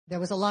There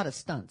was a lot of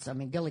stunts. I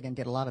mean, Gilligan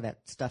did a lot of that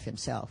stuff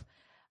himself.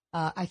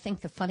 I think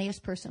the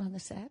funniest person on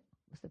the set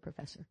was the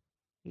professor.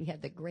 He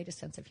had the greatest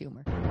sense of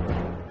humor.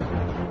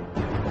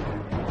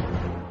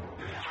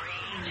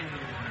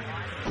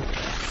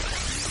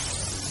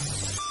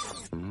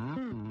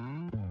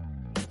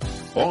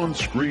 On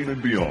Screen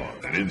and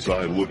Beyond, an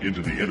inside look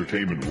into the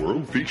entertainment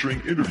world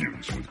featuring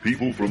interviews with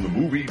people from the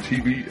movie,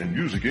 TV, and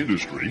music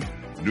industry,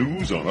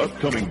 news on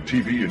upcoming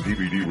TV and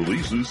DVD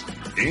releases,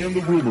 and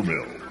the rumor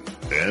mill.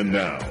 And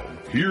now,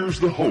 here's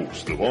the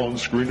host of On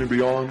Screen and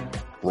Beyond,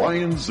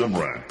 Brian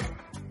Zemrak.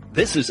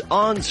 This is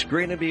On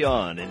Screen and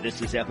Beyond, and this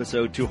is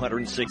episode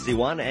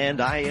 261, and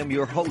I am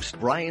your host,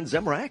 Brian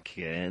Zemrak,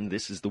 and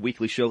this is the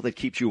weekly show that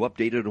keeps you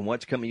updated on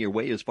what's coming your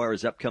way as far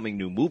as upcoming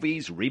new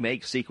movies,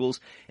 remakes, sequels,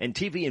 and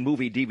TV and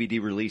movie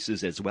DVD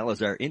releases, as well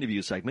as our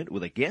interview segment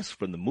with a guest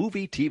from the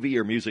movie, TV,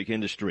 or music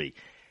industry.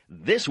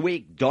 This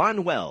week,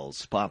 Dawn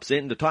Wells pops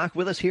in to talk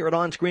with us here at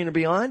On Screen and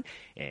Beyond,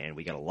 and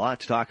we got a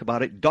lot to talk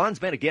about it. Dawn's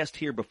been a guest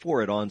here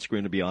before at On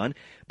Screen and Beyond,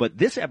 but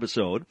this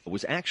episode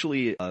was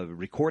actually a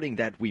recording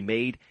that we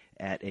made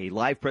at a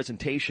live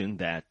presentation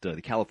that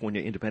the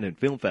California Independent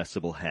Film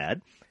Festival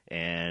had,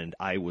 and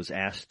I was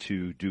asked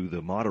to do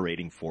the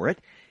moderating for it.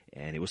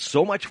 And it was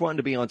so much fun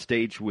to be on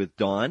stage with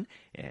Dawn,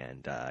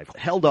 and I've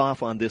held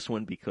off on this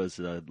one because,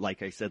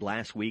 like I said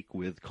last week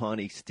with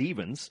Connie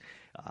Stevens,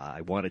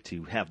 I wanted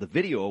to have the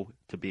video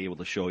to be able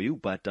to show you,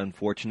 but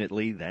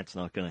unfortunately that's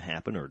not going to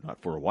happen, or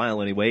not for a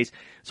while anyways,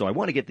 so I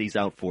want to get these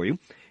out for you.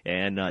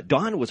 And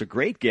Dawn was a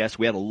great guest.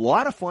 We had a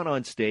lot of fun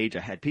on stage.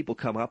 I had people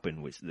come up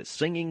and was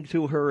singing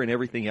to her and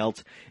everything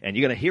else, and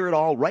you're going to hear it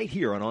all right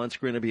here on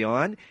Screen and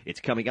Beyond. It's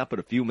coming up in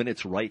a few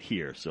minutes right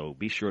here, so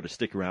be sure to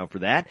stick around for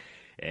that.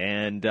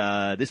 And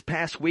this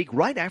past week,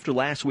 right after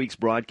last week's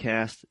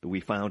broadcast, we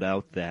found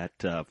out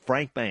that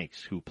Frank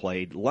Banks, who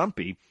played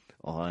Lumpy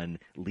on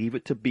Leave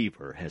It to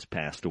Beaver, has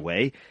passed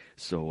away.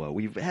 So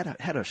we've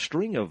had a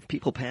string of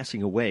people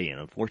passing away, and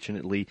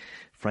unfortunately,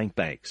 Frank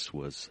Banks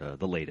was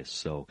the latest.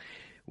 So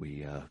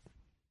we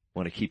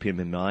want to keep him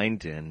in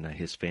mind and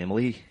his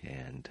family,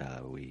 and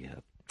we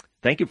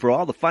thank him for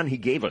all the fun he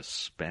gave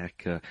us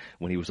back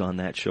when he was on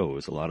that show. It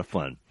was a lot of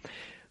fun.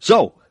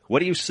 So, what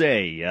do you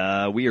say?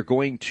 We are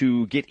going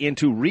to get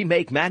into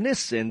Remake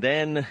Madness, and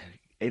then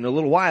in a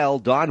little while,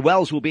 Dawn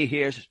Wells will be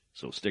here,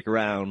 so stick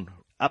around.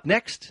 Up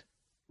next,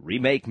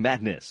 Remake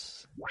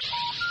Madness.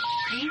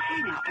 Please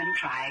hang up and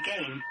try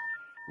again.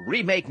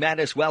 Remake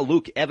Madness. Well,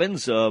 Luke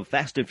Evans of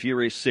Fast and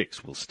Furious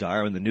 6 will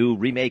star in the new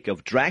remake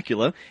of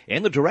Dracula,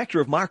 and the director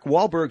of Mark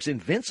Wahlberg's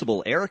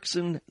Invincible,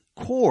 Erickson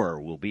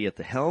Core, will be at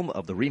the helm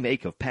of the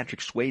remake of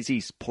Patrick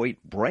Swayze's Point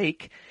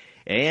Break,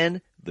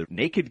 and the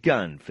Naked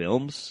Gun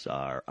films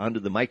are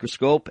under the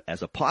microscope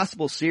as a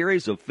possible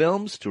series of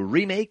films to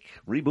remake,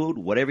 reboot,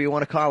 whatever you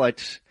want to call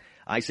it.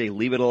 I say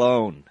leave it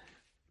alone.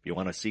 If you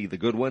want to see the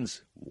good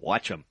ones,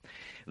 watch them.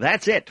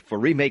 That's it for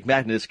Remake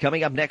Madness.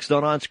 Coming up next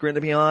on Screen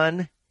and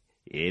Beyond,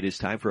 it is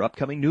time for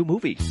upcoming new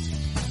movies.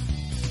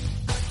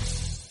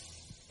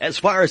 As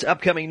far as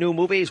upcoming new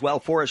movies, well,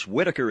 Forrest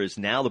Whitaker is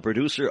now the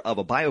producer of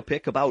a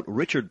biopic about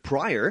Richard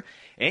Pryor,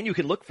 and you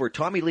can look for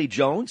Tommy Lee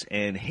Jones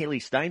and Haley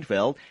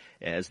Steinfeld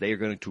as they are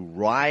going to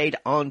ride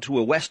onto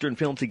a Western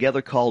film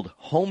together called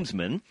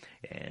Homesman.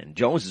 And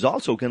Jones is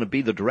also going to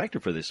be the director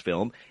for this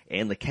film,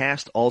 and the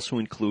cast also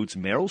includes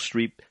Meryl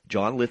Streep,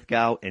 John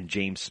Lithgow, and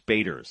James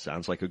Spader.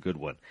 Sounds like a good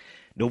one.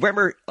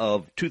 November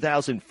of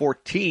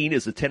 2014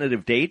 is the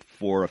tentative date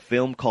for a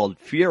film called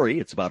Fury.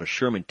 It's about a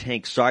Sherman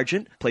tank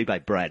sergeant, played by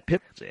Brad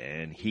Pitt,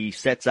 and he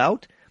sets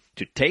out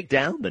to take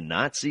down the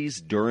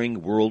Nazis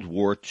during World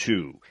War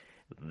II.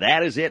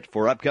 That is it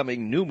for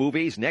upcoming new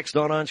movies. Next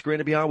on Screen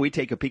and Beyond, we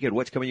take a peek at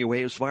what's coming your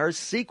way as far as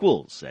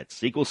sequels at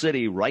Sequel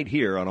City right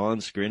here on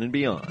Screen and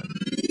Beyond.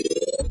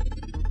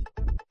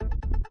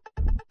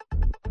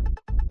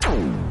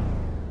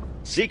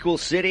 Sequel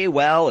City,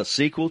 well, a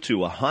sequel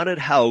to A Haunted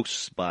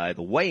House by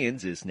the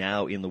Wayans is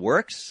now in the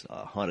works.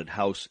 Haunted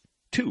House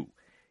 2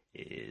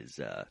 is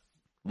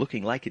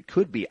looking like it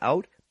could be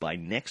out by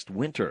next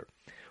winter.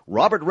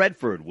 Robert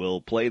Redford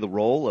will play the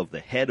role of the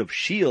head of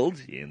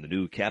S.H.I.E.L.D. in the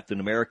new Captain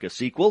America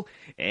sequel,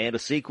 and a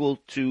sequel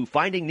to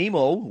Finding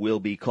Nemo will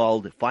be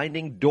called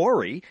Finding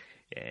Dory,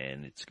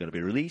 and it's going to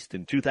be released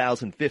in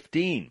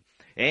 2015.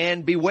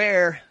 And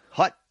beware,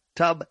 Hot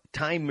Tub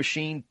Time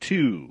Machine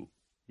 2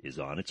 is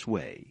on its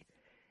way.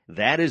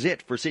 That is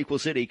it for Sequel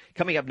City.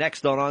 Coming up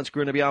next on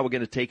Screen and Beyond, we're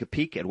going to take a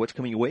peek at what's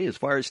coming away as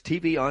far as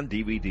TV on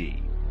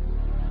DVD.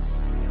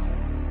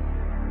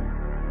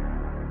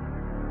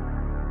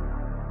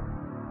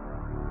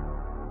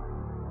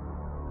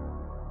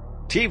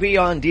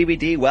 TV on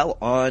DVD, well,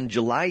 on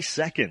July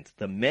 2nd,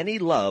 The Many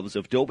Loves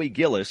of Dobie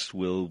Gillis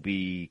will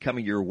be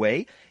coming your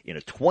way in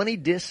a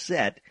 20-disc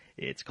set.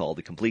 It's called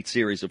The Complete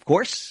Series, of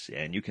course,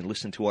 and you can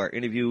listen to our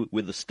interview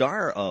with the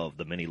star of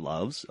The Many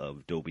Loves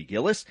of Dobie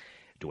Gillis,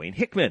 Dwayne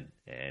Hickman,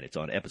 and it's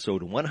on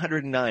episode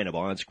 109 of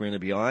On Screen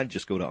and Beyond.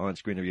 Just go to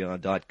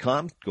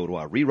onscreenandbeyond.com, go to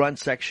our rerun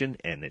section,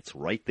 and it's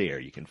right there.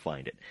 You can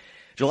find it.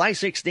 July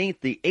 16th,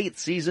 the 8th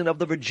season of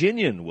The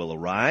Virginian will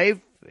arrive.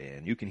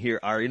 And you can hear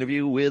our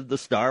interview with the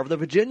star of The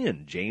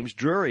Virginian, James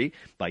Drury,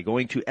 by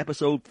going to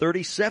episode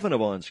 37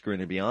 of On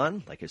Screen and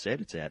Beyond. Like I said,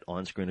 it's at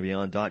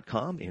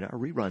onscreenandbeyond.com in our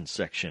rerun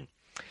section.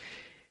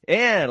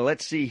 And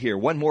let's see here.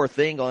 One more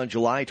thing on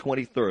July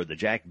 23rd. The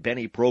Jack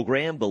Benny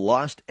program, The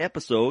Lost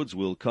Episodes,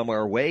 will come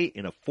our way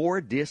in a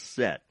 4-disc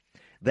set.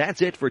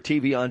 That's it for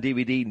TV on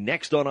DVD.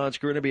 Next on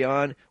Screen and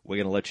Beyond, we're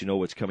going to let you know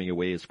what's coming your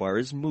way as far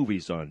as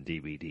movies on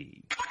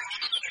DVD.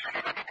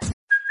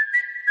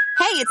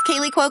 Hey, it's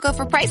Kaylee Cuoco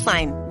for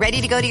Priceline.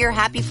 Ready to go to your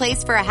happy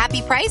place for a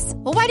happy price?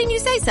 Well, why didn't you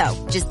say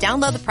so? Just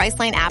download the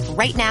Priceline app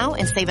right now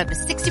and save up to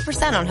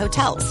 60% on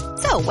hotels.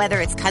 So whether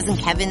it's Cousin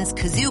Kevin's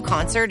Kazoo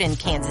Concert in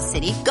Kansas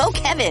City, go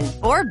Kevin,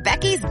 or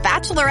Becky's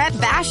Bachelorette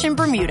Bash in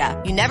Bermuda,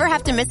 you never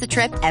have to miss a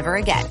trip ever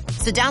again.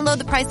 So download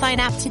the Priceline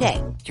app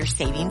today. Your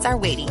savings are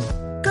waiting.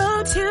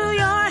 Go to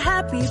your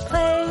happy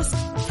place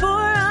for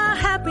a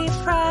happy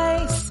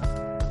price.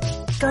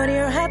 Go to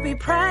your happy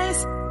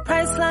price,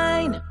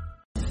 Priceline.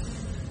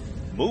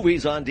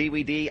 Movies on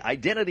DVD,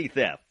 Identity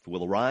Theft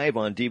will arrive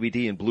on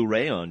DVD and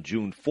Blu-ray on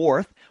June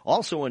 4th.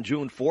 Also on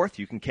June 4th,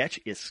 you can catch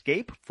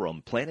Escape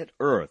from Planet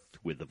Earth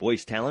with the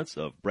voice talents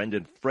of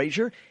Brendan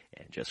Fraser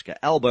and Jessica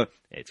Alba.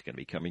 It's going to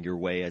be coming your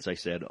way, as I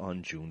said,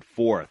 on June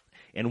 4th.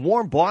 And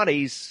Warm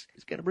Bodies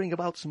is going to bring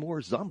about some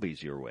more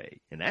zombies your way.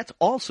 And that's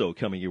also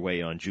coming your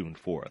way on June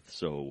 4th.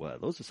 So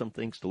those are some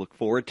things to look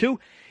forward to.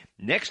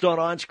 Next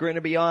on Screen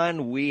and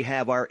Beyond, we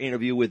have our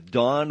interview with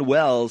Dawn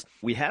Wells.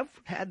 We have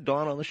had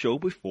Dawn on the show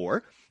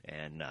before.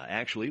 And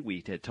actually,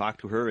 we had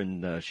talked to her,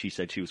 and she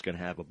said she was going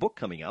to have a book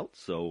coming out.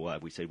 So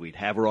we said we'd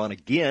have her on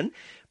again.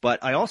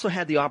 But I also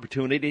had the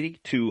opportunity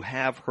to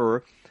have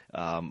her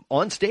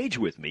on stage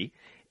with me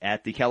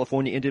at the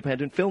California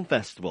Independent Film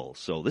Festival.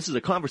 So this is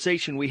a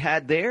conversation we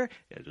had there.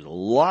 It was a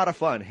lot of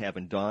fun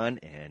having Dawn,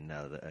 and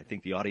I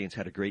think the audience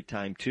had a great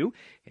time too.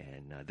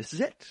 And this is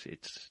it.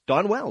 It's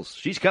Dawn Wells.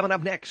 She's coming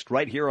up next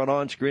right here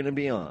on Screen and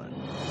Beyond.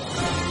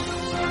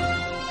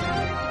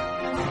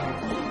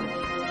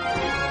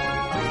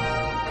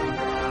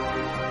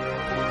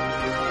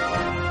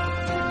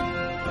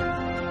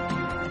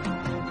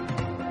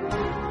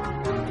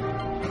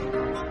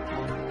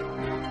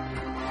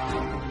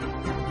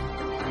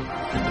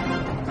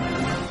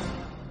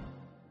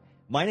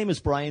 My name is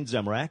Brian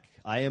Zemrak.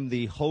 I am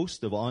the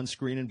host of On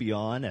Screen and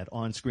Beyond at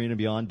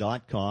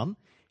onscreenandbeyond.com,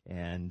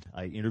 and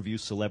I interview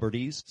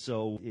celebrities.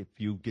 So if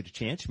you get a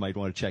chance, you might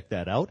want to check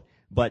that out.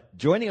 But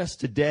joining us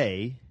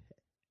today,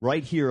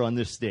 right here on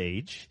this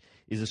stage,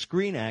 is a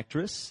screen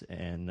actress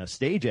and a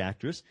stage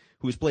actress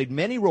who has played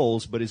many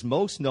roles, but is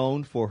most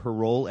known for her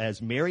role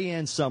as Mary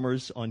Ann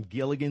Summers on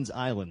Gilligan's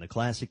Island, the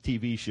classic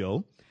TV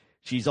show.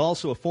 She's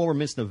also a former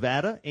Miss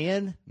Nevada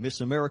and Miss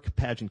America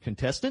pageant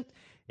contestant.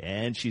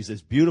 And she's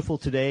as beautiful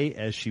today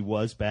as she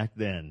was back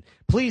then.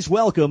 Please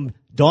welcome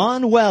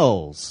Dawn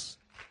Wells.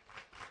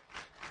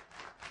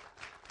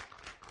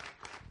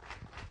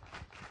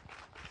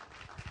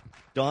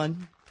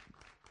 Dawn,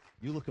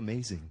 you look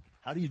amazing.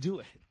 How do you do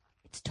it?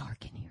 It's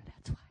dark in here,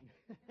 that's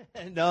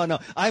why. No,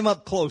 I'm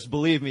up close,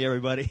 believe me,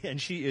 everybody,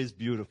 and she is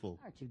beautiful.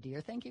 Aren't you,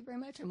 dear? Thank you very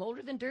much. I'm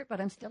older than dirt, but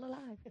I'm still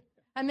alive.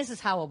 I'm Mrs.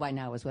 Howell by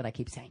now is what I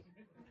keep saying.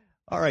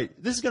 All right,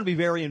 this is going to be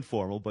very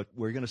informal, but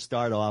we're going to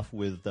start off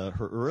with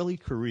her early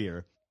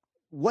career.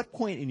 What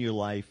point in your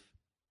life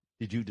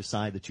did you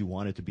decide that you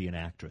wanted to be an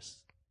actress?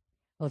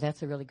 Oh,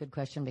 that's a really good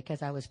question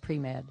because I was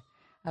pre-med.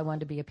 I wanted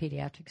to be a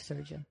pediatric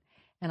surgeon.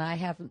 And I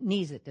have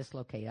knees that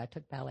dislocate. I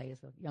took ballet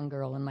as a young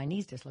girl, and my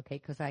knees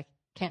dislocate because I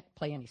can't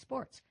play any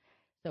sports.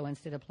 So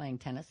instead of playing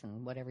tennis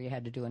and whatever you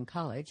had to do in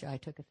college, I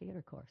took a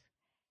theater course.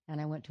 And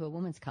I went to a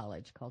women's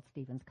college called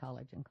Stevens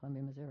College in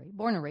Columbia, Missouri.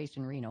 Born and raised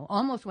in Reno.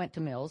 Almost went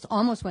to Mills.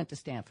 Almost went to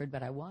Stanford,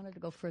 but I wanted to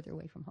go further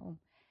away from home.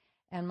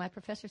 And my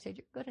professor said,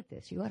 "You're good at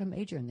this. You ought to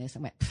major in this."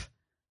 I went, I'm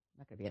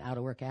not going to be an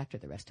out-of-work actor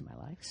the rest of my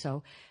life.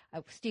 So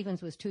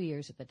Stevens was 2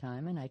 years at the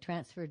time, and I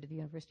transferred to the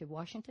University of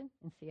Washington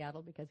in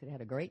Seattle because it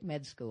had a great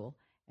med school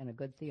and a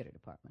good theater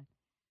department.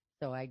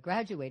 So I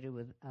graduated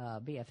with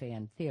BFA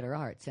in theater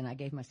arts, and I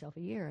gave myself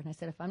a year. And I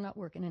said, if I'm not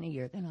working in a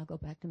year, then I'll go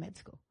back to med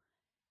school.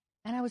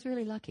 And I was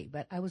really lucky,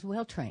 but I was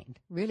well-trained,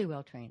 really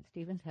well-trained.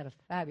 Stevens had a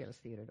fabulous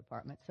theater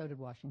department, so did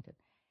Washington.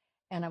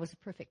 And I was a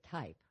perfect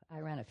type.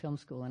 I ran a film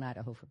school in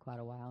Idaho for quite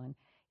a while, and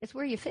it's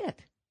where you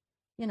fit.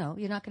 You know,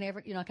 you're not going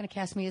to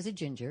cast me as a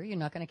ginger. You're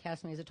not going to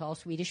cast me as a tall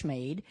Swedish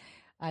maid.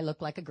 I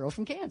look like a girl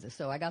from Kansas,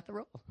 so I got the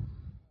role.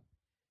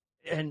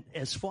 And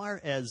as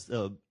far as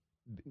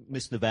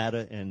Miss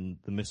Nevada and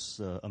the Miss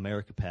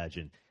America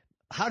pageant,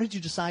 how did you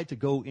decide to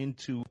go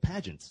into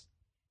pageants?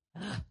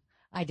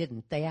 I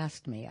didn't. They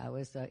asked me. I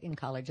was in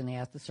college, and they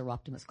asked the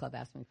Seroptimus Club,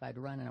 asked me if I'd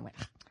run, and I went,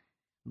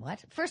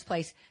 what? First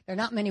place, there are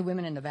not many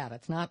women in Nevada.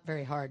 It's not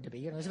very hard to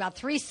be. There's about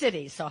 3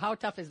 cities, so how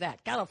tough is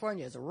that?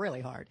 California is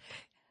really hard.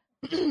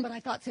 But I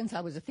thought since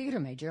I was a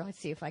theater major, I'd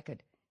see if I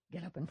could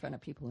get up in front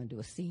of people and do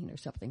a scene or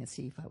something and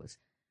see if I was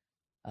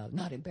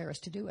not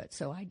embarrassed to do it.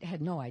 So I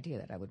had no idea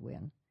that I would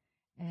win.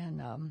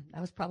 And I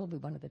was probably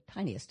one of the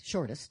tiniest,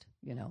 shortest,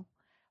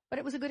 But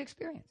it was a good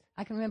experience.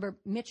 I can remember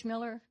Mitch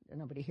Miller.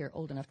 Nobody here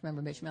old enough to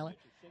remember Mitch Miller.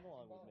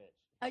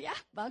 Oh, yeah,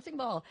 bouncing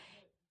ball.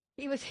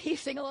 He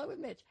sang along with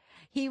Mitch.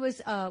 He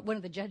was one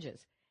of the judges,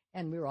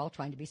 and we were all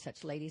trying to be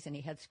such ladies, and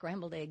he had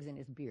scrambled eggs in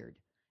his beard.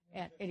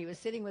 And he was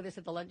sitting with us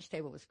at the lunch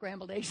table with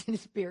scrambled eggs in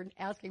his beard,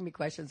 asking me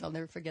questions. I'll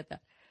never forget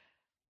that.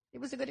 It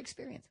was a good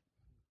experience.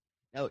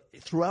 Now,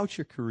 throughout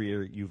your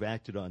career, you've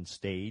acted on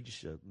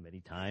stage many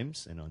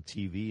times and on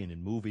TV and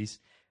in movies.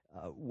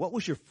 What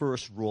was your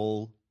first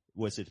role?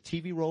 Was it a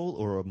TV role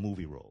or a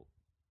movie role?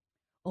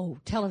 Oh,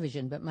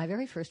 television. But my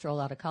very first role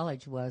out of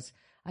college was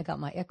I got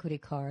my equity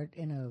card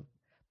in a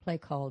play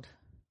called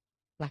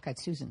Black Eyed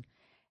Susan,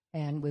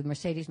 and with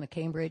Mercedes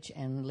McCambridge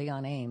and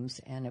Leon Ames,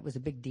 and it was a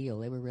big deal.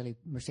 They were really,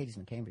 Mercedes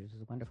McCambridge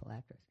was a wonderful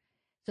actress.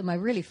 So my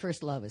really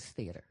first love is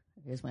theater.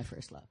 It is my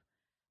first love.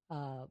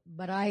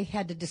 But I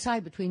had to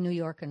decide between New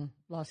York and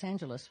Los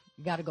Angeles.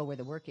 You got to go where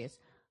the work is.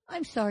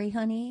 I'm sorry,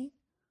 honey.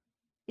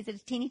 Is it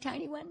a teeny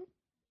tiny one?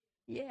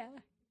 Yeah.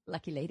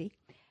 Lucky lady.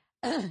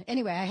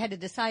 Anyway, I had to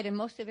decide, and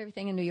most of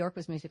everything in New York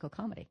was musical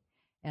comedy,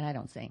 and I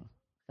don't sing.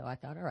 So I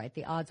thought, all right,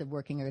 the odds of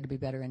working are going to be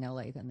better in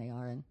L.A. than they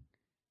are in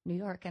New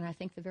York. And I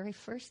think the very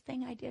first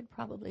thing I did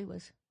probably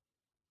was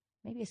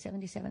maybe a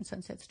 77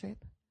 Sunset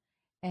Strip.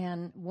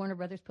 And Warner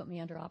Brothers put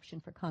me under option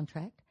for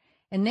contract.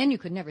 And then you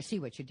could never see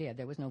what you did.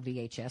 There was no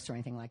VHS or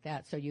anything like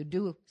that. So you'd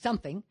do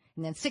something,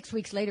 and then 6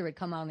 weeks later it'd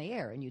come on the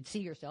air, and you'd see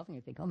yourself, and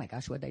you'd think, oh, my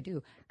gosh, what'd I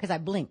do? Because I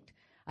blinked.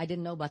 I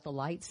didn't know about the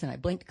lights, and I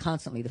blinked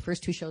constantly. The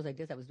first 2 shows I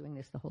did, I was doing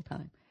this the whole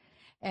time.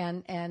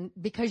 And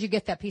because you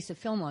get that piece of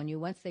film on you,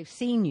 once they've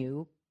seen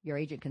you, your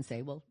agent can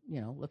say, well,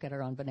 you know, look at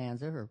her on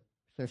Bonanza or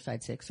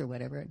Surfside 6 or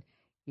whatever, and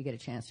you get a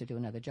chance to do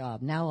another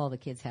job. Now all the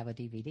kids have a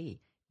DVD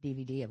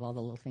of all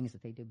the little things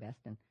that they do best,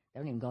 and they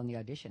don't even go on the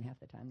audition half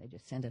the time. They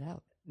just send it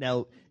out.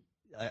 Now,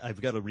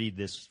 I've got to read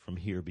this from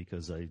here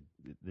because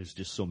there's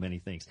just so many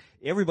things.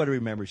 Everybody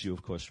remembers you,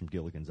 of course, from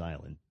Gilligan's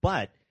Island.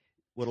 But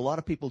what a lot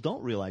of people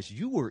don't realize,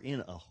 you were in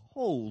a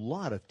whole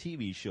lot of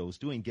TV shows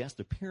doing guest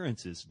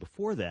appearances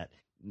before that,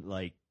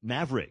 like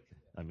Maverick.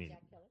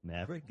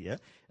 Maverick, yeah.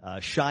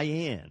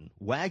 Cheyenne,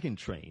 Wagon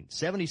Train,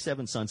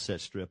 77 Sunset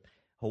Strip,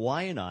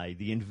 Hawaiian Eye,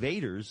 The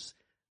Invaders,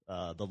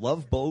 The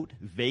Love Boat,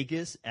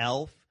 Vegas,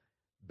 Alf,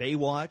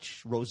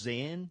 Baywatch,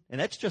 Roseanne, and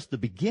that's just the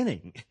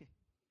beginning.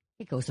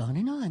 It goes on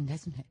and on,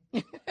 doesn't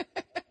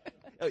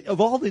it?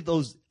 Of all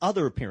those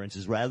other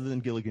appearances, rather than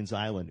Gilligan's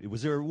Island,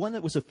 was there one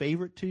that was a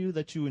favorite to you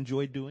that you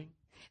enjoyed doing?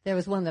 There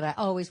was one that I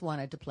always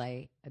wanted to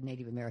play, a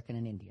Native American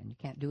and Indian. You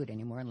can't do it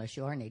anymore unless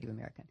you are Native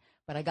American.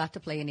 But I got to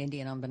play an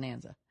Indian on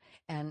Bonanza.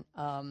 And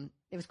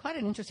it was quite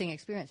an interesting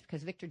experience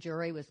because Victor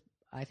Jury was,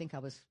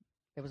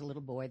 there was a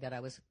little boy that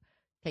I was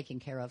taking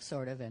care of,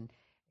 sort of, and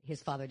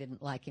his father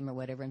didn't like him or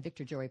whatever, and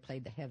Victor Jury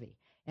played the heavy.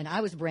 And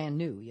I was brand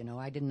new, you know,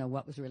 I didn't know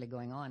what was really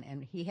going on.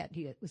 And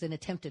it was an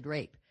attempted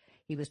rape.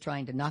 He was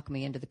trying to knock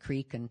me into the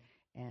creek and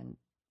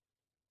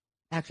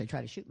actually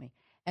try to shoot me.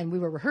 And we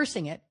were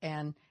rehearsing it,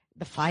 and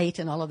the fight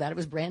and all of that, it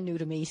was brand new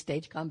to me.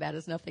 Stage combat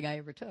is nothing I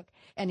ever took.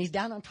 And he's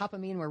down on top of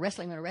me, and we're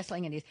wrestling,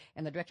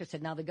 and the director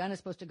said, now the gun is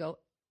supposed to go.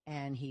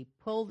 And he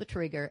pulled the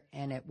trigger,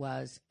 and it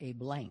was a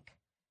blank,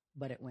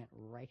 but it went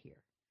right here,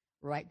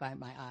 right by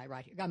my eye,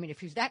 right here. I mean,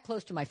 if he was that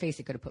close to my face,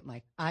 he could have put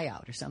my eye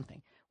out or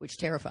something, which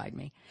terrified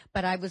me.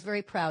 But I was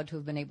very proud to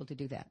have been able to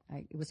do that.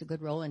 It was a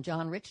good role, and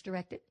John Rich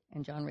directed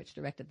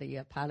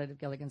the pilot of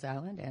Gilligan's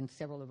Island and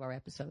several of our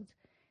episodes.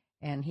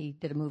 And he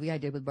did a movie I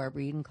did with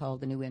Barbara Eden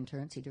called The New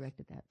Interns. He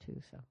directed that,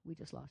 too, so we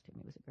just lost him.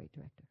 He was a great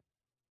director.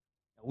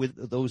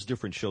 With those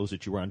different shows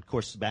that you were on, of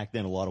course, back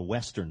then a lot of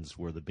Westerns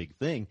were the big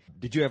thing.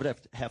 Did you ever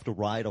have to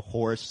ride a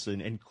horse,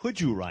 and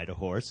could you ride a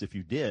horse if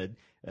you did?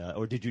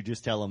 Or did you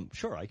just tell them,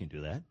 sure, I can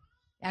do that?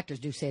 Actors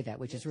do say that,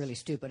 which is really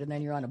stupid, and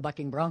then you're on a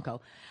bucking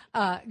bronco.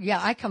 Yeah,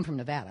 I come from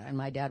Nevada, and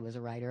my dad was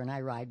a rider, and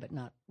I ride, but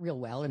not real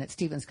well. And at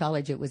Stevens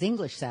College, it was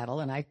English saddle,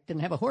 and I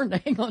didn't have a horn to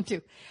hang on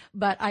to.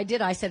 But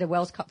I said at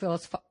Wells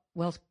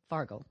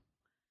Fargo,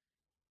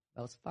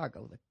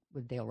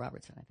 with Dale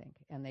Robertson, I think.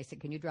 And they said,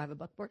 can you drive a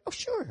buckboard? Oh,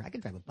 sure, I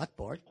can drive a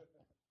buckboard.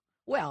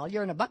 Well,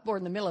 you're in a buckboard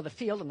in the middle of the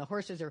field, and the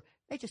horses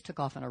they just took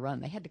off on a run.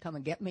 They had to come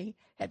and get me,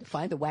 had to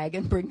find the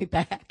wagon, bring me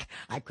back.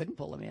 I couldn't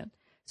pull them in.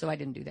 So I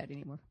didn't do that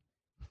anymore.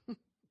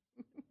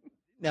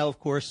 Now, of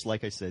course,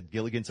 like I said,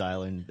 Gilligan's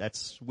Island,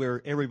 that's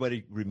where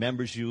everybody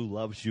remembers you,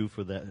 loves you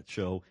for that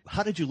show.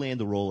 How did you land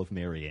the role of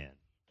Mary Ann?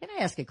 Can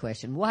I ask a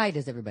question? Why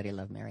does everybody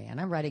love Mary Ann?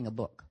 I'm writing a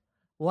book.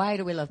 Why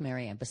do we love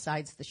Mary Ann?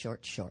 Besides the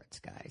short shorts,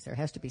 guys. There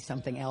has to be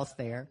something else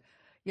there.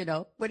 You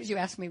know, what did you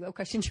ask me? What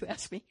question did you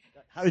ask me?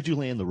 How did you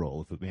land the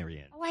role of Mary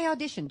Ann? Oh, I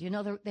auditioned. You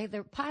know,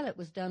 the pilot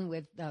was done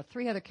with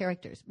 3 other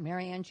characters.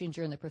 Mary Ann,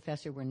 Ginger, and the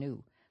professor were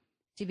new.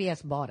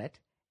 CBS bought it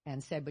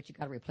and said, but you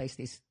got to replace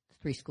these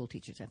 3 school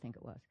teachers, I think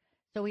it was.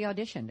 So we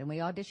auditioned, and we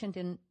auditioned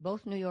in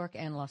both New York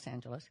and Los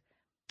Angeles.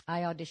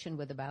 I auditioned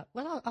with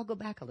I'll go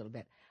back a little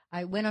bit.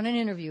 I went on an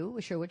interview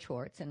with Sherwood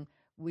Schwartz, and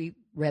we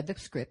read the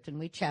script, and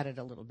we chatted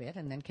a little bit,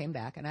 and then came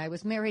back. And I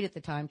was married at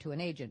the time to an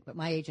agent, but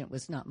my agent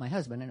was not my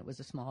husband, and it was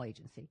a small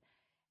agency.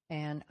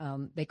 And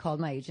they called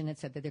my agent and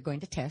said that they're going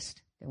to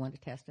test. They want to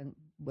test and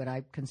what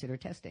I consider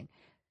testing.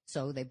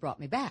 So they brought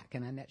me back,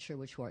 and I met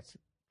Sherwood Schwartz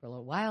for a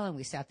little while, and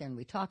we sat there and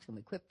we talked and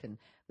we quipped and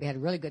we had a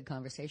really good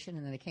conversation.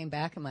 And then they came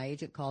back, and my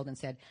agent called and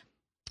said,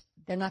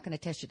 they're not going to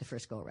test you the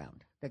first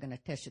go-around. They're going to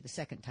test you the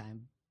second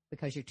time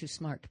because you're too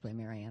smart to play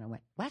Marianne. I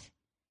went, what?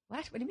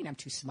 What do you mean I'm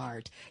too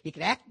smart? You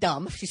can act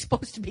dumb if she's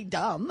supposed to be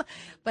dumb.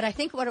 But I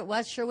think what it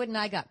was, Sherwood and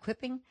I got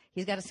quipping.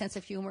 He's got a sense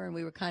of humor, and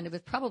we were kind of,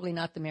 it's probably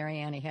not the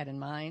Marianne he had in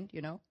mind,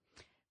 you know.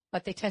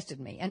 But they tested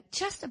me. And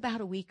just about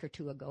a week or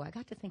two ago, I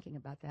got to thinking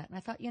about that. And I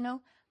thought, you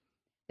know,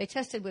 they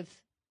tested with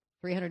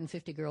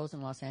 350 girls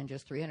in Los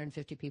Angeles,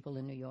 350 people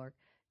in New York.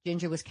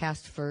 Ginger was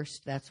cast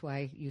first. That's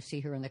why you see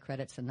her in the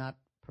credits and not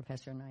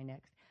Professor Nynex.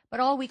 But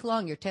all week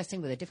long, you're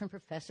testing with a different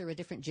professor, a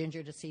different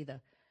Ginger to see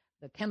the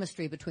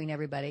chemistry between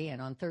everybody.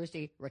 And on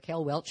Thursday,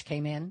 Raquel Welch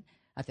came in.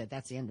 I thought,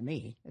 that's the end of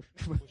me.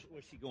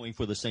 Was she going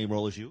for the same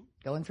role as you?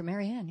 Going for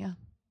Marianne, yeah.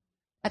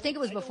 I think it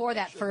was before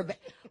that.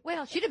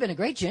 Well, she'd have been a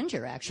great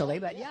Ginger, actually,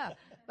 but yeah.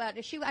 But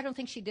I don't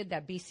think she did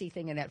that BC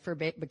thing in that fur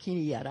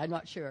bikini yet. I'm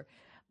not sure.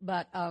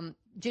 But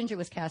Ginger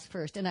was cast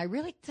first. And I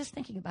really, just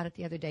thinking about it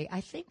the other day, I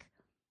think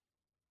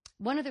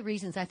one of the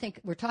reasons, I think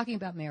we're talking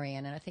about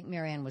Marianne, and I think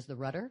Marianne was the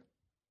rudder.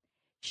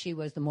 She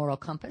was the moral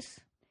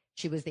compass.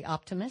 She was the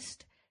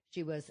optimist.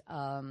 She was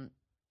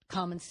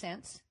common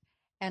sense.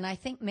 And I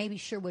think maybe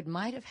Sherwood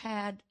might have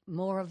had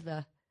more of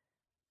the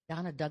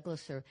Donna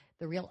Douglas or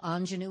the real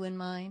ingenue in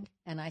mind.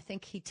 And I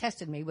think he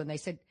tested me when they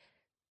said,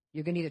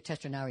 you're going to either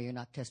test her now or you're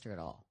not test her at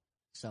all.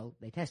 So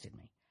they tested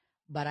me.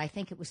 But I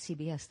think it was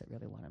CBS that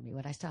really wanted me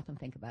when I stop and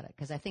think about it.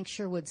 Because I think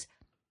Sherwood's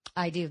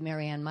idea of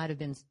Marianne might have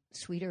been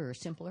sweeter or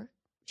simpler.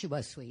 She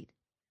was sweet.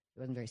 It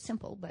wasn't very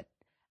simple, but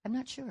I'm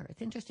not sure.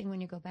 It's interesting when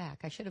you go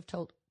back. I should have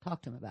talked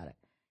to him about it.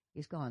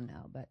 He's gone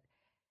now, but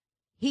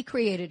he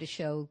created a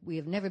show. We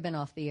have never been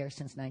off the air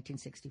since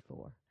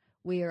 1964.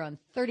 We are on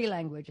 30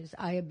 languages.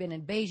 I have been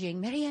in Beijing.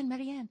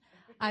 Marianne.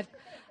 I've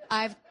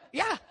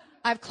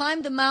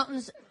climbed the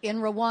mountains in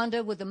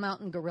Rwanda with the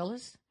mountain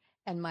gorillas.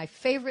 And my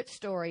favorite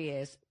story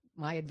is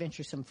my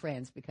adventuresome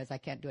friends, because I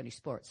can't do any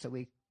sports, so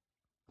we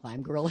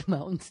climb gorilla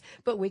mountains.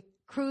 But we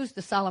cruised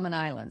the Solomon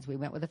Islands. We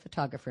went with a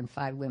photographer and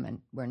 5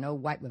 women, where no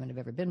white women have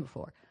ever been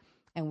before.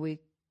 And we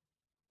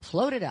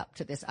floated up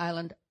to this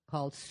island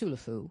called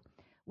Sulafu,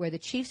 where the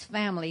chief's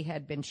family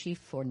had been chief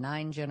for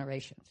 9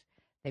 generations.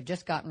 They've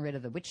just gotten rid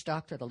of the witch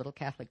doctor. The little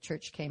Catholic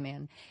Church came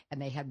in,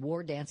 and they had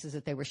war dances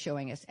that they were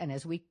showing us. And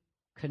as we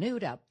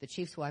canoed up, the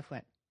chief's wife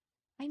went,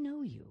 I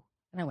know you.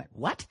 And I went,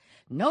 what?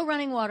 No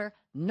running water,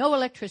 no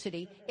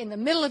electricity, in the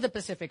middle of the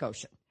Pacific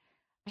Ocean.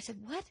 I said,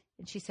 what?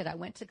 And she said, I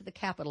went to the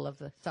capital of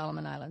the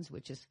Solomon Islands,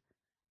 which is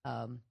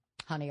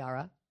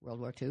Honiara, World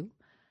War II,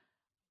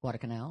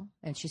 Guadalcanal.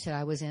 And she said,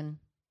 I was in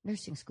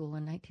nursing school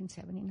in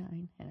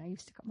 1979, and I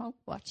used to come home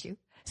watch you.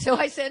 So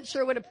I sent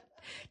Sherwood a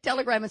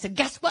telegram and said,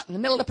 guess what? In the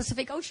middle of the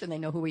Pacific Ocean, they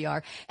know who we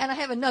are. And I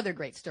have another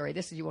great story.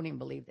 You won't even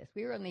believe this.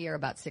 We were on the air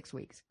about 6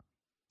 weeks.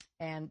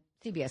 And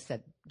CBS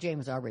said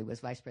James Aubrey was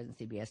vice president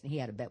of CBS, and he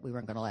had a bet we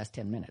weren't going to last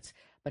 10 minutes.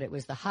 But it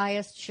was the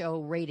highest show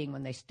rating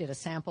when they did a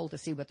sample to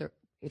see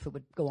if it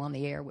would go on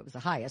the air. It was the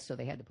highest, so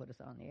they had to put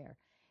us on the air.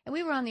 And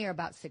we were on the air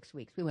about 6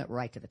 weeks. We went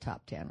right to the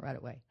top 10 right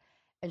away.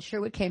 And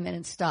Sherwood came in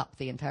and stopped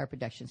the entire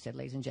production, said,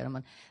 ladies and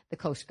gentlemen, the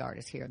Coast Guard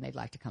is here, and they'd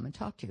like to come and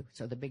talk to you.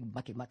 So the big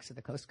mucky mucks of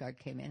the Coast Guard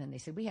came in, and they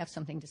said, we have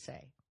something to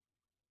say.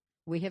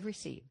 We have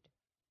received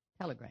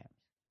telegrams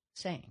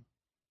saying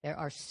there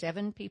are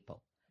 7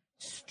 people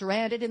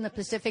stranded in the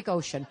Pacific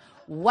Ocean.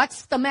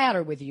 What's the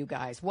matter with you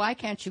guys? Why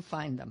can't you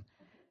find them?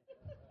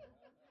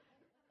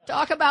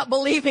 Talk about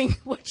believing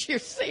what you're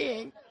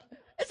seeing.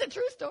 It's a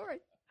true story.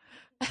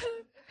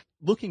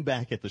 Looking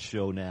back at the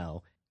show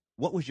now,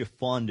 what was your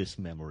fondest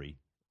memory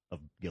of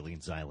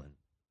Gilligan's Island?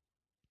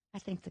 I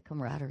think the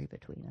camaraderie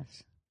between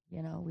us.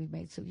 You know,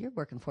 you're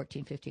working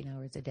 14, 15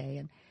 hours a day,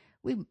 and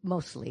we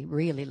mostly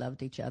really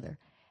loved each other.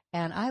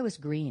 And I was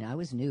green. I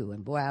was new,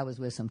 and boy, I was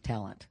with some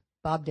talent.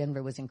 Bob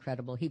Denver was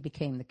incredible. He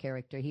became the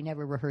character. He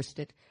never rehearsed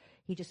it.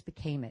 He just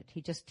became it.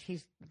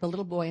 He's the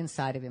little boy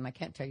inside of him. I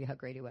can't tell you how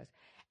great he was.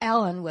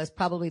 Alan was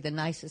probably the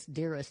nicest,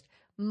 dearest,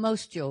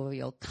 most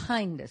jovial,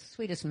 kindest,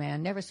 sweetest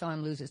man. Never saw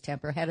him lose his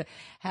temper. Had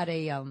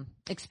a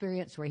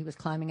experience where he was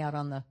climbing out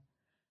on the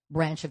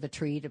branch of a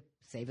tree to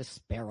save a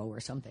sparrow or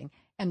something,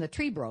 and the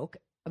tree broke.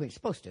 I mean, it's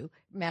supposed to.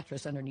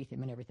 Mattress underneath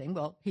him and everything.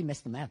 Well, he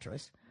missed the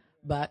mattress,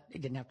 but he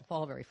didn't have to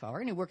fall very far,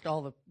 and he worked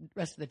all the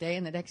rest of the day,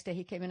 and the next day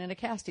he came in a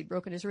cast. He'd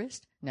broken his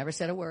wrist. Never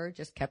said a word,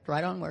 just kept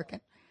right on working.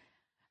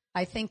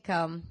 I think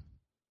that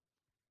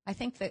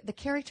the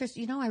characters,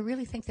 you know, I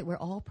really think that we're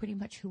all pretty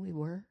much who we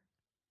were,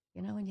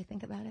 you know, when you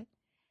think about it.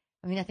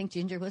 I mean, I think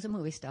Ginger was a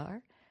movie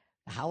star.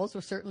 The Howells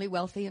were certainly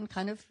wealthy and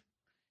kind of,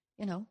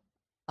 you know,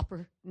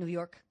 upper New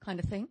York kind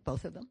of thing,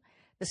 both of them.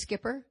 The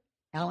skipper,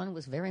 Alan,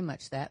 was very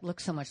much that.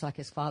 Looked so much like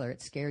his father,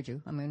 it scared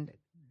you. I mean,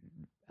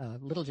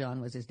 Little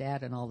John was his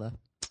dad in all the,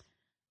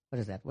 what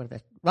are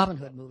the Robin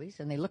Hood movies,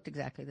 and they looked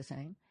exactly the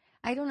same.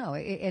 I don't know.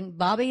 And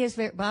Bobby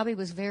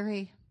was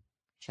very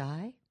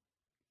shy,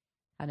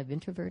 kind of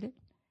introverted,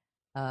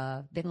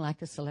 didn't like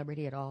the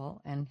celebrity at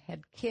all, and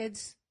had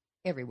kids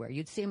everywhere.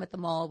 You'd see him at the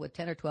mall with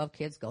 10 or 12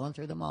 kids going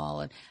through the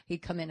mall, and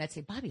he'd come in and I'd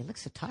say, Bobby, you look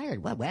so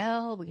tired.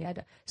 Well, we had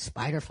a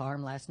spider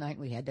farm last night,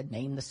 and we had to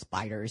name the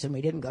spiders, and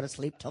we didn't go to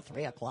sleep till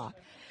 3 o'clock.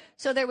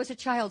 So there was a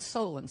child's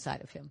soul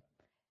inside of him.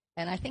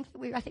 And I think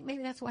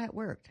maybe that's why it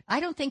worked. I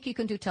don't think you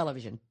can do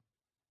television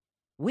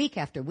week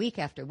after week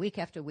after week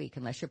after week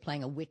unless you're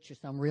playing a witch or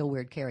some real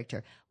weird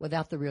character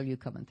without the real you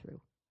coming through.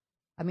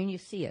 I mean, you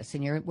see us,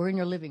 and we're in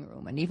your living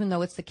room, and even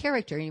though it's the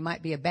character, you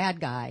might be a bad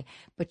guy,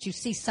 but you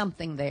see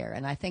something there,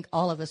 and I think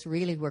all of us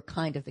really were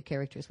kind of the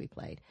characters we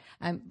played.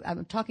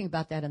 I'm talking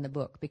about that in the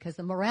book, because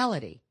the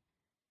morality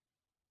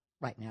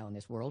right now in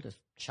this world is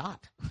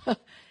shot.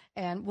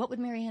 And what would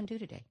Marianne do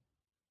today?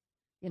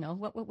 You know,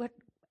 what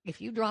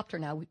if you dropped her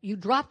now? You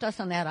dropped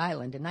us on that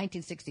island in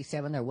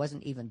 1967, there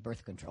wasn't even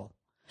birth control.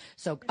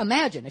 So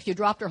imagine if you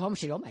dropped her home,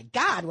 she'd, oh my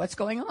God, what's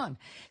going on?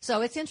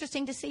 So it's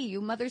interesting to see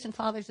you mothers and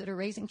fathers that are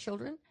raising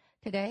children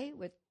today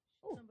with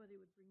somebody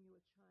would bring you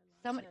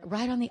a child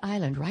right on the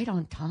island, right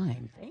on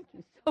time. Thank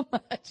you so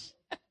much.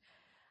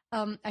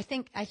 I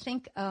think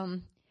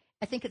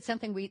it's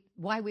something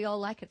why we all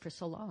like it for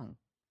so long.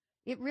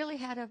 It really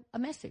had a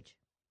message.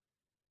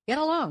 Get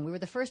along. We were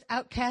the first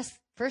outcast,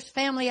 first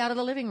family out of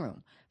the living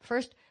room,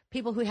 first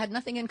people who had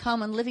nothing in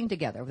common living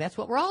together. That's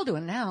what we're all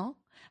doing now.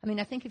 I mean,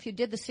 I think if you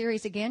did the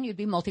series again, you'd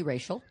be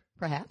multiracial,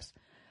 perhaps.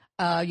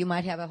 You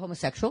might have a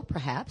homosexual,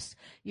 perhaps.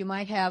 You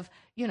might have,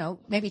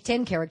 maybe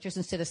 10 characters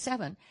instead of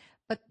 7.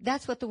 But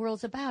that's what the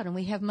world's about. And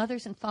we have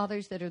mothers and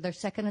fathers that are their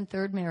second and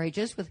third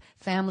marriages with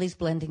families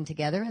blending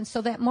together. And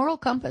so that moral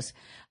compass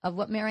of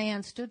what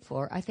Marianne stood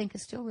for, I think,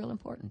 is still real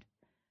important.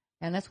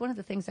 And that's one of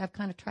the things I've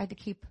kind of tried to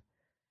keep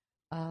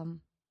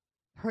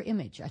her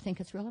image. I think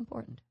it's real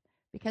important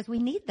because we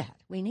need that.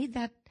 We need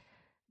that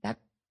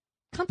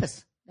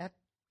compass, that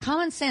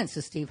common sense,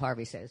 as Steve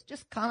Harvey says,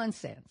 just common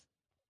sense.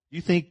 Do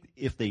you think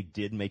if they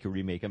did make a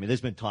remake, I mean,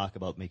 there's been talk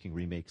about making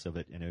remakes of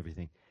it and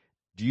everything.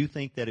 Do you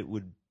think that it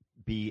would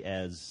be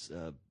as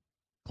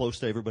close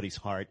to everybody's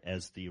heart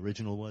as the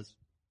original was?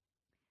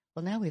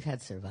 Well, now we've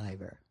had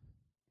Survivor.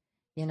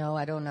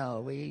 I don't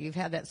know. You've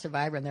had that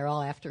Survivor, and they're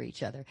all after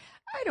each other.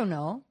 I don't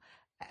know.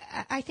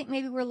 I think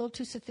maybe we're a little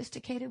too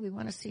sophisticated. We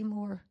want to see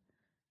more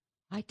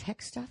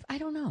high-tech stuff. I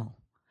don't know.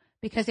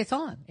 Because it's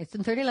on. It's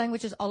in 30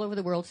 languages all over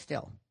the world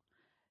still.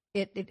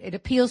 It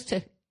appeals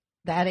to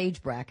that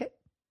age bracket.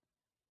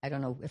 I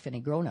don't know if any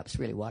grown-ups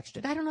really watched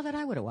it. I don't know that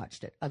I would have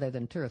watched it other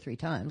than 2 or 3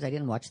 times. I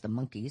didn't watch The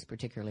Monkees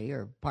particularly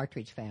or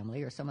Partridge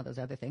Family or some of those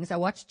other things. I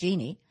watched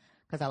Jeannie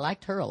because I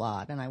liked her a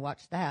lot, and I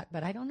watched that.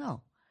 But I don't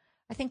know.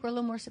 I think we're a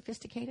little more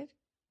sophisticated.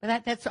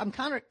 But I'm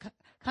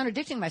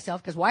contradicting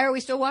myself because why are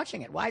we still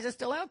watching it? Why is it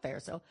still out there?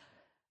 So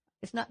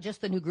it's not just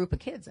the new group of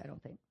kids, I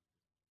don't think.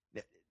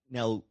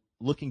 Now,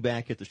 looking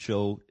back at the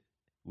show,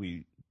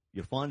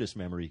 your fondest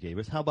memory you gave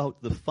us. How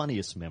about the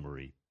funniest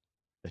memory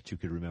that you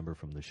could remember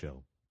from the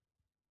show?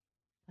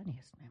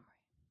 Funniest memory.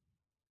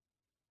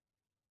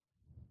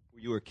 Were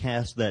you a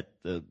cast that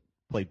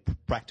played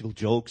practical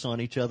jokes on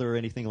each other or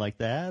anything like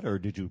that? Or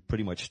did you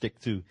pretty much stick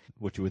to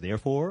what you were there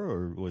for?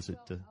 Or was it...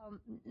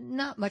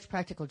 Not much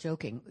practical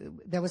joking.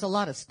 There was a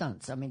lot of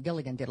stunts. I mean,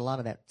 Gilligan did a lot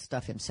of that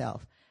stuff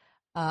himself.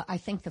 I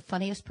think the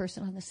funniest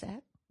person on the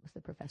set was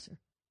the professor.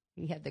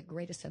 He had the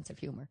greatest sense of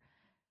humor.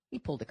 He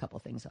pulled a couple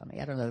things on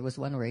me. I don't know. There was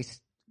one where he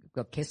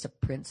go kiss a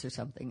prince or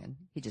something, and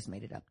he just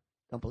made it up.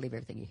 Don't believe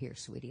everything you hear,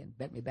 sweetie, and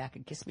bent me back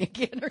and kissed me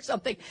again or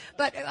something.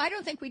 But I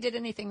don't think we did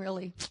anything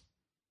really.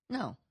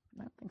 No,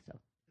 I don't think so.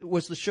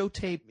 Was the show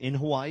tape in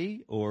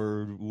Hawaii,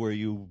 or were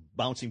you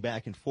bouncing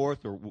back and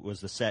forth, or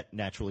was the set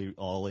naturally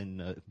all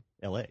in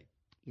L.A.?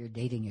 You're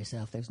dating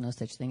yourself. There's no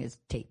such thing as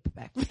tape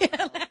back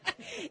then.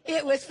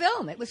 It was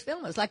film. It was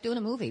like doing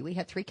a movie. We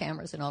had 3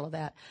 cameras and all of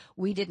that.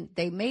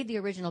 They made the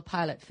original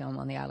pilot film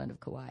on the island of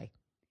Kauai,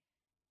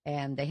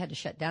 and they had to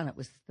shut down. It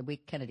was the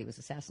week Kennedy was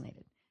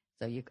assassinated.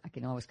 So I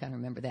can always kind of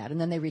remember that.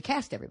 And then they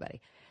recast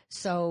everybody.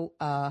 So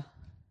what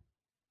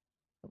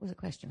was the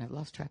question? I've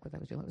lost track what I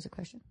was doing. What was the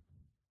question?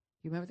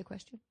 Do you remember the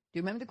question?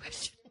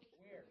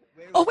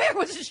 Where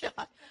was the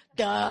shot?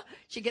 Duh.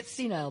 She gets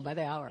senile by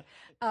the hour.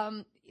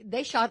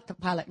 They shot the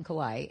pilot in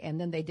Kauai, and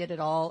then they did it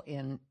all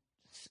in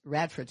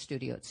Radford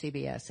studio at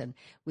CBS. And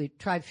we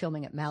tried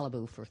filming at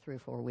Malibu for 3 or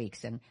 4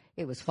 weeks. And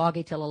it was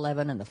foggy till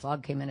 11, and the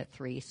fog came in at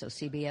 3. So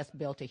CBS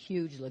built a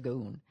huge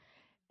lagoon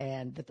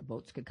and that the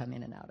boats could come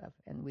in and out of.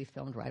 And we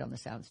filmed right on the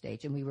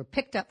soundstage. And we were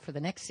picked up for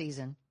the next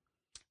season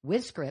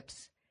with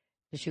scripts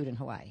to shoot in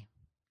Hawaii.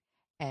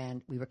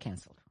 And we were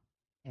canceled.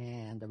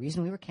 And the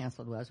reason we were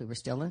canceled was we were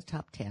still in the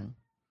top 10.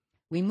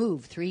 We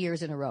moved 3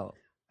 years in a row,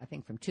 I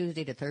think from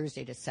Tuesday to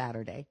Thursday to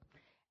Saturday.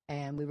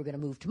 And we were going to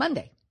move to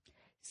Monday.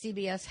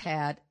 CBS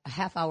had a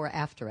half hour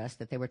after us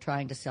that they were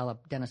trying to sell a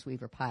Dennis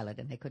Weaver pilot,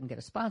 and they couldn't get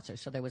a sponsor.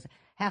 So there was a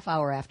half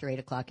hour after 8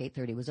 o'clock,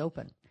 8:30 was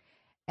open.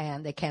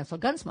 And they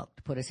canceled Gunsmoke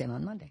to put us in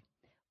on Monday.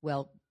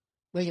 Well,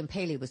 William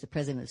Paley was the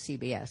president of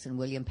CBS, and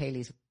William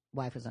Paley's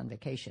wife was on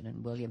vacation,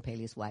 and William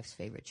Paley's wife's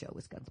favorite show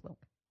was Gunsmoke.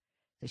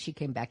 So she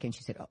came back and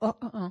she said,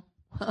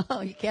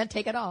 you can't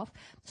take it off.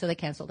 So they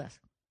canceled us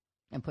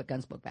and put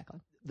Gunsmoke back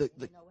on. You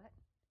know what?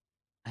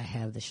 I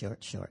have the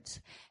short shorts,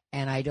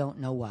 and I don't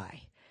know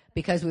why.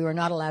 Because we were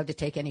not allowed to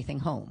take anything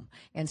home.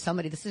 And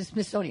this is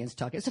Smithsonian's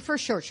talking. It's the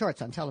first short shorts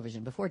on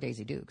television before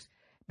Daisy Dukes.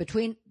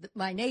 Between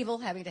my navel,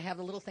 having to have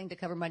the little thing to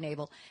cover my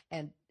navel,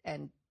 and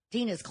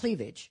Tina's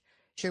cleavage,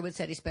 Sherwood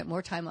said he spent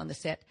more time on the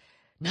set.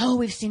 No,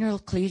 we've seen her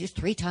cleavage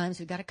 3 times.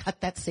 We've got to cut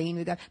that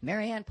scene.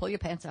 Marianne, pull your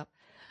pants up.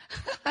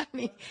 I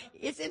mean,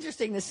 it's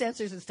interesting, the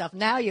censors and stuff.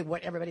 Now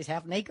everybody's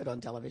half naked on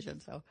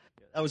television, so.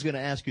 I was going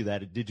to ask you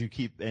that. Did you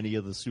keep any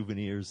of the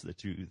souvenirs the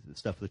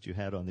stuff that you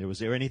had on there? Was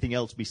there anything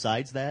else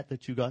besides that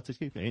you got to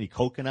keep? Any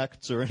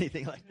coconuts or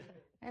anything like that?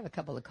 I have a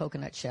couple of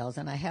coconut shells,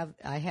 and I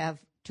have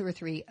 2 or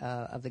 3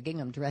 of the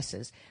gingham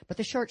dresses, but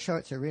the short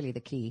shorts are really the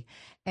key.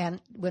 And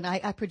when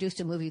I produced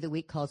a movie the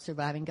week called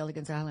Surviving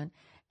Gilligan's Island,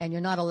 and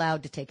you're not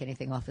allowed to take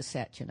anything off a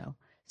set,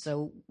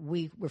 So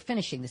we were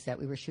finishing the set.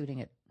 We were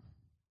shooting at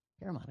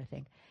Paramount, I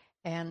think.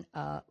 And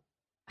I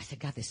said,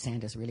 God, this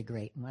sand is really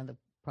great. And one of the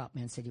prop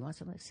men said, you want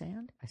some of the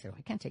sand? I said,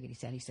 I can't take any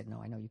sand. He said,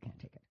 no, I know you can't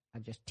take it.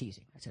 I'm just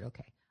teasing. I said,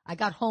 okay. I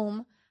got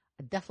home.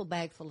 A duffel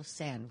bag full of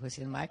sand was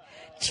in my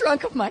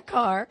trunk of my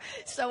car.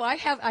 So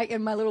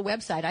in my little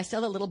website, I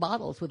sell the little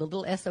bottles with a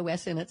little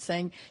SOS in it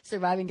saying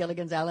Surviving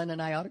Gilligan's Island,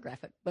 and I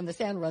autograph it. When the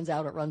sand runs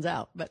out, it runs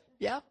out. But,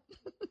 yeah.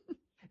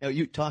 Now,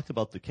 you talked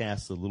about the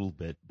cast a little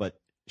bit, but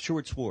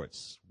Sherwood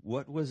Schwartz,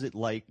 what was it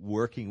like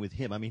working with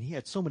him? I mean, he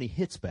had so many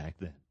hits back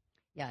then.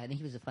 Yeah, and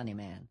he was a funny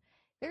man.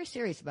 Very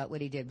serious about what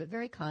he did, but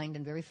very kind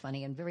and very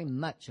funny and very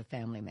much a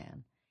family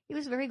man. He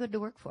was very good to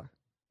work for.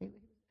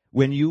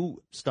 When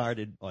you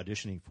started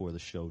auditioning for the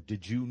show,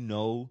 did you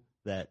know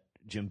that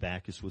Jim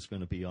Backus was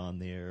going to be on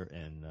there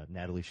and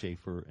Natalie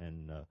Schaefer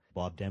and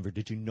Bob Denver?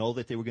 Did you know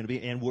that they were going to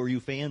be? And were you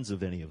fans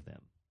of any of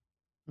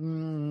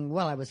them?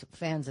 Well, I was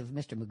fans of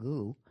Mr.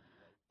 Magoo.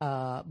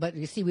 But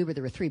you see, we were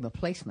the three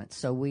replacements,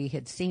 so we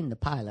had seen the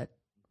pilot.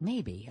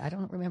 Maybe. I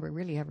don't remember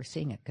really ever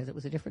seeing it because it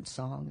was a different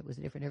song. It was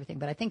a different everything.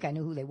 But I think I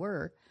knew who they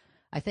were,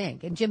 I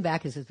think. And Jim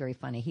Backus is very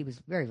funny. He was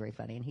very, very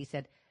funny. And he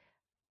said,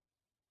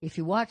 if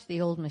you watch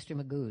the old Mr.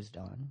 Magoo's,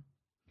 Don,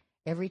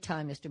 every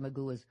time Mr.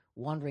 Magoo is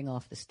wandering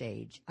off the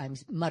stage, I'm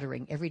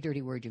muttering every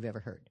dirty word you've ever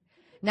heard.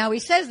 Now, he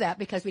says that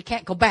because we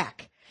can't go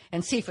back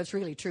and see if it's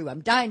really true.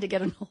 I'm dying to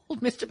get an old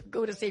Mr.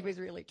 Magoo to see if it's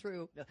really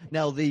true.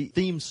 Now, the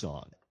theme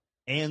song,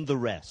 And the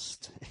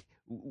Rest,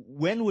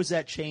 when was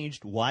that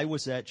changed? Why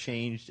was that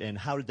changed? And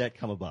how did that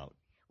come about?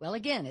 Well,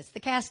 again, it's the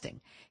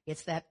casting.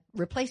 It's that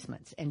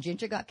replacements. And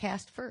Ginger got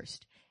cast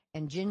first.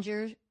 And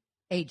Ginger's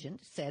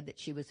agent said that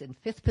she was in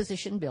 5th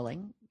position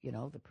billing,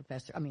 the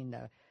professor,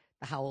 the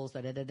Howells,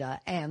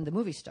 and the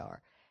movie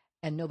star,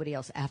 and nobody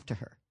else after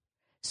her.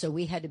 So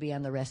we had to be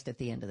on the rest at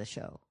the end of the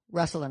show.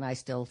 Russell and I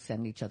still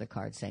send each other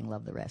cards saying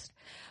love the rest.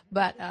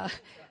 But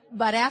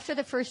after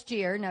the first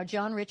year, now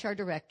John Rich, our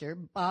director,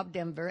 Bob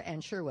Denver,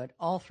 and Sherwood,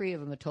 all 3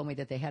 of them had told me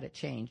that they had it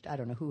changed. I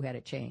don't know who had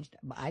it changed.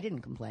 I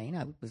didn't complain.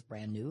 I was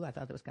brand new. I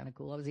thought that was kind of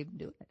cool. I was even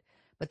doing it.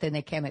 But then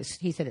they came,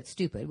 he said it's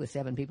stupid with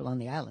 7 people on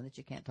the island that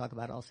you can't talk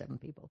about all 7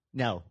 people.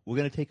 Now, we're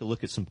going to take a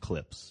look at some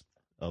clips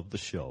of the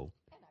show.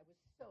 And I was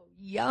so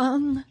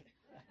young.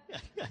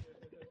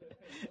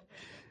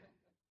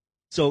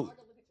 So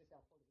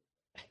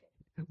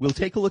we'll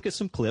take a look at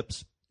some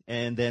clips,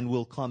 and then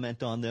we'll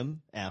comment on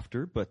them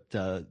after. But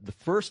the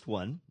first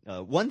one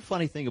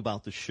funny thing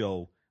about the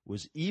show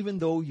was even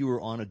though you were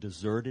on a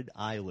deserted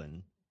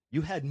island,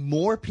 you had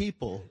more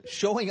people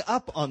showing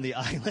up on the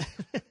island.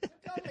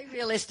 Totally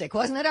realistic,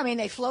 wasn't it? I mean,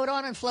 they float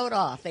on and float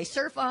off. They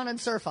surf on and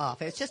surf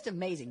off. It's just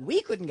amazing.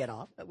 We couldn't get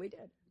off, but we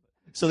did.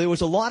 So there was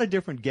a lot of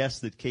different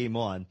guests that came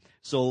on.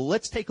 So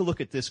let's take a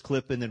look at this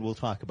clip, and then we'll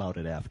talk about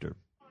it after.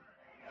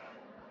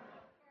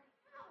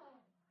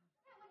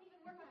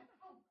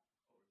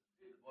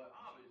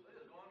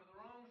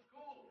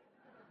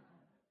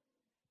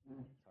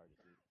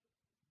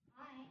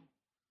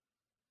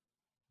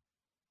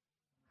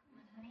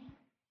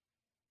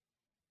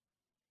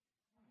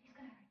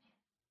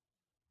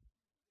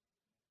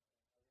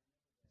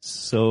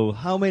 So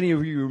how many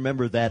of you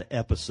remember that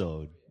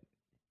episode?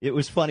 It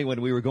was funny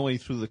when we were going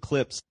through the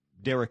clips.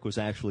 Derek was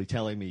actually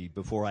telling me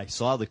before I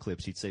saw the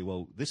clips, he'd say,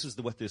 well, this is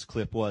what this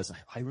clip was.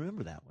 I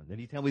remember that one. Then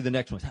he'd tell me the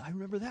next one. I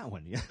remember that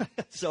one. Yeah.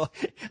 So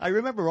I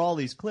remember all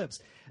these clips.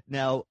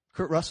 Now,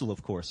 Kurt Russell,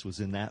 of course, was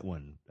in that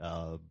one.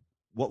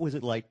 What was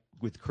it like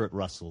with Kurt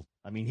Russell?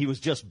 I mean, he was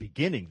just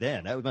beginning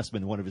then. That must have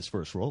been one of his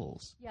first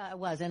roles. Yeah, it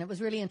was. And it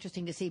was really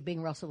interesting to see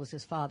Bing Russell was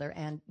his father.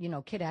 And,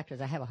 kid actors,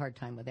 I have a hard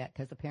time with that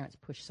because the parents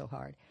push so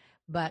hard.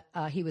 But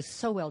he was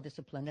so well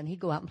disciplined, and he'd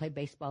go out and play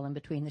baseball in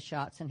between the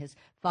shots, and his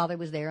father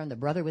was there, and the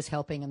brother was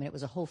helping him, and it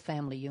was a whole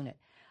family unit.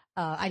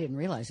 I didn't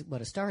realize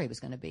what a star he was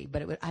going to be,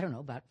 but I don't know,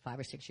 about 5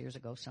 or 6 years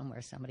ago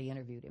somewhere, somebody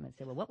interviewed him and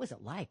said, well, what was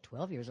it like,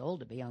 12 years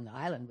old, to be on the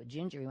island with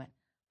Ginger? He went,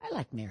 I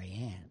like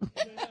Marianne.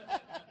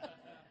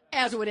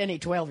 As would any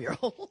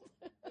 12-year-old.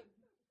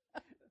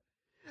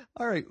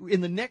 All right,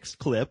 in the next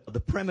clip,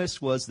 the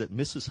premise was that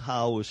Mrs.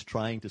 Howe was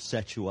trying to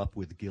set you up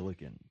with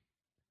Gilligan.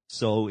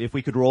 So if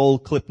we could roll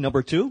clip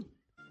number 2.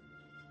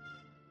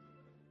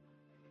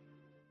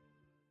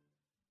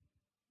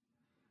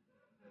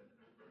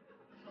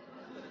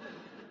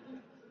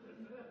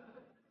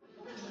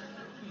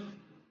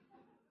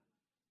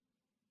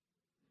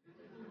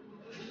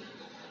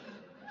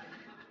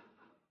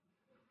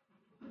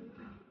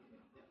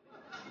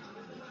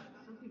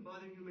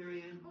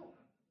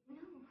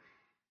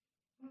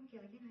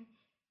 Gilligan.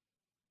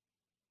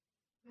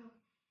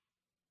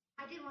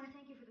 I did want to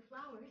thank you for the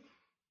flowers.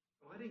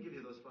 Oh, I didn't give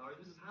you those flowers.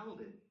 Mrs. Howell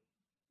did.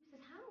 Mrs.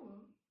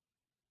 Howell?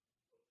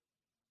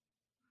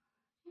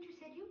 Ginger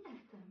said you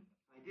left them.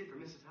 I did, for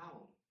Mrs.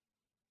 Howell.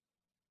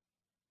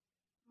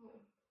 Oh.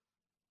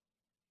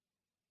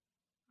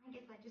 I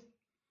guess I just...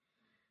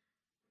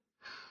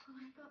 Well,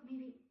 I thought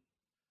maybe...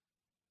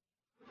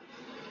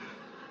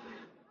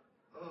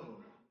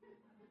 Oh.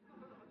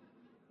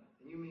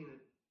 And you mean that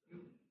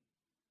you...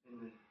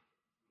 and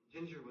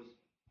Ginger was...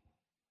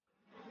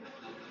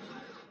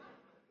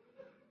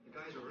 The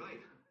guys are right.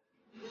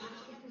 I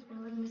guess there's been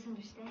a little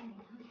misunderstanding,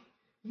 huh?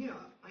 Yeah,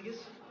 I guess...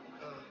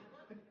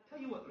 I tell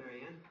you what,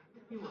 Marianne.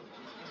 You what?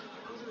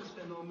 I was going to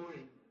spend all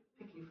morning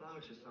picking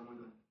flowers for someone,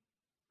 but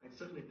I'd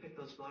suddenly pick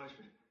those flowers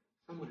for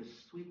someone as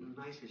sweet and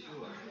nice as you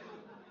are.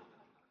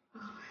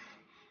 Oh,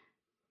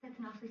 that's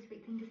an awfully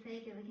sweet thing to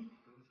say, Gilligan.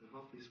 Well, it's an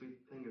awfully sweet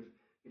thing of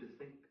you to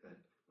think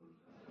that.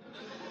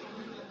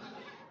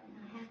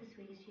 Not half as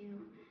sweet as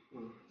you.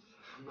 Well,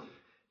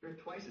 you're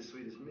twice as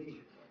sweet as me.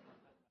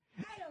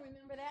 I don't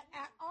remember that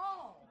at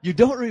all. You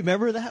don't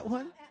remember that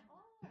one? At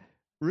all.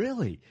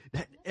 Really?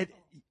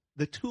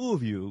 The two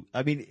of you,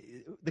 I mean,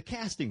 the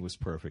casting was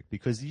perfect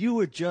because you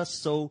were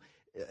just so,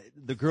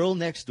 the girl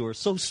next door,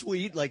 so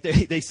sweet, like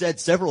they said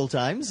several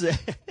times.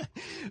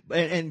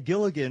 and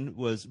Gilligan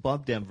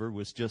Bob Denver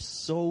was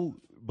just so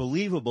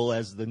believable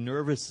as the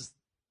nervous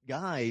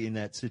guy in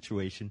that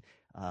situation.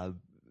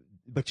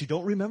 But you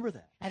don't remember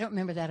that. I don't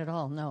remember that at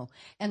all, no.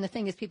 And the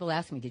thing is, people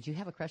ask me, did you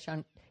have a crush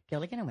on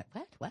Gilligan? I went,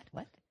 what?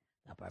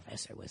 The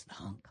professor was the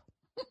hunk.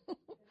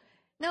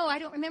 No, I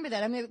don't remember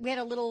that. I mean, we had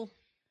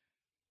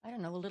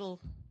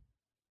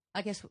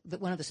I guess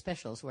one of the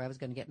specials where I was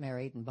going to get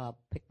married and Bob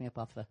picked me up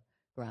off the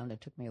ground and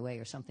took me away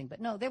or something.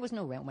 But no, there was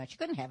no romance. You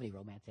couldn't have any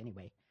romance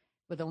anyway.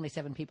 With only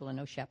 7 people and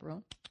no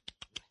chaperone.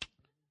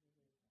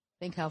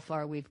 Think how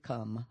far we've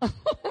come.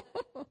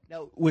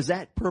 Now, was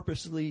that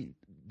purposely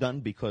done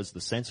because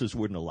the censors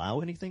wouldn't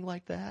allow anything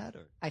like that?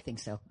 Or? I think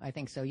so.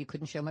 You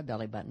couldn't show my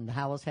belly button. The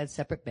Howells had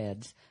separate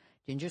beds.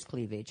 Ginger's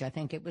cleavage. I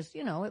think it was,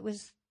 it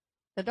was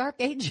the Dark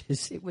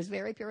Ages. It was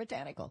very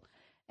puritanical.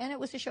 And it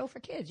was a show for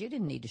kids. You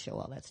didn't need to show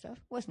all that stuff.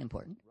 It wasn't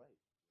important.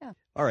 Right. Yeah.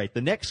 All right,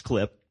 the next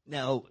clip.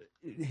 Now,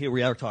 here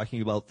we are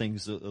talking about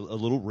things a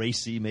little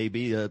racy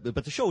maybe,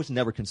 but the show was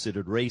never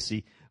considered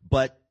racy.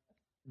 But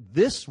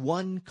this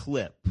one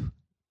clip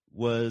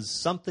was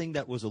something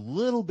that was a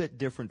little bit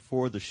different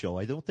for the show.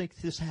 I don't think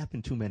this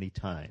happened too many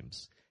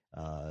times.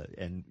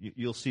 And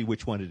you'll see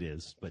which one it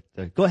is.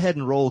 But go ahead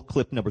and roll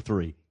clip number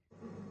 3.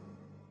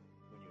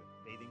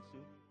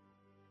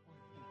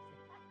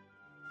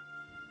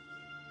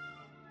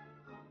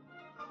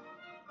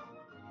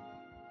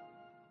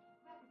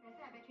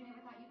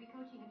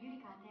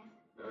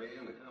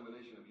 Marianne, the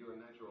combination of your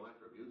natural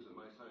attributes and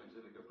my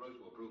scientific approach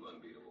will prove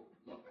unbeatable.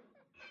 Look.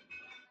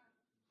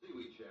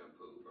 Seaweed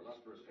shampoo for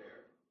lustrous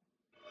hair.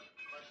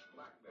 Fresh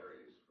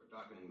blackberries for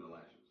darkening the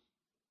lashes.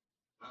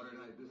 Powdered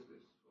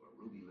hibiscus for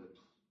ruby lips.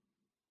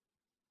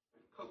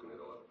 And coconut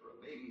oil for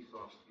a baby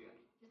soft skin.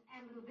 Just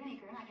add a little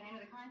vinegar and I can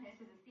enter the contest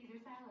as a Caesar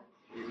salad.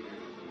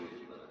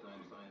 By the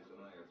time Science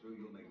and I are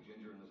through, you'll make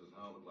Ginger and Mrs.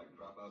 Howell look like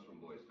dropouts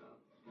from Boys Town.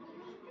 What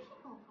is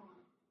difficult for?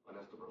 And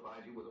that's to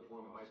provide you with a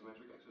form of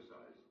isometric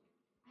exercise.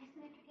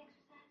 Isometric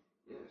exercise?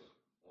 Yes.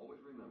 Always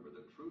remember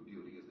that true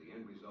beauty is the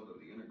end result of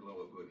the inner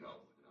glow of good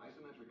health. And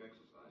isometric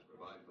exercise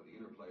provides for the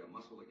interplay of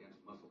muscle against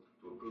muscle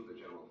to improve the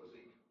general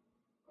physique.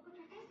 Well, but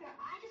Professor,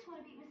 I just want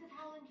to beat Mrs.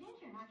 Howell and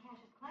Ginger, not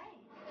Cassius Clay.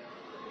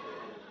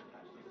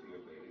 Attach this to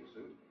your bathing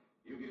suit.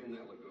 You get in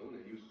that lagoon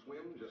and you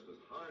swim just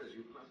as hard as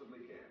you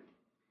possibly can.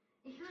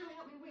 You sure it'll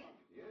help me win?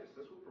 Yes,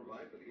 this will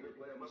provide for the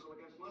interplay of muscle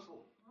against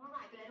muscle. All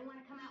right, but I don't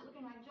want to come out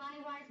looking like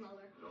Johnny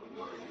Weissmuller. Don't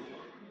worry, you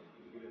won't.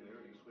 You get in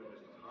there and you swim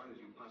just as hard as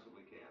you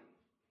possibly can.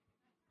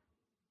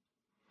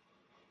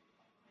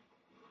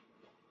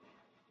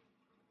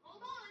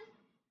 Hold on.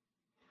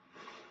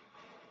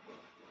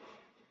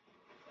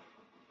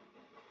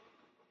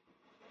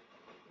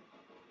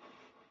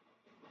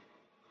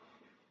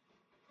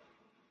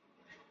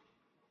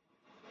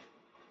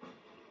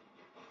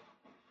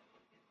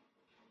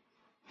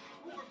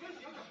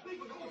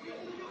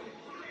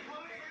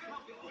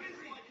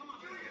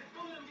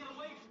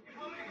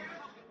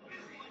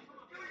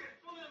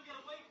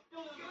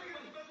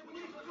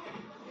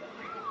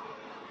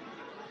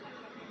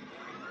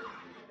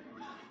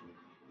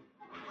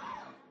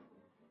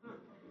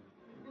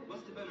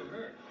 Must have been a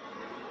hurt.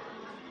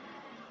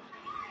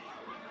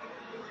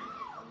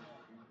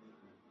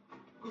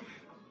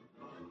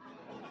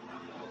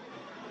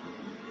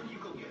 You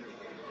go get her.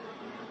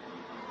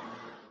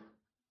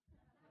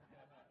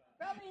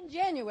 Probably in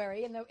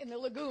January in the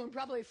lagoon,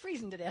 probably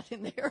freezing to death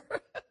in there.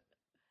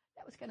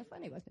 That was kind of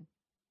funny, wasn't it?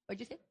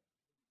 What'd you say?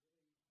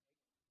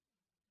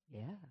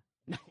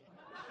 Yeah.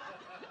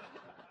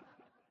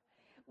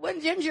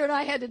 When Ginger and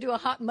I had to do a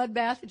hot mud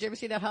bath, did you ever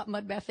see that hot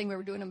mud bath thing we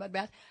were doing a mud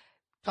bath?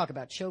 Talk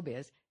about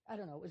showbiz. I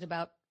don't know. It was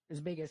about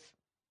as big as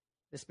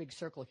this big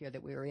circle here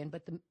that we were in,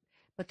 but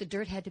the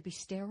dirt had to be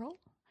sterile,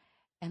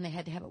 and they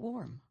had to have it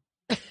warm.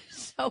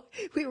 So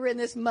we were in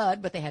this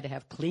mud, but they had to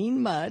have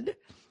clean mud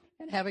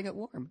and having it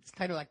warm. It's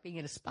kind of like being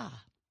in a spa.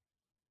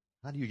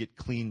 How do you get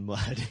clean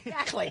mud?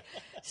 Exactly.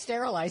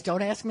 Sterilized,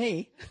 don't ask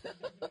me.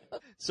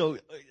 So,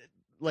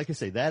 like I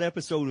say, that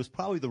episode was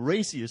probably the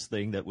raciest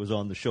thing that was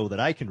on the show that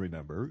I can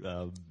remember.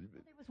 There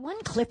was one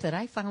clip that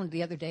I found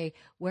the other day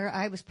where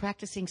I was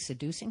practicing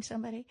seducing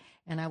somebody,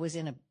 and I was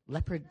in a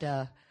leopard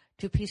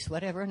two-piece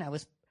whatever, and I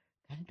was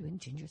kind of doing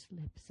Ginger's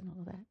lips and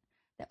all that.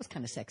 That was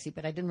kind of sexy,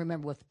 but I didn't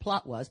remember what the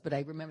plot was, but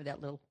I remember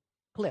that little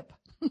clip.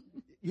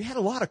 You had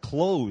a lot of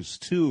clothes,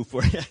 too.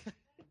 For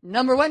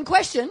Number one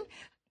question.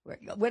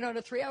 Went on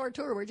a 3-hour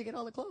tour. Where'd you get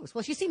all the clothes?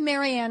 Well, you see,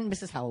 Marianne,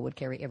 Mrs. Howell would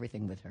carry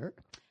everything with her,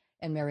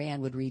 and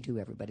Marianne would redo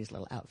everybody's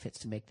little outfits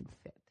to make them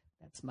fit.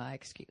 That's my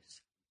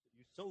excuse.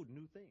 You sewed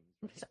new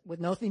things. With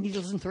no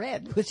needles and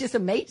thread. It was just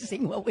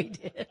amazing what we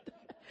did.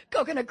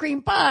 Coconut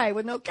cream pie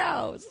with no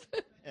cows.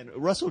 And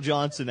Russell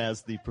Johnson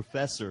as the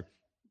professor,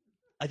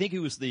 I think it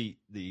was the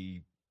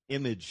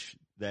image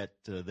that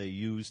they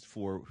used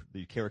for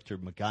the character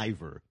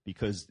MacGyver,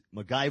 because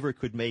MacGyver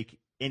could make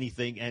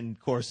anything, and, of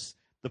course,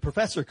 the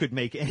professor could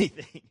make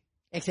anything.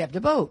 Except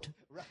a boat.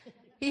 Right.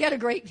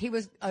 He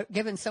was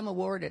given some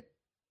award at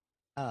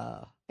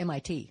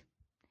MIT.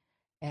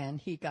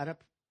 And he got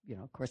up,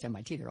 of course,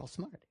 MIT, they're all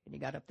smart. And he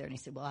got up there and he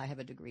said, well, I have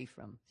a degree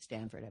from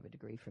Stanford. I have a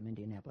degree from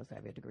Indianapolis. I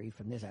have a degree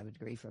from this. I have a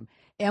degree from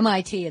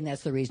MIT. And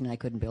that's the reason I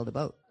couldn't build a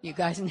boat. You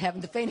guys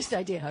haven't the faintest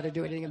idea how to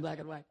do anything in black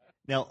and white.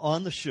 Now,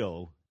 on the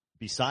show,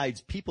 besides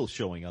people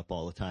showing up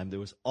all the time, there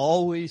was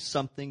always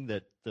something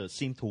that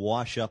seemed to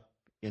wash up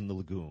in the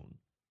lagoon.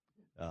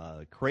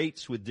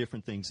 Crates with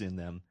different things in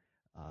them.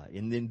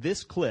 And in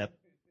this clip,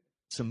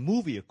 some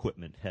movie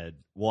equipment had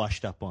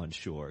washed up on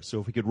shore. So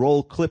if we could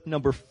roll clip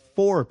number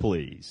 4,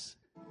 please.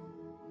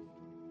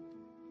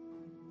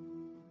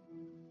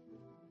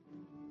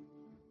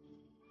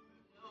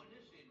 Now, in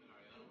this scene,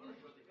 Marianne, I want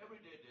to show the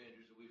everyday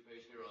dangers that we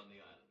face here on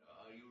the island.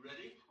 Are you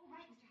ready? All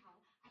right, Mr.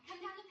 Howell. I come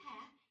down the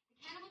path.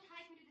 The cannibal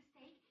ties me to the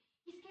stake.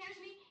 He scares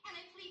me, and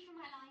I flee for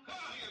my life.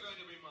 You're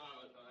going to be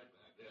marvelous. All right,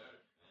 back there.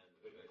 And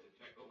we're going to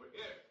check over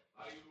here.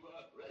 Are you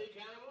ready,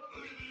 cannibal?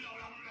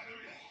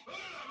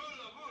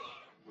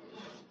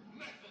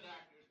 Method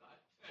actors, I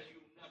tell you,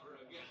 never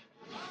again.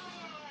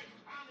 All right,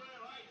 camera,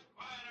 lights,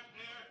 quiet up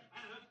there,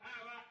 and let's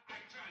have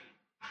action.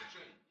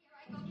 Action. Here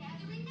I go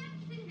gathering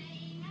nuts in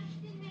May,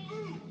 nuts in May.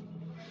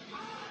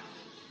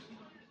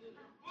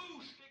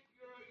 Boo, Stick,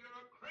 you're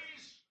a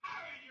crazy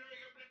savage. You're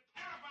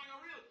terrifying, a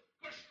real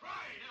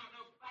destroy. Now,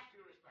 back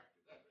to your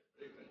respective. That's it.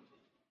 Very good.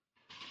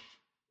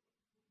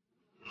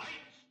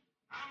 Lights,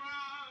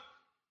 camera,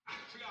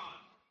 action.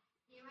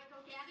 Here I go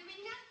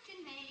gathering nuts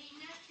in May,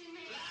 nuts in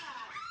May.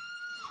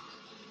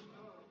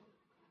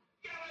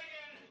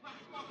 Gilligan!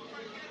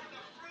 We're getting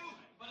the fruit,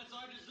 but it's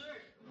our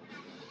dessert. You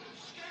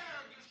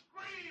scare, you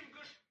scream,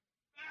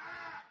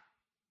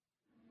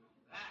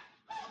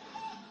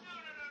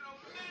 No.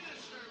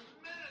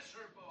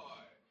 Minister boy.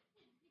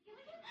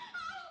 Gilligan?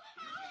 Oh!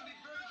 You're going to be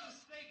burned to the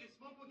stake, and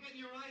smoke will get in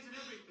your eyes and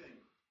everything.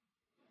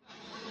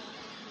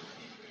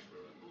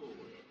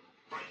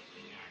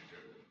 Frightening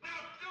actor. Now,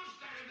 do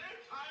stand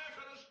there, tie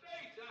her to the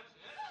stake, that's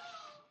it.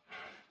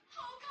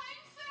 Oh,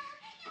 kind sir,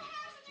 you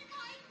have such a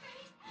kind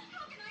face.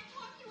 How can I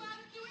talk you out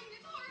of doing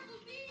this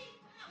horrible deed?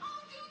 Oh,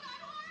 do not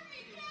harm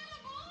me,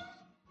 cannibal.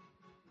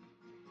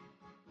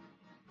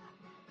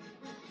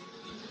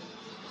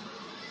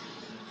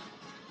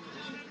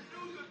 Now, do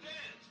your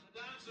dance, the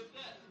dance of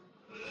death.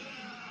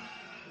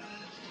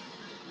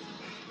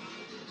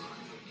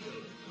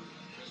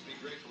 Just be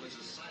grateful it's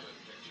a silent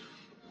picture.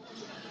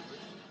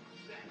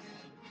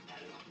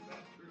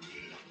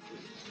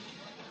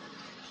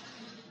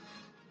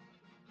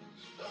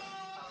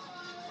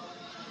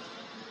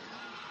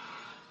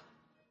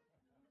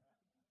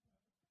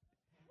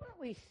 Weren't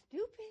we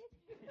stupid?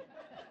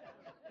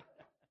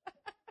 I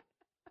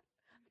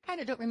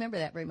kind of don't remember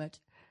that very much.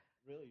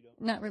 Really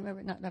don't? Not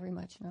very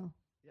much, no.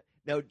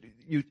 Now,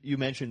 you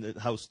mentioned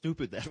how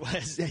stupid that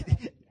was.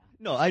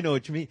 No, I know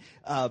what you mean.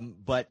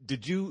 But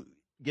did you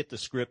get the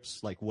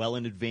scripts like well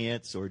in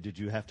advance, or did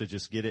you have to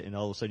just get it and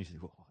all of a sudden you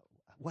think, well,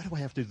 why do I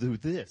have to do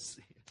this?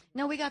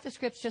 No, we got the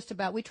scripts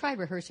we tried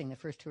rehearsing the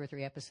first 2 or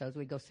 3 episodes.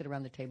 We'd go sit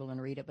around the table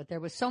and read it, but there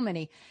was so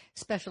many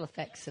special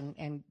effects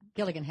and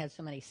Gilligan had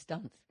so many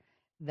stunts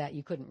that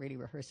you couldn't really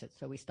rehearse it,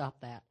 so we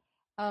stopped that.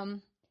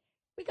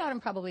 We got them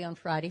probably on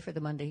Friday for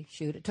the Monday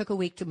shoot. It took a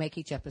week to make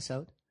each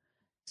episode.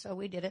 So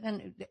we did it,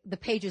 and the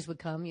pages would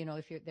come,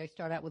 they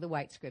start out with a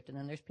white script, and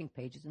then there's pink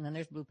pages, and then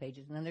there's blue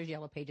pages, and then there's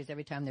yellow pages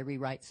every time they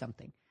rewrite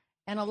something.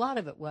 And a lot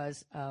of it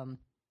was,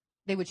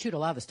 they would shoot a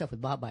lot of the stuff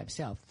with Bob by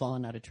himself,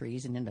 falling out of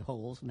trees and into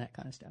holes and that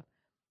kind of stuff.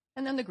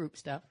 And then the group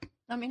stuff.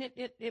 I mean,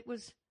 it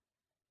was,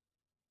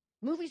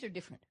 movies are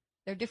different.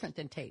 They're different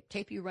than tape.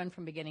 Tape you run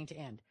from beginning to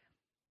end.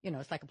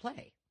 It's like a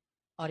play.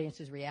 Audience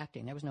is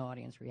reacting. There was no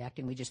audience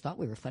reacting. We just thought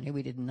we were funny.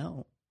 We didn't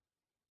know.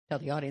 Tell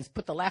the audience,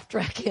 put the laugh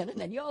track in, and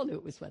then you all knew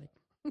it was funny.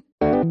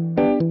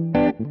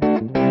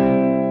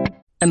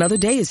 Another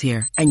day is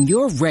here, and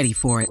you're ready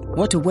for it.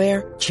 What to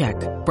wear? Check.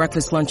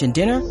 Breakfast, lunch, and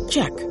dinner?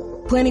 Check.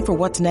 Planning for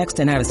what's next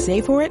and how to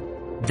save for it?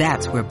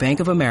 That's where Bank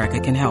of America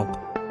can help.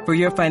 For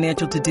your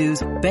financial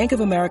to-dos, Bank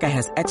of America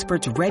has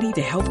experts ready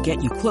to help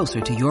get you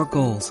closer to your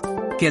goals.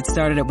 Get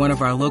started at one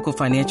of our local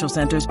financial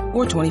centers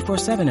or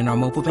 24/7 in our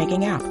mobile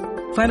banking app.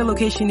 Find a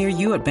location near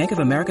you at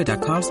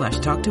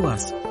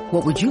bankofamerica.com/talktous.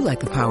 What would you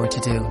like the power to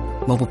do?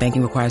 Mobile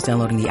banking requires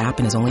downloading the app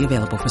and is only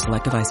available for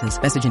select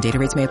devices. Message and data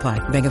rates may apply.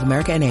 Bank of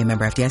America NA,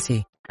 member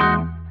FDIC.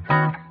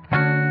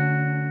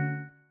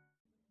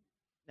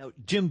 Now,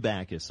 Jim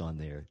Backus on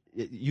there.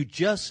 You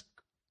just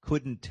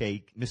couldn't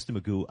take Mr.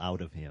 Magoo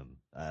out of him.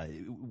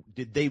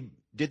 Did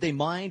they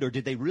mind, or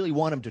did they really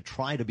want him to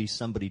try to be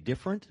somebody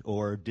different,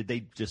 or did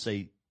they just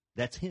say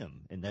that's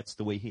him and that's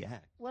the way he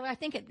acts? Well, I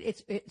think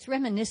it's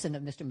reminiscent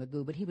of Mr.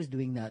 Magoo, but he was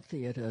doing that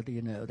theater,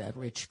 that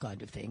rich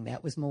kind of thing.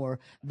 That was more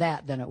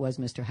that than it was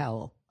Mr.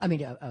 Howell. I mean,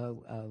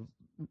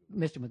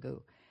 Mr.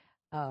 Magoo.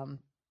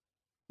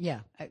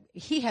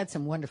 He had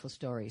some wonderful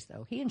stories,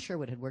 though. He and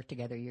Sherwood had worked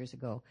together years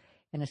ago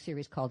in a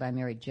series called I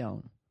Married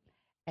Joan.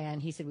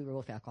 And he said we were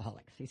both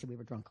alcoholics. He said we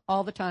were drunk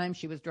all the time.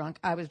 She was drunk.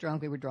 I was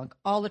drunk. We were drunk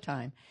all the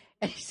time.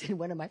 And he said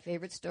one of my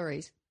favorite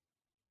stories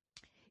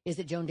is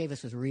that Joan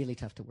Davis was really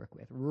tough to work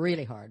with,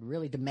 really hard,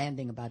 really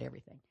demanding about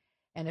everything.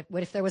 And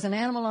if there was an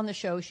animal on the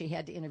show, she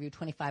had to interview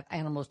 25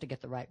 animals to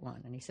get the right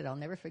one. And he said, I'll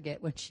never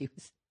forget when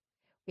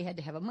we had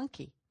to have a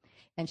monkey.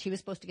 And she was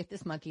supposed to get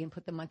this monkey and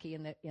put the monkey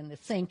in the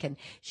sink and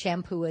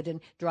shampoo it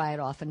and dry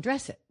it off and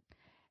dress it.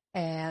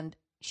 And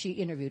she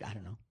interviewed,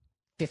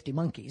 50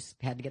 monkeys,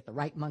 had to get the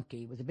right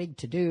monkey. It was a big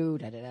to-do,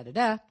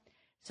 da-da-da-da-da.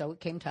 So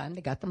it came time,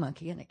 they got the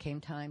monkey, and it came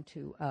time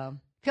to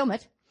film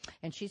it.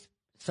 And she's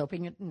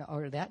soaping it and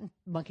all of that, and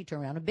the monkey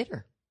turned around and bit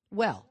her.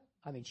 Well,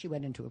 she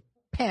went into a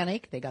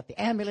panic. They got the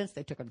ambulance.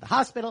 They took her to the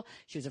hospital.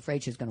 She was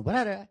afraid she was going to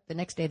whatever. The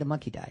next day, the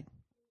monkey died.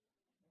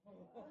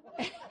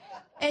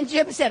 And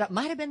Jim said it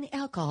might have been the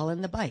alcohol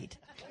in the bite.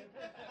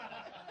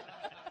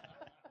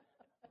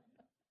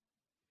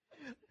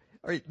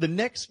 All right, the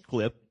next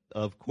clip,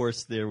 of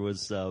course, there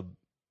was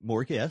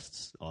more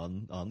guests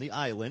on the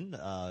island.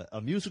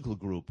 A musical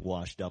group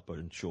washed up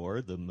on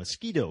shore, the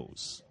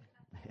Mosquitoes.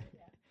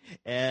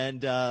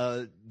 And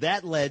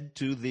that led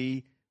to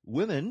the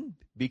women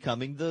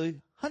becoming the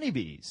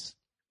honeybees.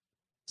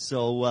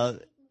 So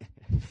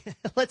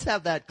let's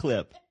have that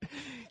clip.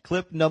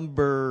 Clip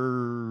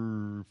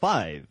number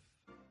 5.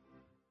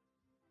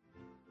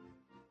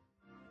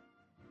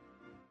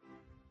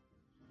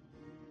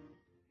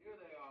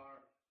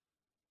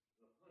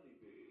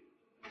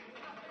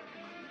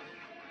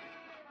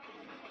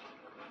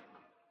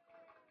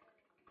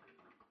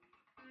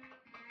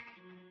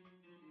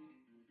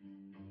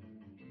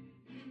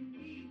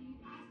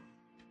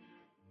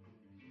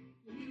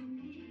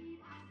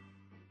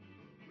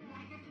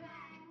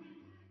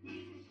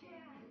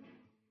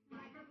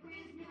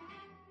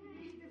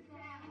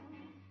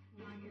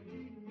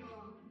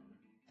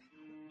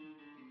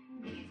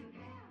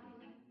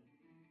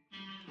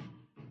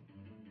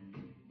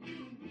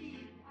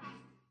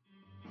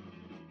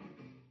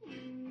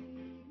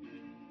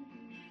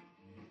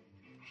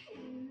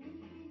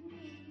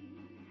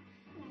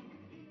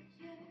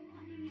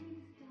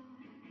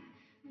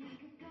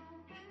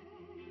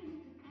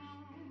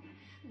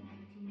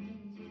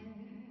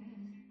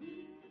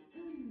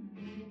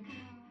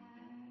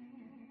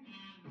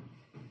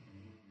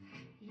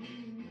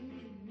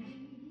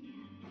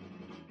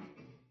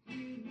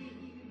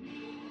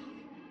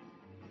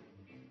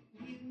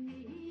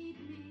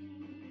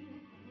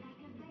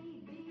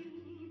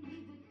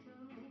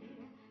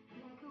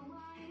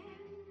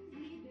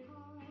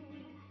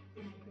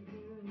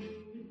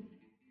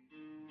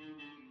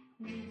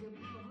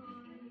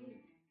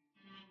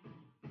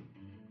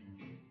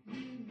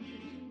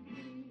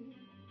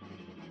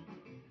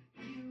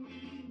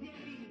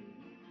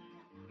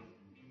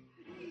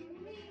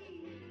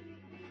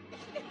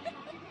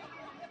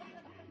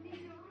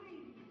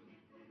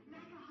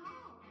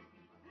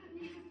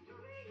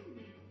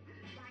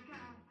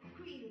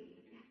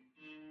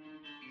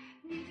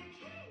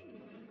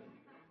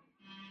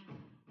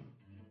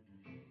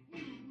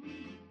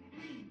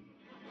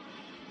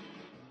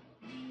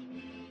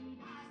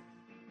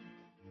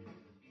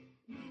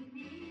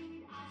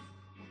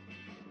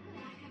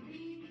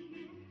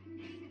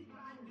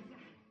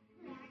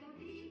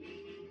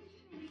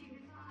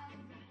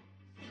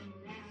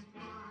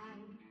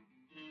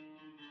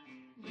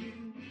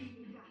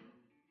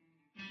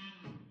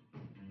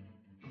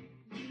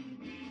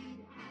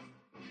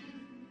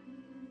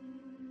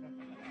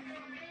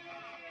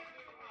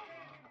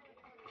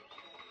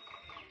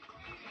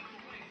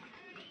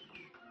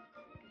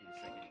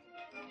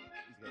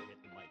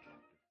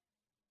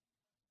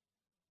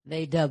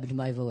 They dubbed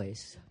my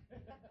voice.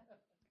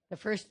 The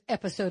first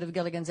episode of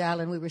Gilligan's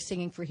Island, we were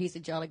singing for He's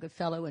a Jolly Good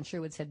Fellow, and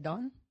Sherwood said,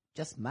 Dawn,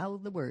 just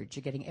mouth the words.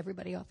 You're getting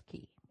everybody off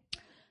key.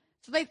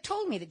 So they've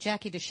told me that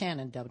Jackie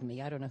DeShannon dubbed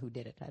me. I don't know who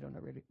did it. I don't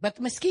know really. But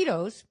the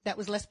Mosquitoes, that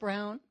was Les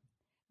Brown.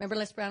 Remember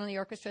Les Brown in the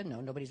orchestra?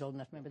 No, nobody's old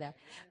enough to remember that.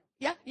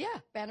 Yeah,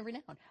 Band of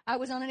Renown. I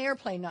was on an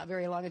airplane not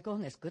very long ago,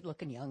 and this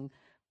good-looking young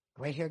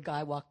gray-haired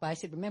guy walked by. I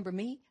said, remember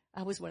me?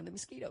 I was one of the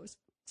Mosquitoes.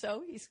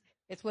 So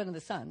it's one of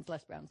the sons,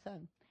 Les Brown's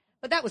son.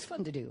 But that was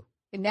fun to do.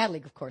 And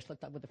Natalie, of course,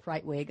 looked up with the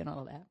fright wig and all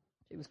of that.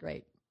 She was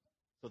great.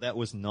 So that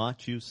was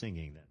not you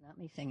singing then? Not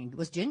me singing. It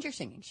was Ginger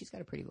singing. She's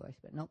got a pretty voice,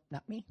 but nope,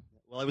 not me.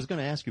 Well, I was going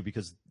to ask you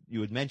because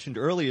you had mentioned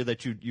earlier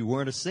that you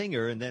weren't a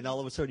singer, and then all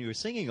of a sudden you were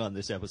singing on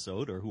this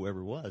episode, or whoever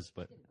it was.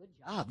 But I did a good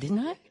job, didn't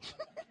I?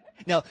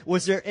 Now,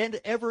 was there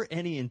ever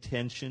any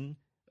intention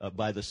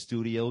by the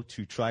studio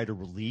to try to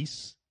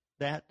release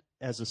that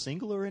as a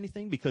single or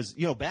anything? Because,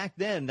 back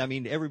then, I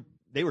mean,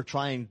 they were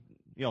trying,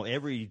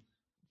 every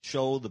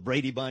show, the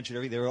Brady Bunch and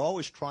everything, they were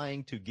always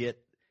trying to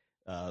get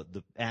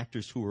the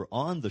actors who were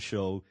on the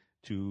show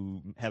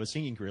to have a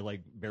singing career,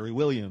 like Barry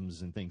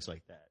Williams and things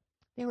like that.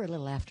 They were a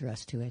little after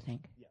us, too, I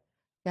think.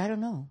 Yeah, I don't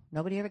know.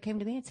 Nobody ever came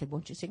to me and said,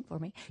 won't you sing for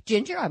me?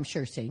 Ginger, I'm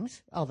sure,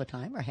 sings all the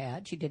time, or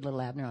had. She did Little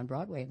Abner on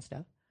Broadway and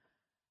stuff.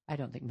 I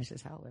don't think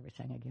Mrs. Howell ever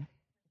sang again.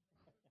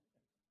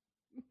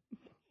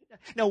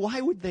 Now,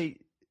 why would they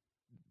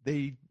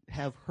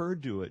have her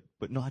do it,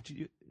 but not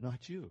you? Well,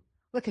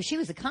 because she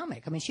was a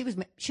comic. I mean,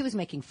 she was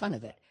making fun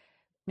of it.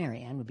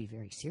 Mary Ann would be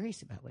very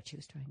serious about what she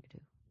was trying to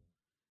do.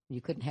 You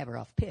couldn't have her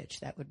off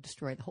pitch. That would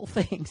destroy the whole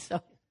thing. So,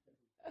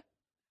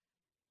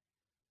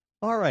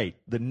 all right.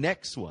 The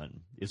next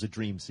one is a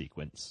dream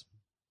sequence.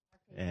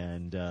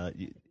 And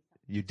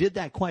you did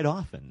that quite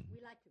often.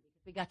 We liked it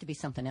because we got to be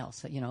something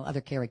else.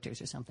 Other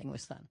characters or something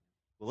was fun.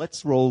 Well,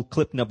 let's roll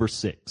clip number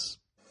 6.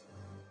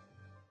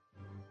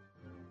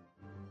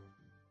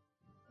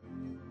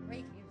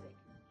 Great music.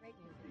 Great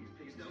music.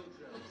 Please don't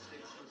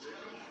stick some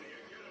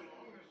Get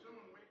along. There's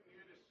someone waiting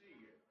here to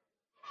see you.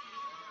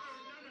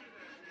 None of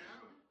that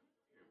now.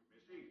 Here,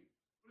 Missy,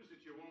 what is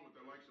it you want with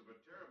the likes of a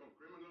terrible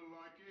criminal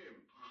like him?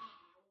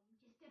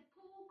 Just a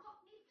poor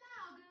cockney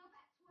flower girl,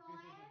 that's what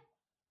I am.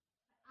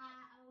 But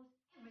I owes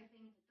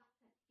everything to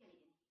Dr.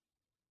 Gilligan.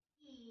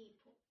 He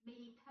taught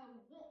me to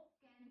walk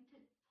and to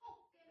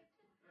talk and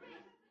to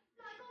dress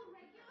like a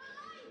regular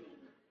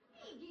lady.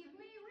 He gave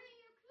me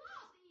real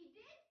class, he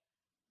did.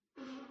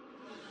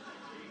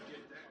 He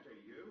did that to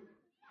you?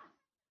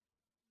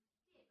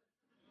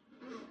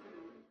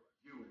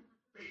 You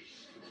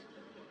beast.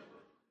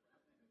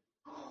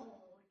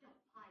 Oh, don't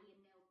pay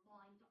him no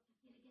mind,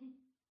 Dr. Gilligan.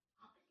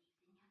 I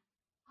believe in you.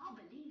 I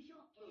believe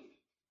you're innocent.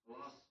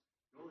 Boss,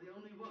 you're the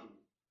only one.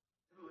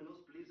 Everyone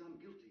else believes I'm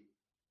guilty.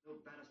 No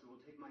barrister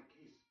will take my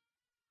case.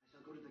 I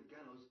shall go to the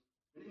gallows.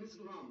 An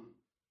innocent man.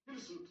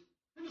 Innocent.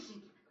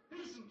 Innocent.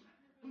 Innocent.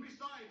 And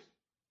besides,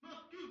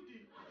 not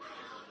guilty.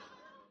 Bravo!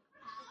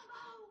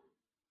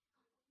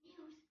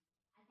 News.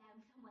 I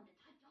found someone to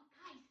take your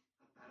case.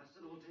 A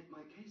barrister will take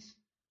my case?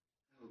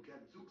 Oh,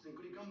 gadzooks and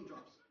goody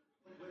gumdrops.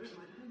 But where is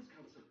my defense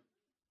counsel?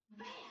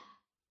 There!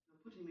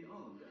 You're putting me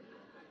on.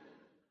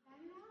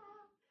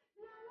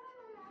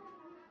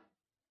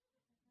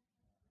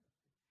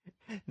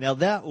 Now,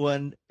 that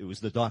one, it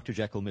was the Dr.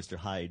 Jekyll, Mr.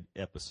 Hyde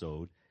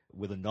episode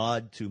with a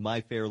nod to My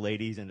Fair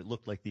Ladies, and it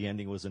looked like the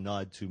ending was a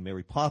nod to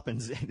Mary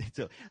Poppins.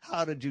 So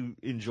how did you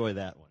enjoy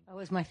that one? That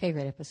was my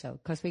favorite episode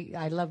because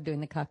I love doing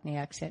the Cockney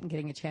accent and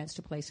getting a chance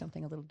to play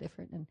something a little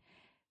different. And,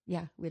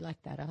 yeah, we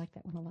liked that. I like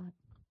that one a lot.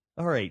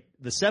 All right.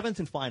 The 7th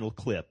and final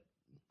clip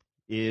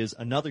is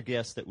another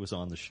guest that was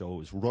on the show. It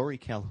was Rory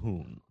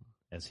Calhoun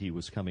as he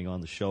was coming on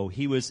the show.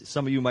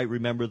 Some of you might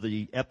remember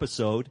the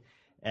episode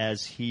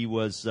as he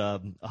was a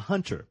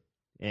hunter,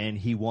 and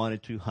he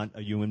wanted to hunt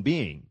a human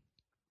being.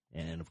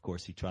 And, of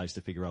course, he tries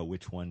to figure out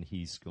which one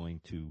he's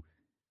going to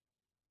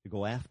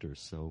go after.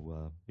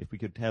 So if we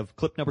could have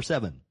clip number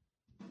 7. I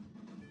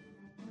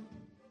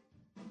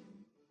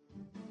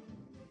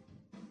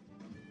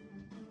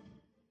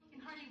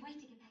can hardly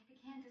wait to get back to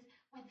Kansas.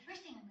 Well, the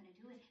first thing I'm going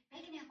to do is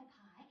bake an apple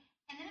pie,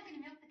 and then I'm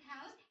going to milk the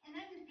cows, and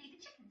then I'm going to feed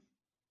the chickens.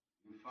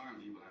 You farm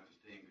people have to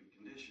stay in good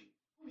condition.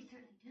 Oh, we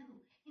certainly do.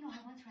 I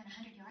once ran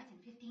 100 yards in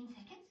 15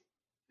 seconds.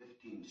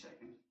 15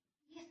 seconds?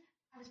 Yes,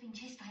 I was being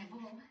chased by a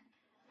bull.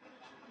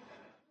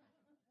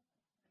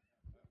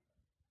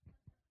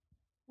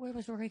 Where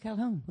was Rory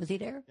Calhoun? Was he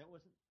there?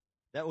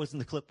 That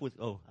wasn't the clip with.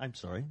 Oh, I'm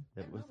sorry.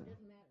 That wasn't. It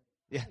doesn't matter.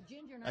 Yeah,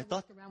 Ginger and I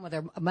walked around with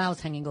our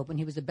mouths hanging open.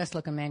 He was the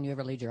best-looking man you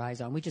ever laid your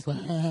eyes on. We just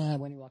went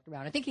when he walked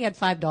around. I think he had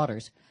 5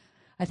 daughters.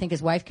 I think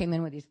his wife came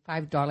in with these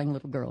 5 darling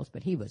little girls,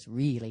 but he was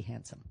really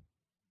handsome.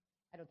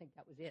 I don't think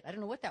that was it. I don't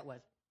know what that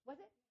was. Was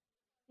it?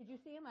 Did you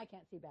see him? I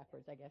can't see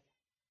backwards, I guess.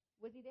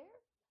 Was he there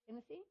in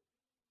the scene?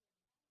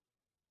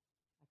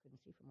 I couldn't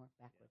see from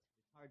backwards.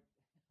 It's hard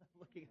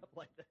looking up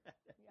like that.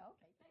 Yeah,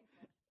 okay,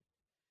 thanks.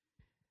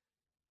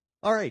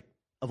 All right.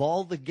 Of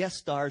all the guest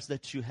stars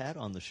that you had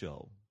on the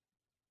show,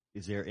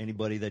 is there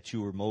anybody that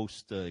you were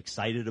most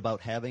excited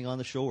about having on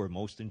the show or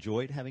most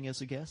enjoyed having as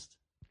a guest?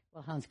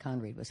 Well, Hans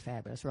Conried was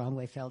fabulous.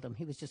 Ronway Feldham.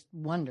 He was just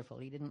wonderful.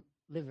 He didn't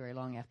live very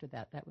long after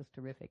that. That was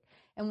terrific.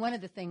 And one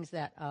of the things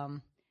that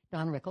Don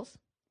Rickles,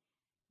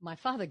 my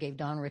father gave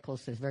Don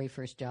Rickles his very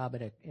first job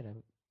at a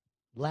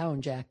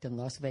lounge act in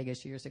Las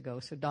Vegas years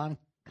ago. So Don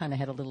kind of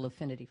had a little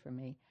affinity for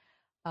me.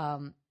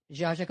 Zsa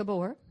Zsa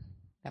Gabor,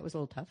 that was a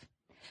little tough.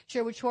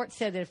 Sherwood Schwartz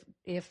said that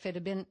if it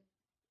had been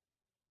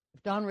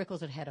If Don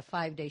Rickles had had a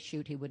 5-day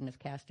shoot, he wouldn't have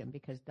cast him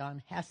because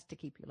Don has to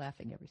keep you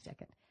laughing every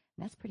second.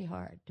 And that's pretty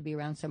hard, to be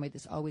around somebody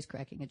that's always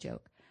cracking a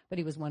joke. But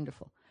he was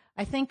wonderful.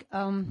 I think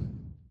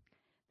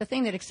the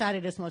thing that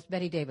excited us most,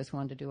 Betty Davis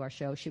wanted to do our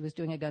show. She was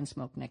doing a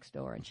Gunsmoke next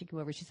door, and she came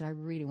over. She said, I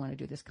really want to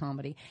do this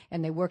comedy.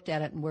 And they worked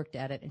at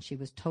it, and she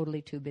was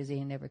totally too busy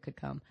and never could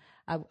come.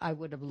 I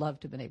would have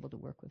loved to have been able to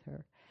work with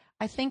her.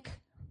 I think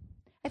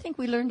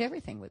we learned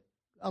everything,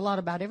 a lot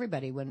about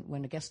everybody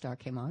when a guest star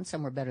came on.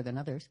 Some were better than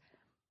others.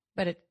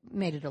 But it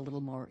made it a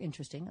little more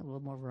interesting, a little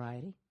more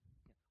variety.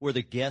 Were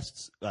the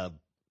guests,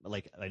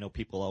 like I know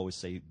people always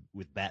say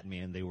with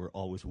Batman, they were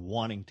always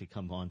wanting to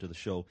come on to the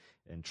show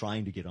and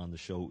trying to get on the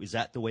show. Is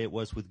that the way it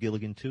was with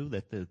Gilligan, too,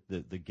 that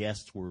the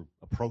guests were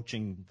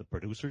approaching the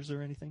producers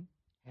or anything?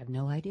 I have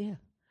no idea.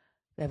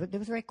 It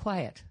was very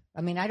quiet.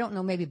 I mean, I don't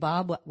know, maybe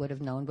Bob would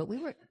have known, but we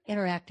were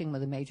interacting with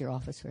the major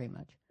office very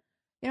much.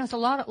 You know, it's a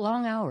lot of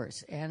long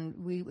hours, and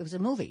it was a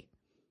movie.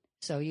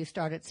 So you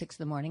start at 6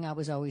 a.m. I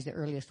was always the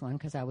earliest one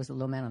because I was the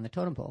low man on the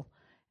totem pole.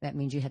 That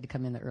means you had to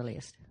come in the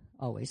earliest,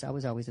 always. I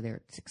was always there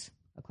at 6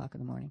 o'clock in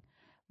the morning.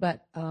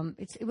 But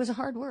it was a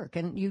hard work,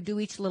 and you do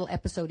each little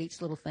episode,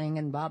 each little thing,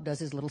 and Bob does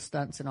his little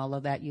stunts and all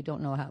of that. You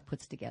don't know how it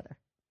puts together.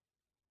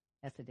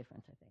 That's the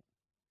difference, I think.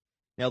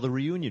 Now, the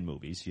reunion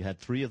movies, you had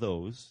 3 of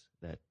those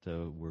that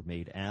were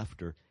made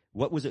after.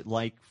 What was it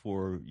like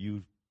for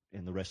you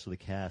and the rest of the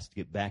cast to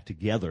get back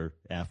together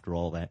after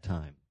all that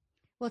time?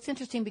 Well, it's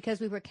interesting because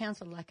we were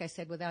canceled, like I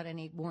said, without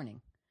any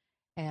warning.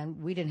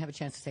 And we didn't have a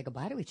chance to say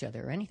goodbye to each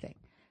other or anything.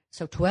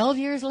 So 12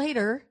 years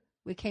later,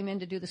 we came in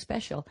to do the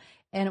special,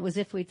 and it was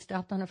as if we'd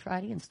stopped on a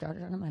Friday and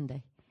started on a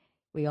Monday.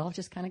 We all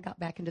just kind of got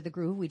back into the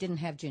groove. We didn't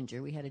have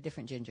Ginger. We had a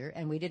different Ginger,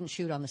 and we didn't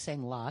shoot on the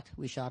same lot.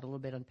 We shot a little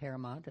bit on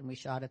Paramount, and we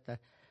shot at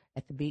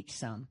the beach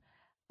some.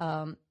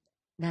 90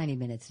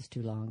 minutes is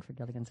too long for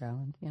Gilligan's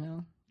Island, you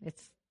know.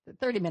 It's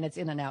 30 minutes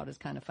in and out is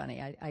kind of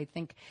funny. I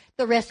think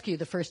the rescue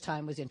the first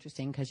time was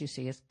interesting because you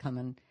see us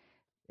coming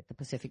at the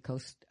Pacific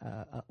Coast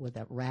with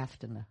that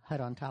raft and the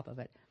hut on top of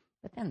it.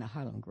 But then the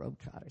Harlem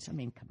Globetrotters, I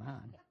mean, come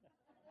on.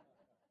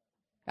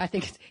 I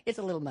think it's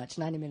a little much.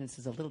 90 minutes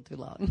is a little too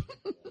long.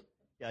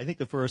 Yeah, I think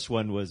the first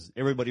one was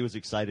everybody was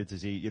excited to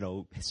see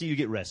you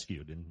get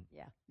rescued. And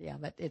Yeah,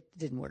 but it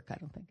didn't work, I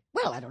don't think.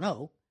 Well, I don't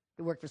know.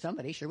 It worked for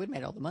somebody. Sure, we'd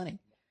made all the money.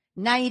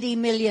 $90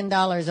 million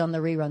on the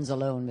reruns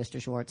alone,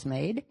 Mr. Schwartz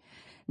made.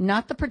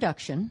 Not the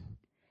production,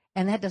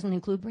 and that doesn't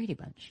include Brady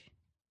Bunch.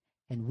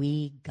 And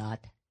we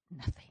got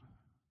nothing.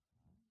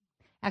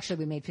 Actually,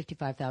 we made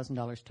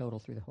 $55,000 total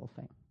through the whole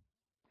thing.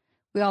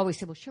 We always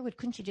said, well, Sherwood,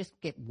 couldn't you just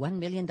get $1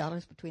 million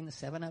between the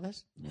 7 of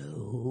us?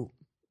 No.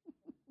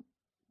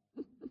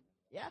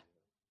 Yeah.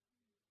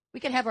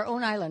 We could have our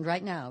own island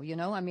right now, you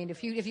know. I mean,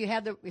 if you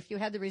had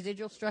the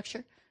residual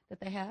structure that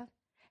they have.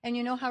 And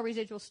you know how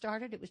residual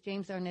started? It was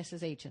James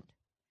Arness's agent.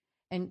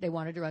 And they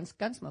wanted to run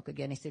Gunsmoke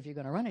again. He said, if you're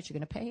going to run it, you're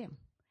going to pay him.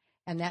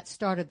 And that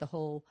started the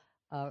whole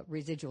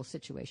residual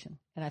situation.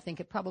 And I think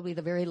it probably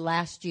the very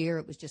last year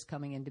it was just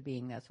coming into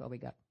being. That's why we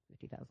got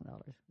 $50,000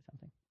 or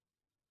something.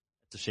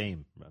 It's a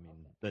shame. I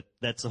mean,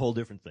 that's a whole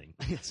different thing.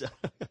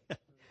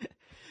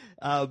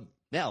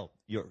 Now,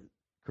 your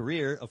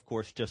career, of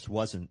course, just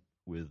wasn't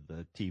with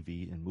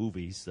TV and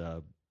movies.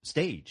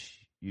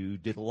 Stage. You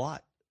did a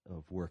lot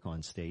of work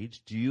on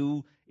stage. Do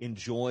you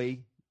enjoy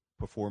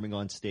performing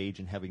on stage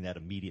and having that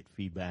immediate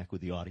feedback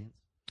with the audience?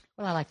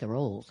 Well, I like the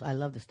roles. I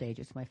love the stage.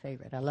 It's my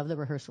favorite. I love the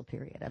rehearsal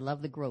period. I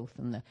love the growth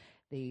and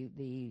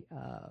the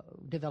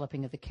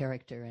developing of the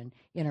character and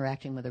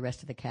interacting with the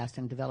rest of the cast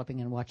and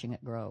developing and watching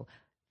it grow.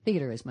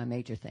 Theater is my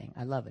major thing.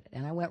 I love it.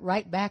 And I went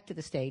right back to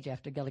the stage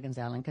after Gilligan's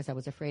Island because I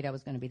was afraid I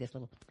was going to be this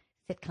little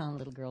sitcom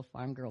little girl,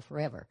 farm girl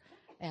forever.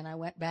 And I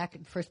went back.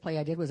 The first play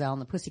I did was Al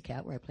and the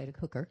Pussycat, where I played a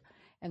hooker.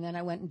 And then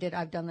I went and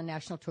I've done the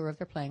national tour of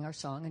They're Playing Our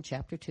Song in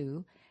Chapter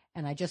 2.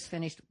 And I just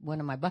finished one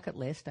of my bucket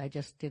list. I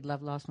just did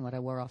Love, Lost, and What I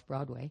Wore off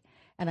Broadway.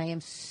 And I am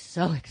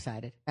so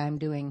excited. I'm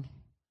doing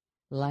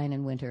Lion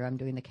in Winter. I'm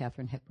doing the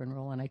Katharine Hepburn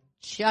role. And I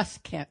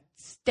just can't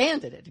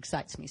stand it. It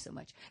excites me so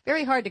much.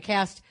 Very hard to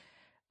cast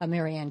a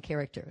Mary Ann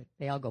character.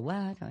 They all go,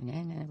 what?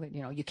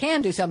 You know, you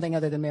can do something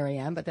other than Mary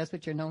Ann, but that's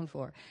what you're known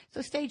for.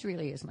 So stage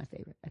really is my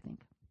favorite, I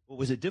think. Well,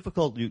 was it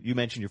difficult? You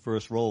mentioned your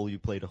first role. You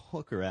played a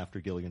hooker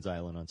after Gilligan's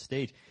Island on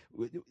stage.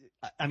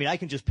 I mean, I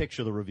can just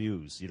picture the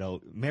reviews. You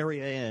know,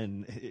 Mary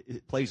Ann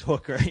plays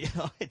hooker. You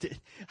know,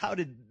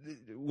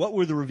 what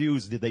were the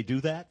reviews? Did they do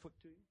that?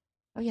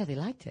 Oh yeah, they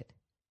liked it.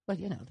 Well,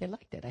 you know, they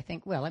liked it. I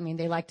think. Well, I mean,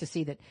 they like to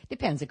see that.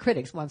 Depends. The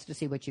critics wants to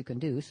see what you can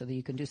do, so that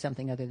you can do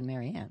something other than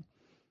Mary Ann.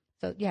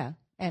 So yeah,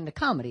 and the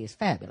comedy is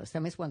fabulous. I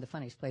mean, it's one of the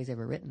funniest plays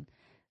ever written.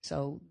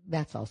 So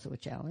that's also a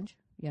challenge.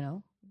 You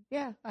know.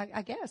 Yeah,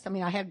 I guess. I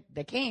mean,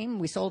 they came,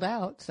 we sold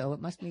out, so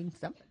it must mean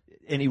something.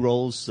 Any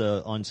roles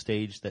on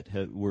stage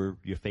that were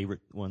your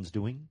favorite ones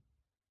doing?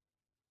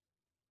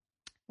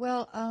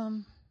 Well,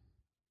 Al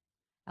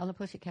and the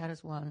Pussycat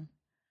is one.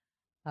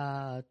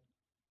 I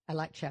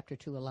like Chapter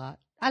 2 a lot.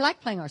 I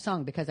like Playing Our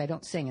Song because I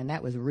don't sing, and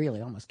that was really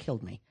almost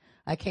killed me.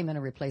 I came in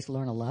and replaced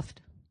Lorna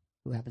Luft,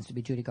 who happens to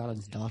be Judy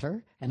Garland's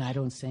daughter, and I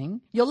don't sing.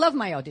 You'll love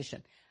my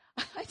audition.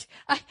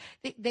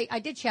 I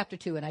did chapter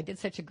 2, and I did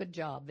such a good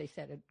job. They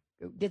said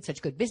it did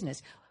such good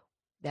business.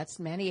 That's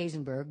Manny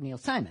Eisenberg, Neil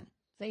Simon,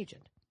 his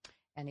agent.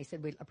 And he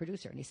said, a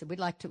producer, and he said, we'd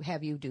like to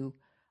have you do,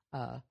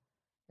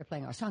 they're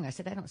playing our song. I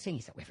said, I don't sing.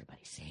 He said, well,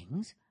 everybody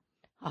sings.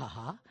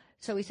 Uh-huh.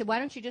 So he said, why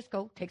don't you just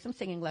go take some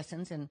singing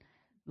lessons, and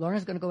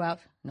Lorna's going to go out.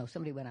 No,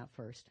 somebody went out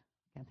first.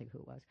 I can't think who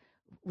it was.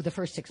 The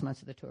first 6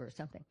 months of the tour or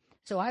something.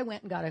 So I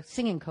went and got a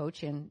singing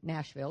coach in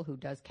Nashville who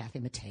does Kathy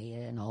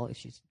Mattea and all.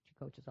 She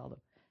coaches all the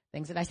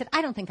things. And I said,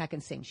 I don't think I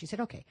can sing. She said,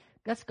 okay,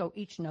 let's go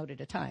each note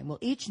at a time. Well,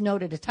 each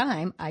note at a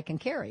time I can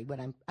carry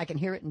when I can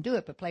hear it and do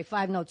it, but play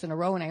 5 notes in a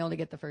row and I only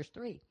get the first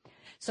 3.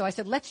 So I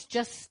said, let's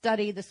just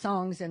study the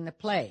songs in the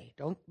play.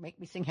 Don't make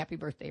me sing Happy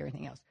Birthday or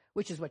anything else,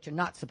 which is what you're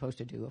not supposed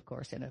to do, of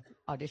course, in an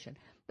audition.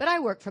 But I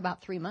worked for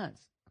about 3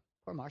 months.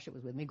 Poor Marcia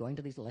was with me going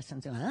to these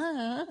lessons and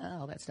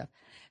all that stuff.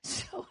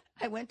 So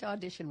I went to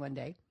audition one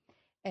day,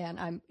 and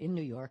I'm in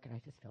New York, and I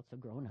just felt so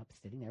grown up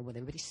sitting there with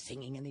everybody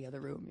singing in the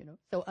other room,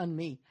 so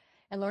un-me.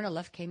 And Lorna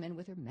Luft came in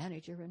with her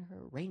manager and her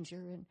arranger,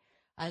 and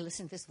I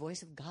listened to this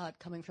voice of God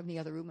coming from the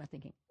other room. I'm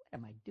thinking, what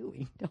am I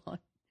doing, Dawn?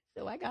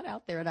 So I got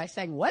out there, and I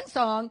sang one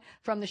song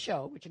from the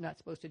show, which you're not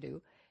supposed to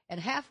do. And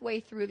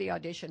halfway through the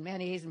audition,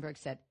 Manny Eisenberg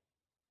said,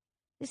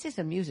 this is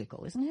a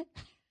musical, isn't it?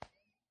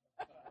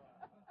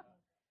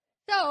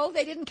 So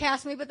they didn't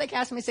cast me, but they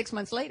cast me 6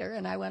 months later,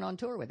 and I went on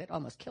tour with it.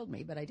 Almost killed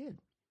me, but I did.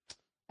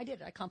 I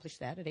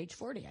accomplished that at age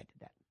 40. I did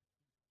that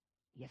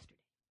yesterday.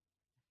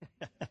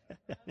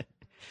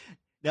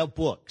 Now,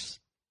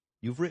 books.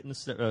 You've written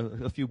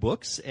a few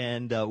books,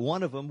 and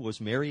one of them was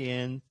Mary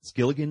Ann's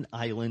Gilligan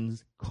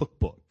Island's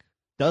Cookbook.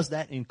 Does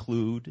that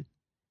include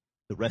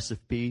the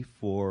recipe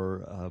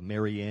for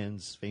Mary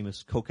Ann's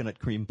famous coconut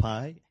cream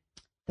pie?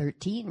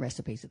 13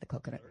 recipes of the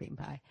coconut cream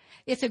pie.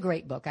 It's a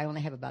great book. I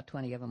only have about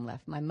 20 of them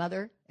left. My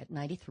mother, at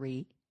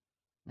 91,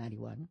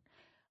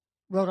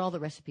 wrote all the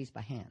recipes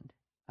by hand.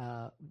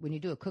 When you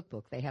do a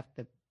cookbook, they have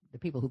to, the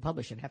people who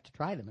publish it have to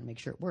try them and make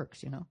sure it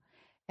works,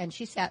 And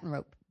she sat and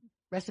wrote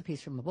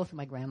recipes from both of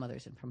my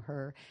grandmothers and from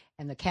her,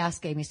 and the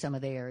cast gave me some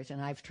of theirs,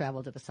 and I've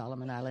traveled to the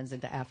Solomon Islands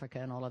and to Africa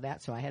and all of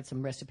that, so I had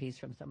some recipes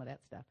from some of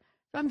that stuff.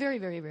 So I'm very,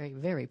 very, very,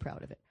 very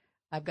proud of it.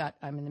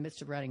 I'm in the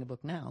midst of writing a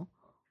book now.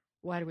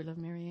 Why do we love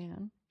Mary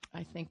Ann?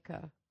 I think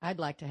I'd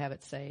like to have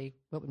it say,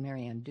 what would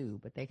Mary Ann do?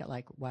 But they got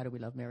like, why do we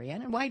love Mary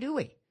Ann? And why do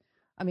we?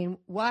 I mean,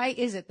 why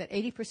is it that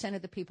 80%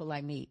 of the people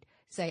I meet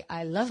say,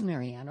 I love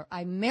Mary Ann, or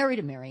I married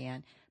a Mary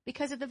Ann?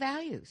 Because of the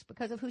values,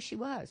 because of who she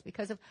was,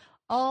 because of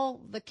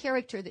all the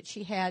character that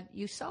she had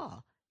you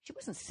saw. She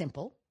wasn't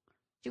simple.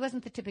 She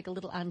wasn't the typical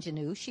little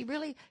ingenue. She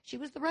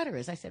was the rudder,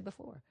 as I said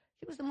before.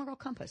 She was the moral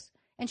compass.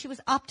 And she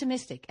was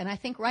optimistic. And I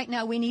think right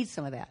now we need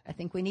some of that. I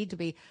think we need to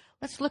be,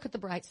 let's look at the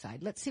bright side.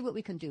 Let's see what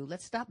we can do.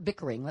 Let's stop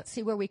bickering. Let's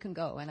see where we can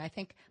go. And I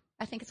think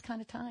it's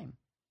kind of time.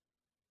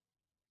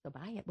 So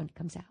buy it when it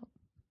comes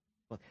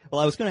out.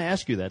 Well, I was going to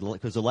ask you that,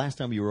 because the last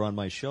time you were on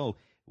my show,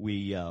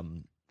 we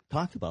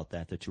talked about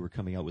that you were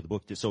coming out with a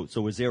book.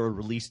 So is there a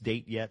release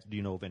date yet? Do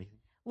you know of anything?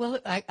 Well,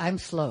 I'm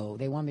slow.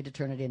 They want me to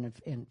turn it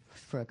in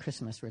for a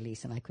Christmas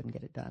release, and I couldn't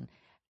get it done.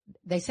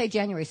 They say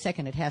January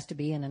 2nd it has to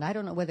be in, and I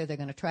don't know whether they're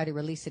going to try to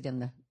release it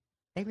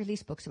they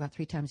release books about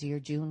 3 times a year,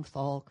 June,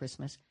 fall,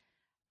 Christmas.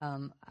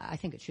 I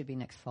think it should be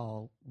next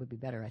fall would be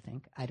better, I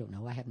think. I don't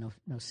know. I have no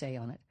say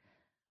on it.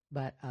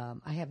 But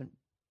I haven't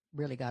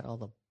really got all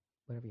the,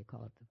 whatever you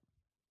call it, the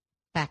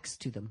facts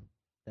to them.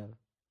 What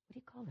do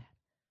you call that?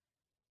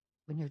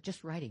 When you're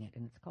just writing it,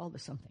 and it's called the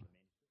something.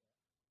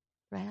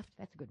 Draft?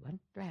 That's a good one.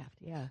 Draft,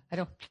 yeah.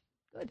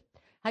 Good.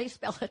 How do you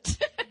spell it?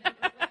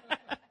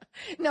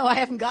 No, I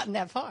haven't gotten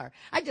that far.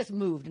 I just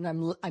moved, and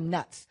I'm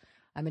nuts.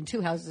 I'm in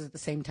 2 houses at the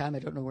same time. I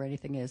don't know where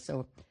anything is,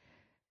 so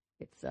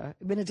it's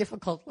been a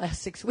difficult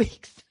last 6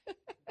 weeks.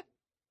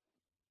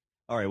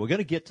 All right, we're going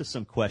to get to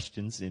some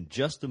questions in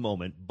just a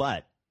moment,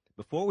 but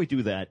before we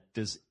do that,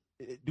 do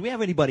we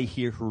have anybody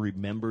here who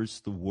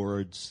remembers the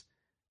words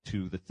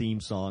to the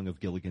theme song of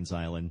Gilligan's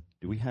Island?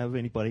 Do we have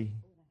anybody?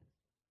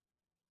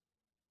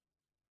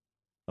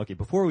 Okay,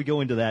 before we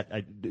go into that,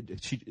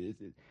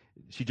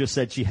 she just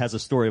said she has a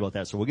story about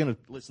that, so we're going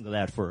to listen to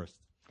that first.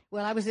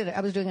 Well, I was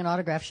doing an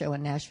autograph show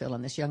in Nashville,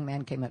 and this young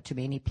man came up to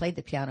me, and he played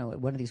the piano at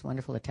one of these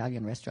wonderful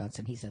Italian restaurants,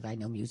 and he said, I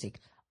know music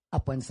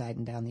up one side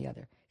and down the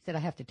other. He said, I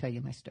have to tell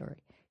you my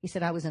story. He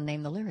said, I was in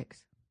Name the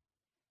Lyrics.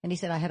 And he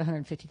said, I had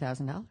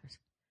 $150,000.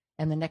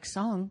 And the next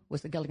song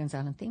was the Gilligan's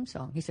Island theme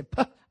song. He said,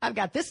 I've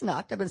got this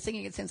knocked. I've been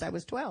singing it since I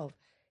was 12.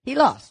 He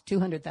lost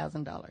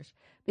 $200,000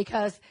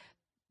 because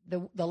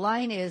the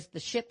line is the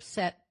ship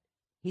set,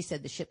 he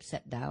said the ship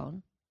set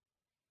down,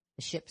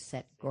 the ship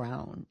set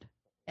ground.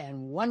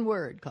 And one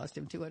word cost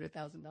him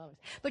 $200,000.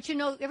 But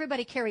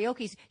everybody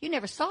karaoke's, you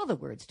never saw the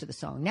words to the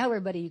song. Now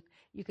everybody,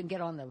 you can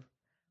get on the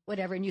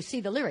whatever and you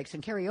see the lyrics.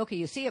 In karaoke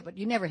you see it, but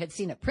you never had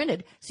seen it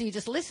printed, so you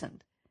just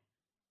listened.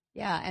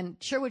 Yeah, and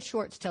Sherwood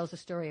Schwartz tells a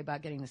story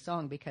about getting the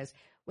song because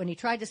when he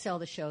tried to sell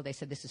the show, they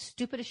said, this is the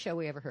stupidest show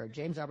we ever heard.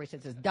 James Aubrey said,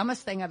 it's the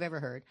dumbest thing I've ever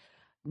heard.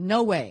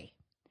 No way.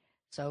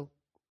 So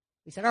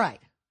he said, all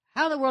right,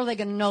 how in the world are they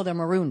going to know they're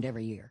marooned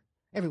every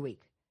week?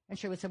 And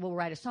Sherwood said, well, we'll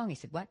write a song. He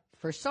said, what?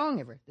 First song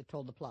ever that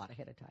told the plot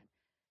ahead of time.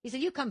 He said,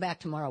 you come back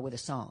tomorrow with a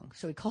song.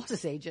 So he calls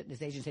his agent, and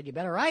his agent said, you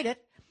better write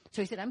it.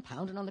 So he said, I'm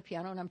pounding on the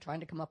piano, and I'm trying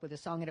to come up with a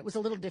song. And it was a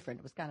little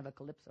different. It was kind of a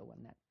calypso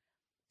one that.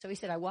 So he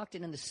said, I walked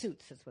in the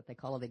suits. That's what they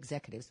call it,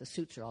 executives. The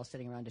suits are all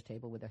sitting around a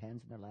table with their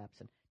hands in their laps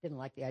and didn't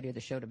like the idea of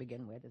the show to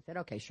begin with. And said,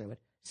 okay, Sherwood,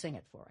 sing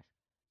it for us.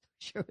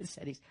 Sherwood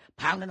said he's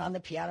pounding on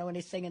the piano and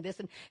he's singing this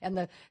and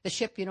the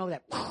ship, you know,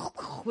 that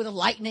with the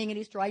lightning, and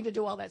he's trying to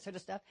do all that sort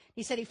of stuff.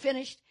 He said he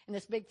finished in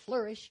this big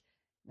flourish,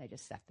 and they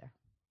just sat there,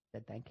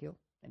 said thank you.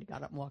 And he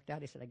got up and walked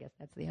out. He said, I guess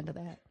that's the end of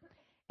that.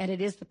 And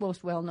it is the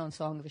most well-known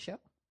song of the show.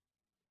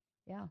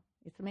 Yeah,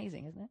 it's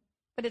amazing, isn't it?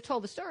 But it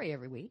told the story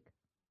every week,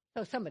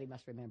 so somebody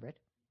must remember it.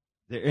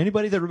 Is there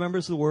anybody that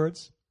remembers the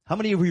words? How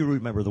many of you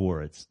remember the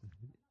words?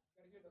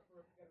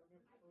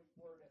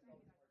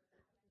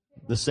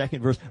 The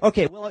second verse.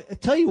 Okay, well, I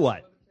tell you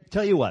what.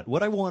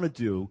 What I want to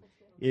do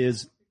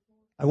is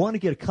I want to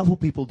get a couple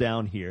people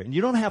down here, and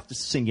you don't have to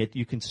sing it.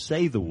 You can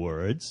say the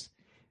words.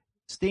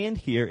 Stand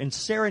here and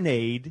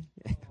serenade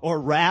or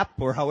rap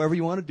or however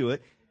you want to do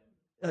it.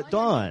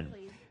 Dawn.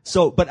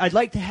 So, but I'd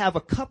like to have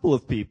a couple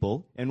of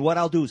people, and what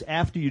I'll do is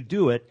after you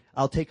do it,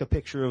 I'll take a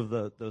picture of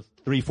the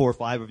 3, 4,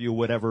 5 of you,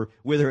 whatever,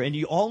 with her, and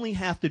you only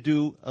have to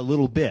do a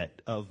little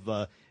bit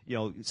of,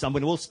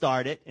 someone will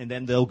start it, and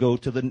then they'll go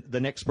to the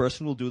next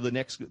person will do the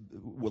next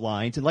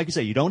lines, and like I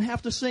say, you don't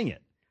have to sing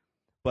it,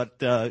 but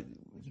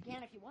you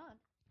can if you want.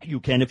 You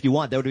can if you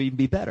want. That would even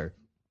be better.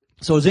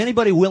 So is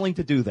anybody willing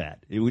to do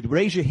that? You would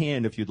raise your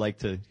hand if you'd like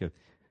to.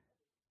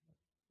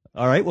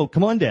 All right, well,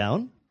 come on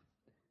down.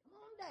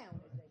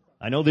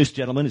 I know this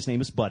gentleman. His name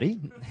is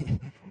Buddy.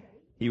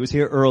 He was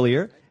here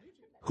earlier.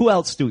 Who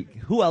else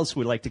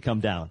would like to come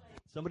down?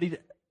 Somebody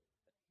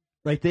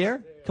right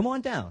there? Come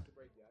on down.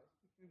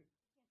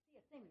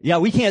 Yeah,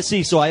 we can't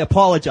see, so I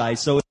apologize.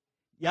 So,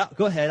 yeah,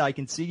 go ahead. I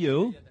can see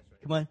you.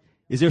 Come on.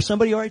 Is there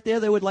somebody right there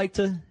that would like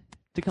to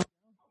come?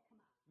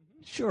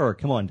 Sure,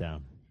 come on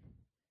down.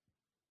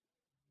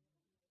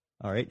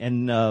 All right,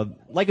 and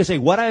like I say,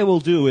 what I will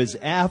do is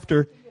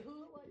after.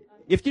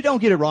 If you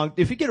don't get it wrong,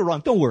 if you get it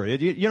wrong, don't worry.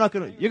 You're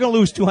gonna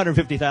lose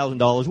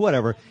 $250,000,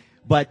 whatever.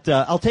 But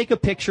I'll take a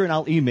picture and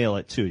I'll email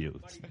it to you.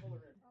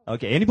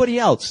 Okay. Anybody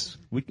else?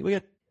 We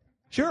got.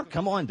 Sure.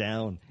 Come on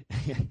down.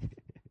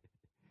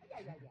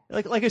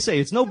 Like I say,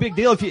 it's no big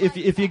deal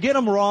if you get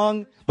them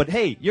wrong. But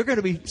hey, you're going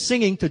to be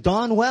singing to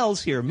Don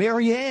Wells here,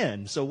 Mary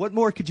Ann. So what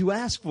more could you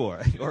ask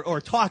for?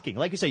 Or talking?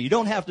 Like I say, you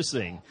don't have to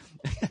sing.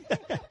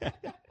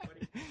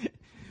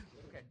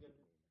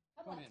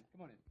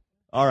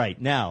 All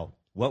right. Now,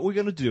 what we're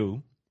going to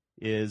do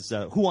is,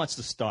 who wants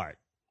to start?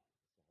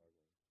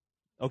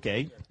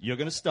 Okay, you're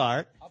going to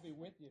start. I'll be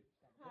with you.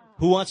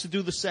 Who wants to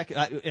do the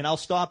second? And I'll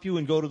stop you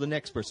and go to the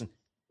next person.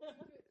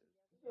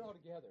 All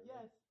together.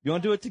 You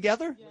want to do it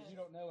together? Yes. You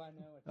don't know, I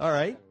know it. All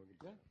right.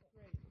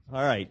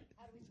 All right.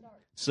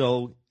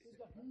 So,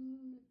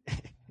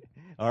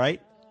 all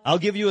right. I'll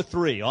give you a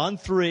 3. On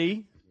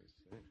 3.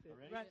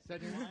 Right. 1,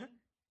 2,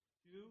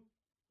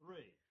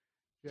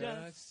 3.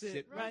 Just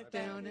sit right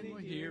down and we'll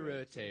hear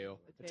a tale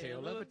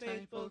of a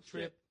fateful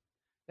trip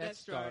that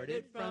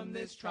started from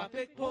this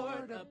tropic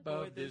port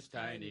aboard this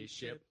tiny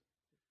ship.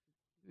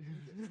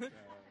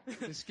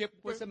 The skip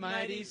was a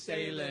mighty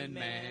sailing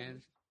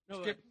man.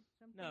 Skip,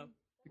 no.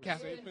 The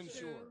captain. Safe and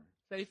sure.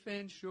 Safe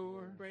and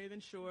sure. Brave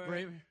and sure.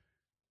 Brave.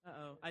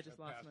 Uh-oh, I just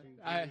lost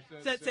my...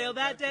 Set sail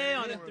that day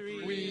on a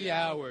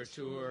 3-hour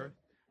tour.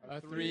 A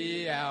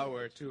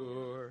 3-hour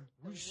tour.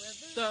 The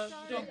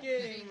storm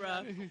getting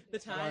rough. The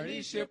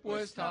tiny ship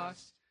was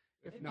tossed.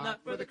 If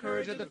not for the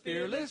courage of the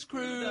fearless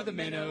crew, the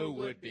minnow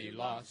would be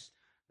lost.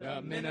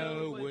 The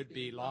minnow would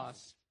be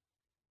lost.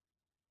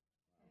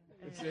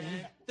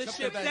 The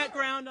ship set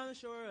ground on the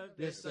shore of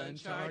this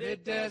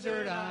uncharted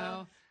desert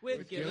isle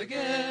with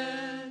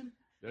Gilligan,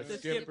 the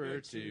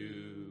skipper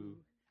too,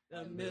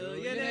 the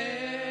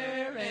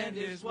millionaire and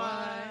his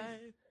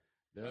wife,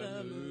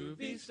 the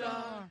movie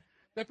star,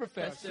 the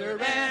professor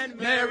and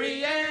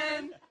Mary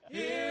Ann,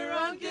 here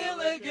on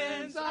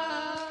Gilligan's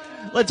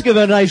Isle. Let's give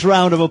a nice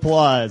round of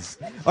applause.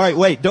 All right,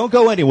 wait, don't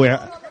go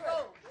anywhere.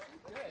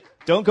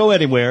 Don't go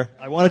anywhere.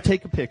 I want to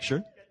take a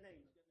picture.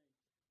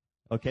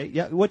 Okay,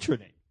 yeah, what's your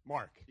name?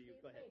 Mark.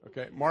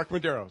 Okay, Mark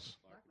Medeiros.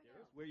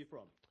 Where are you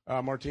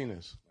from?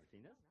 Martinez.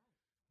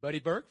 Buddy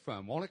Burke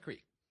from Walnut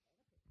Creek.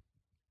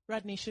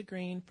 Rodnisha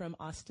Green from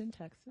Austin,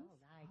 Texas.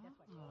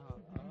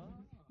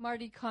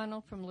 Marty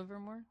Connell from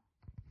Livermore.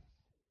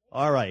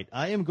 All right,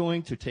 I am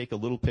going to take a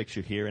little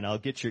picture here, and I'll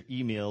get your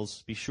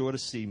emails. Be sure to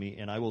see me,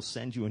 and I will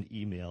send you an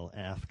email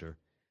after.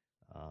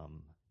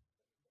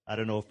 I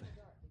don't know if...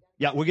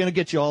 Yeah, we're going to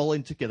get you all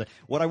in together.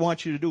 What I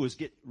want you to do is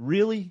get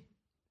really...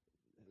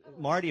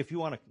 Marty, if you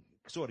want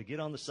to sort of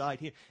get on the side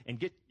here and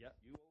get... Yeah,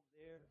 you over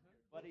there,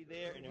 Buddy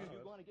there, and if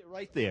you want to get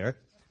right there,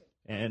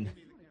 and...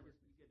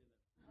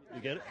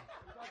 You get it?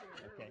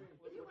 Okay.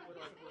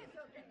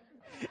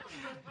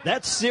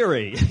 That's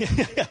Siri.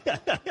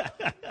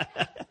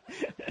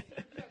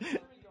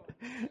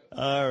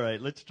 All right,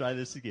 let's try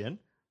this again.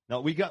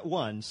 Now, we got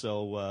one,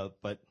 so,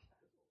 but,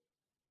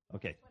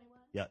 okay.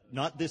 Yeah,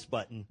 not this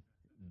button.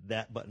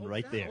 That button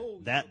right there.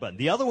 That button.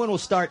 The other one will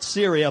start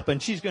Siri up,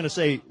 and she's going to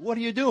say, "What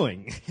are you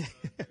doing?"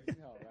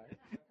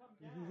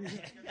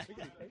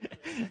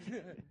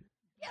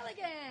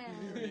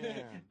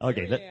 Gilligan.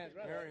 Okay,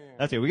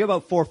 that's it. We got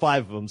about 4 or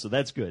 5 of them, so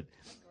that's good.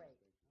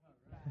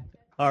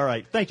 All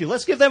right, thank you.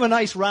 Let's give them a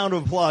nice round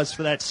of applause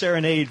for that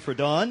serenade for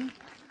Dawn.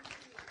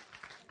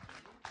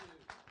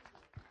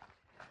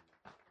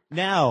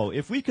 Now,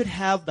 if we could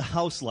have the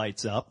house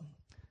lights up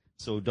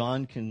so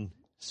Dawn can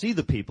see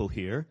the people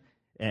here,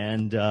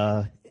 and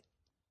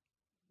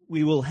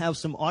we will have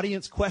some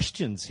audience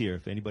questions here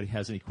if anybody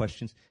has any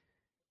questions.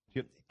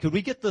 Could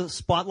we get the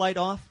spotlight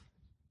off?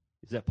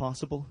 Is that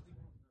possible?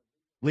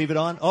 Leave it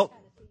on? Oh,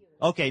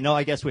 okay. No,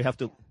 I guess we have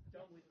to.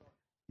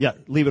 Yeah,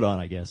 leave it on,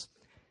 I guess.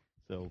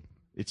 So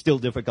it's still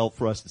difficult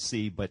for us to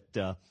see, but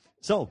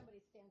so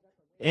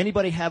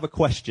anybody have a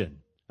question?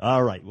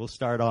 All right, we'll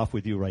start off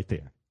with you right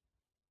there.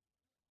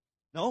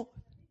 No?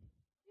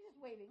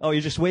 Oh,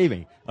 you're just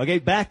waving. Okay,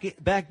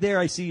 back there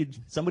I see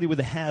somebody with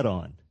a hat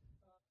on.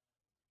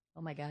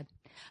 Oh, my God.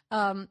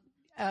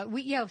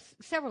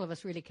 Several of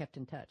us really kept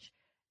in touch.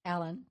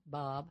 Alan,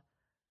 Bob,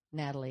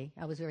 Natalie.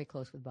 I was very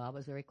close with Bob. I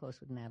was very close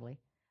with Natalie.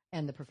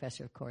 And the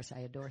professor, of course. I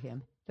adore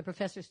him. The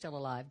professor's still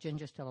alive.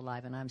 Ginger's still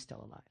alive, and I'm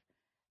still alive.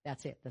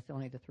 That's it. That's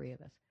only the 3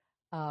 of us.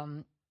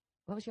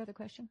 What was your other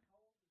question?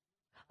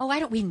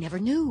 Oh, we never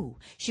knew.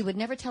 She would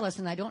never tell us,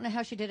 and I don't know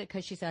how she did it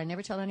because she said, I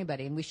never tell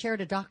anybody. And we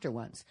shared a doctor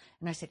once.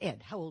 And I said,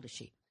 Ed, how old is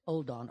she?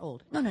 Old, Dawn,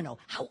 old. No.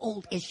 How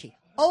old is she?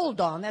 Old,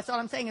 Dawn. That's all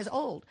I'm saying is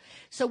old.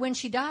 So when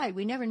she died,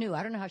 we never knew.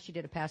 I don't know how she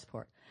did a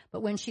passport.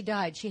 But when she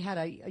died, she had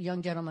a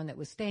young gentleman that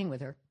was staying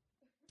with her,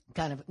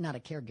 kind of not a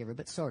caregiver,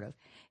 but sort of.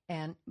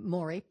 And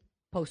Maury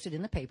posted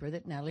in the paper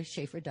that Natalie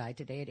Schaefer died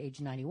today at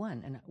age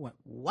 91. And I went,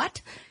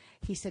 what?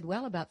 He said,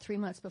 well, about 3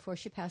 months before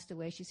she passed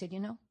away, she said,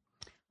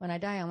 when I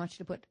die, I want you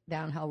to put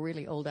down how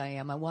really old I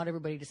am. I want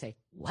everybody to say,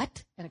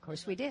 what? And, of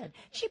course, we did.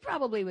 She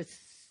probably was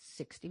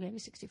 60, maybe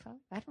 65.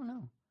 I don't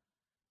know.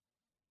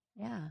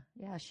 Yeah,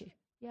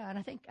 and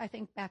I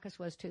think Bacchus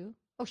was, too.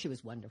 Oh, she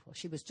was wonderful.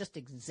 She was just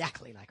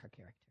exactly like her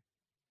character.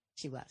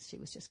 She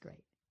was just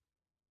great.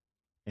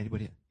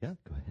 Anybody? Yeah,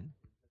 go ahead.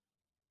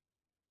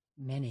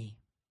 Many.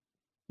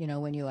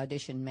 When you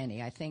audition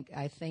many, I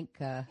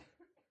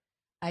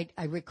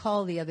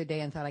recall the other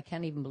day and thought, I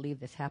can't even believe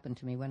this happened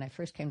to me. When I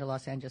first came to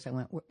Los Angeles, I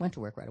went to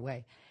work right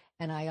away.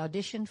 And I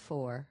auditioned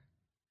for,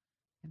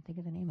 I'm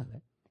thinking the name of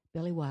it,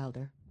 Billy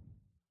Wilder.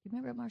 Do you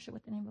remember, Marcia,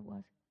 what the name of it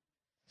was?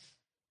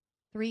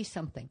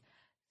 3-something.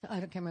 I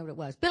can't remember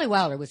what it was. Billy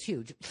Wilder was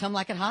huge. Some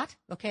Like It Hot,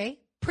 okay?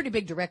 Pretty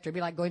big director. It'd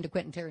be like going to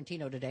Quentin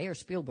Tarantino today or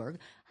Spielberg.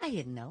 I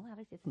didn't know. I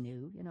was just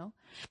new,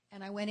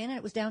 And I went in, and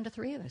it was down to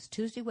 3 of us,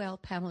 Tuesday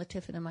Weld, Pamela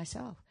Tiffin, and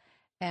myself.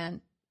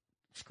 And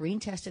screen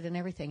tested and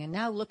everything. And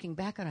now looking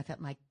back on it, I thought,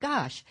 my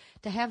gosh,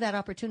 to have that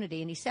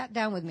opportunity. And he sat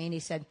down with me and he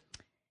said,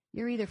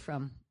 you're either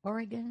from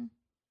Oregon,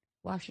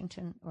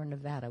 Washington, or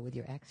Nevada with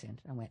your accent.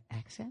 I went,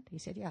 accent? He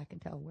said, yeah, I can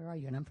tell. Where are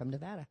you? And I'm from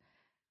Nevada.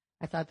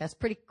 I thought that's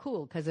pretty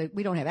cool because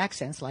we don't have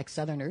accents like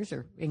Southerners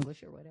or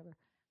English or whatever.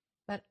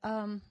 But,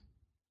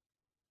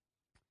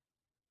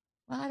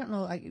 I don't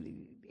know.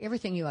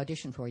 Everything you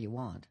audition for, you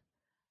want.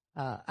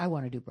 I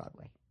want to do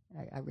Broadway.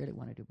 I really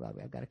want to do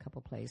Broadway. I've got a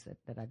couple plays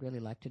that I'd really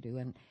like to do.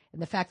 And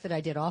the fact that I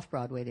did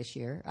off-Broadway this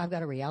year, I've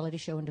got a reality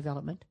show in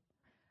development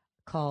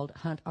called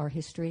Hunt Our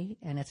History,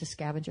 and it's a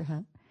scavenger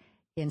hunt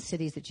in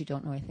cities that you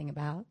don't know anything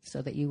about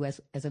so that you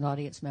as an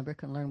audience member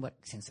can learn what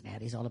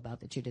Cincinnati's all about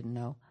that you didn't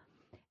know.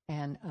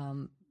 And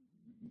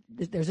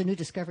there's a new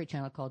Discovery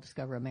Channel called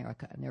Discover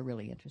America, and they're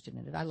really interested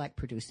in it. I like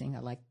producing. I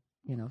like,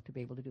 to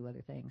be able to do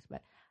other things.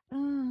 But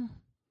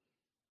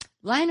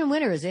Lion and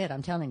Winter is it.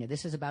 I'm telling you,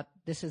 this is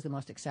the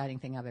most exciting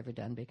thing I've ever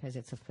done because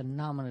it's a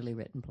phenomenally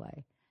written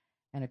play.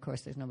 And, of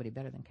course, there's nobody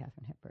better than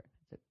Katharine Hepburn.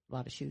 It's a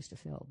lot of shoes to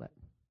fill, but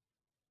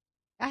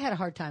I had a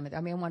hard time with it.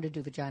 I wanted to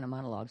do vagina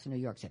monologues in New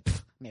York. I said,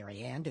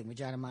 Mary Ann doing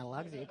vagina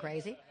monologues? Are you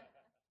crazy?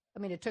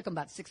 It took them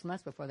about 6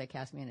 months before they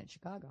cast me in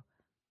Chicago.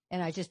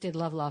 And I just did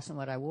Love, Loss, and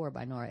What I Wore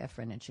by Nora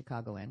Ephron in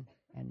Chicago and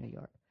New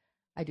York.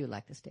 I do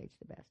like the stage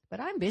the best. But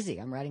I'm busy.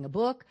 I'm writing a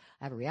book.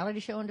 I have a reality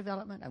show in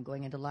development. I'm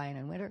going into Lion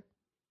and Winter.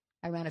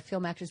 I ran a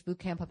film actors boot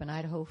camp up in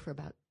Idaho for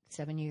about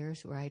 7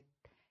 years where I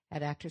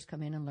had actors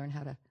come in and learn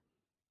how to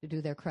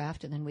do their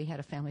craft. And then we had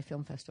a family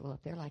film festival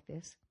up there like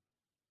this.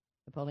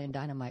 Napoleon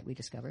Dynamite we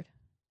discovered.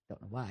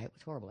 Don't know why. It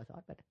was horrible, I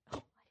thought, but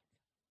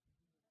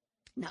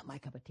not my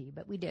cup of tea.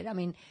 But we did.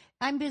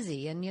 I'm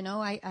busy. And,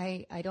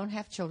 I don't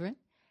have children.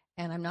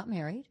 And I'm not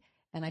married.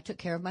 And I took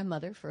care of my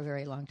mother for a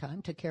very long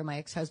time, took care of my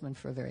ex-husband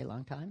for a very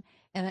long time.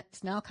 And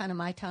it's now kind of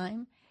my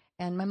time.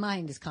 And my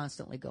mind is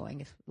constantly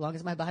going. As long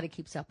as my body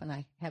keeps up and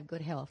I have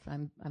good health,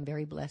 I'm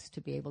very blessed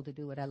to be able to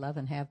do what I love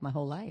and have my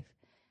whole life.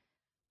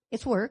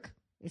 It's work.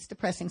 It's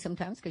depressing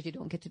sometimes because you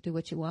don't get to do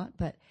what you want.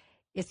 But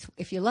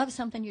if you love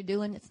something you're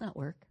doing, it's not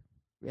work,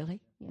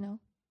 really,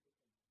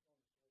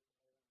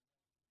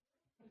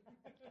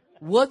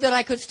 Would that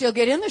I could still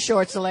get in the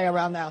shorts to lay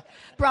around now.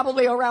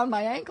 Probably around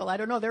my ankle. I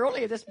don't know. They're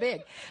only this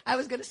big. I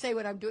was going to say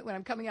when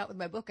I'm coming out with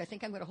my book, I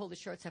think I'm going to hold the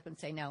shorts up and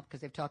say now,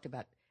 because they've talked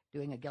about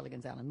doing a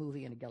Gilligan's Island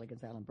movie and a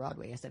Gilligan's Island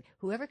Broadway. I said,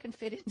 whoever can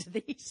fit into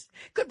these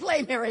could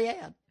play Mary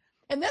Ann.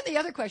 And then the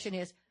other question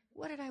is,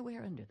 what did I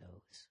wear under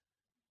those?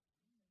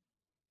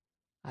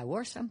 I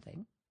wore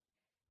something,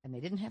 and they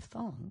didn't have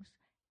thongs,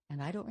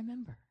 and I don't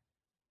remember.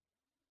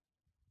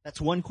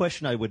 That's one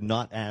question I would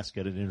not ask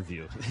at an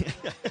interview.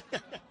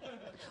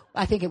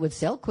 I think it would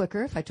sell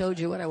quicker if I told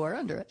you what I wore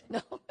under it.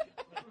 No.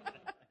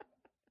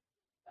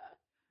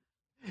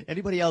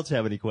 Anybody else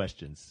have any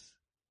questions?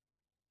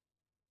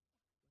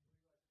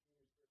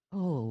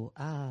 Oh,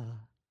 I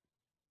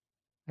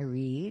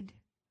read.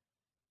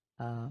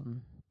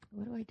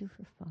 What do I do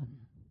for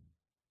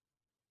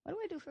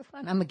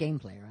fun? I'm a game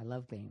player. I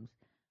love games.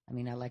 I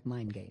mean, I like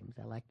mind games.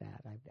 I like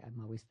that.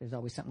 There's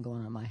always something going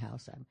on in my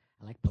house.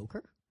 I like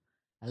poker.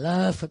 I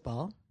love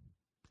football.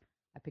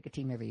 I pick a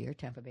team every year.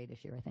 Tampa Bay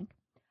this year, I think.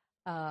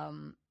 I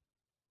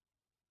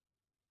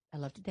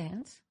love to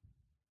dance.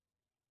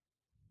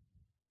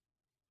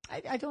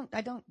 I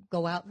don't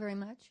go out very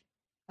much.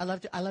 I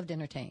love to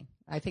entertain.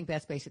 I think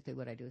that's basically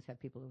what I do is have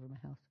people over my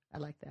house. I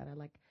like that.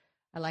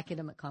 I like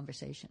intimate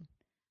conversation.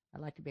 I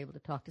like to be able to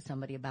talk to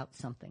somebody about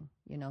something.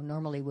 You know,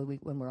 normally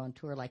when we're on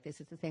tour like this,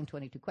 it's the same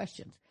 22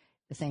 questions,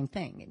 the same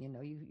thing. And, you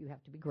know, you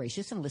have to be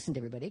gracious and listen to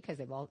everybody because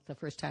it's the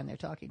first time they're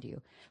talking to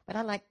you. But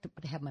I like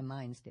to have my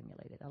mind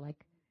stimulated. I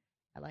like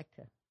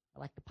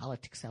the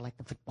politics. I like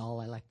the football.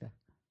 I like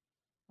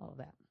all of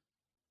that.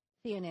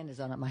 CNN is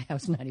on at my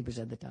house 90%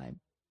 of the time.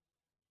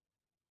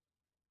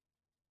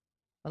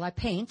 Well, I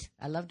paint.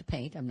 I love to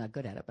paint. I'm not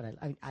good at it, but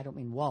I don't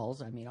mean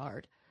walls. I mean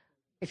art,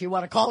 if you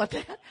want to call it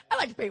that. I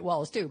like to paint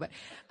walls too, but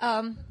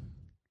I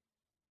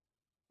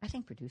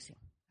think producing.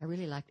 I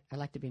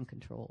like to be in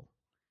control.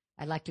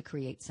 I like to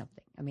create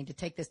something. I mean, to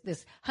take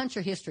this Hunt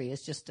Your History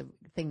is just a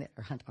thing that,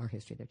 or Hunt Our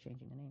History, they're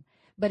changing the name,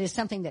 but it's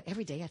something that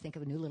every day I think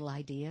of a new little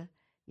idea.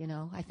 You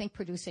know, I think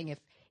producing,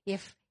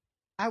 if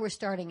I were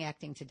starting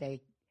acting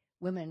today,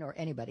 women or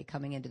anybody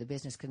coming into the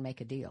business could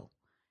make a deal.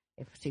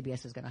 If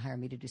CBS is going to hire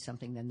me to do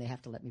something, then they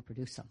have to let me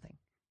produce something.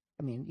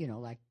 I mean, you know,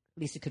 like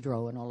Lisa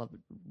Kudrow and all of,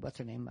 what's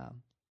her name,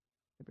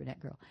 the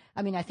brunette girl.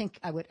 I mean, I think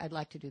I'd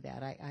like to do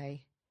that.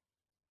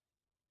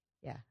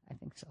 Yeah, I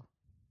think so.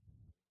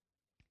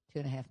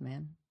 2.5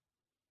 Men.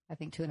 I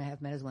think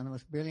 2.5 Men is one of the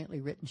most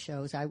brilliantly written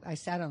shows. I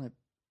sat in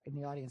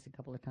the audience a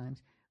couple of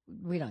times.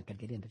 We're not going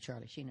to get into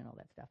Charlie Sheen and all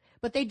that stuff.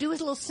 But they do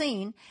his little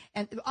scene,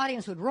 and the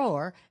audience would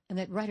roar, and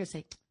the writers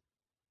say,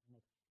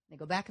 they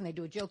go back and they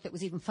do a joke that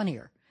was even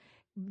funnier.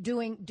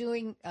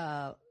 Doing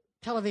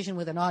television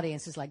with an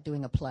audience is like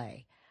doing a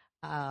play.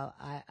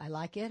 I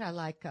like it. I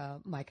like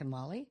Mike and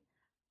Molly.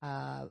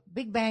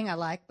 Big Bang I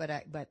like,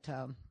 but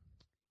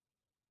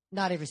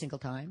not every single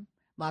time.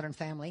 Modern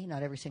Family,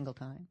 not every single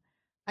time.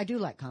 I do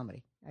like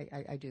comedy.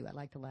 I do. I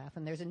like to laugh.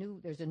 And there's a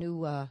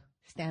new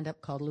stand-up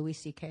called Louis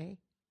C.K.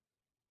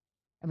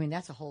 I mean,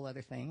 that's a whole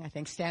other thing. I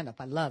think stand-up.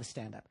 I love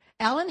stand-up.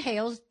 Alan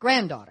Hale's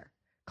granddaughter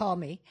called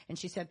me, and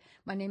she said,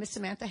 my name is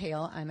Samantha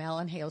Hale. I'm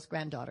Alan Hale's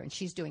granddaughter, and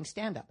she's doing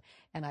stand-up.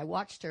 And I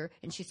watched her,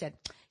 and she said,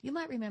 you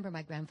might remember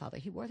my grandfather.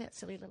 He wore that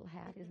silly little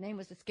hat. His name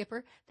was the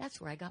Skipper.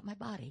 That's where I got my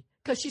body,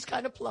 because she's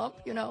kind of plump,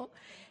 you know.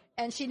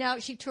 And she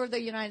toured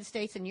the United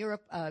States and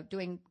Europe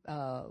doing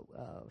a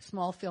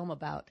small film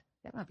about,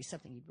 that might be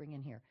something you'd bring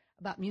in here,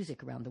 about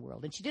music around the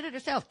world. And she did it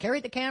herself,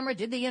 carried the camera,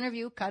 did the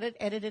interview, cut it,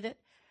 edited it,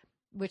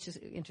 which is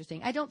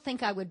interesting. I don't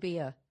think I would be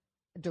a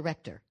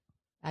director.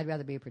 I'd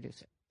rather be a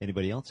producer.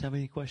 Anybody else have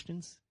any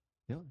questions?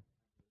 Yeah.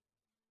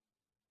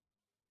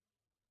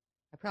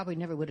 I probably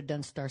never would have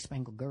done Star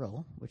Spangled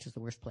Girl, which is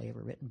the worst play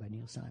ever written by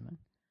Neil Simon.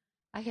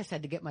 I just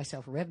had to get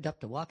myself revved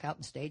up to walk out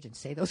on stage and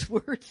say those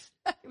words.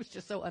 It was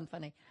just so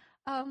unfunny.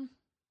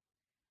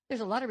 There's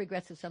a lot of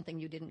regrets of something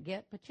you didn't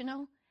get, but, you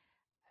know,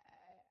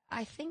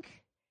 I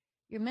think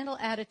your mental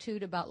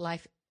attitude about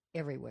life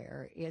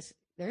everywhere is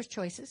there's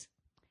choices,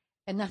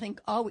 and nothing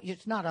always,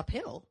 it's not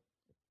uphill.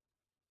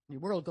 Your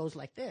world goes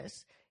like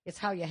this. It's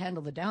how you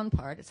handle the down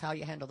part. It's how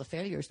you handle the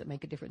failures that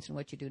make a difference in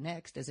what you do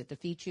next. Does it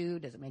defeat you?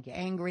 Does it make you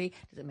angry?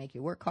 Does it make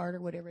you work harder?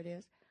 Whatever it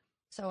is.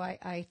 So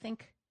I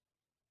think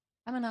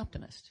I'm an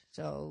optimist.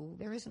 So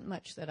there isn't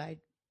much that I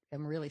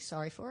am really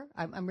sorry for.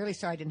 I'm really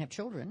sorry I didn't have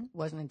children. It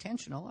wasn't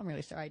intentional. I'm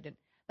really sorry I didn't.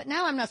 But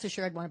now I'm not so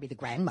sure I'd want to be the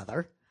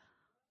grandmother.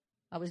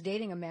 I was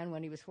dating a man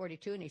when he was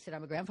 42, and he said,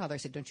 I'm a grandfather. I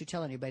said, don't you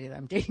tell anybody that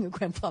I'm dating a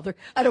grandfather.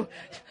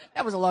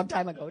 That was a long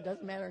time ago. It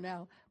doesn't matter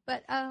now.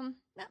 But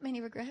not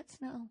many regrets,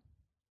 no.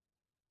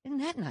 Isn't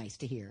that nice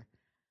to hear?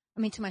 I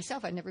mean, to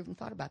myself, I never even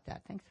thought about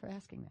that. Thanks for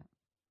asking that.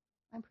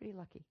 I'm pretty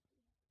lucky.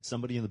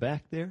 Somebody in the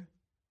back there?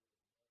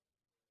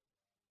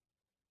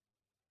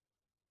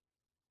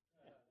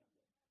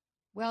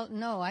 Well,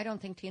 no, I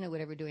don't think Tina would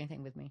ever do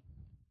anything with me.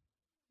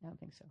 I don't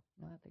think so.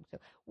 No, I don't think so.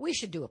 We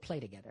should do a play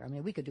together. I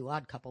mean, we could do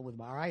Odd Couple with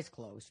our eyes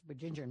closed. With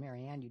Ginger and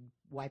Mary Ann, you'd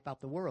wipe out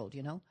the world,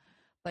 you know?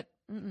 But,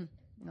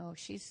 no,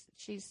 she's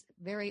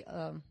very,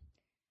 I'm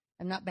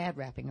not bad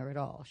rapping her at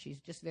all. She's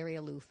just very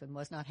aloof and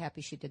was not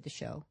happy she did the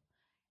show.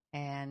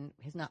 and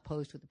has not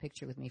posed with a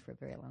picture with me for a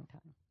very long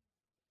time.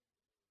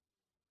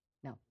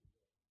 No.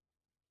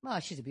 Well,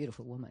 she's a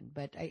beautiful woman,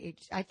 but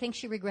I think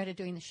she regretted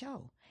doing the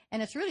show.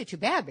 And it's really too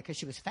bad because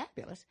she was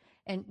fabulous.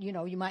 And, you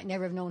know, you might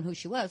never have known who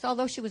she was,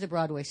 although she was a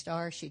Broadway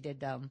star. She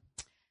did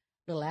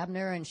Little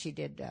Abner, and she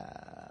did,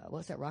 what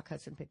was that Rock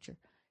Hudson picture?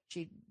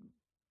 She,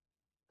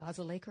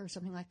 Ozzy Laker or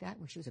something like that,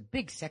 where she was a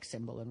big sex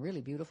symbol and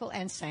really beautiful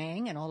and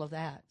sang and all of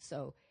that.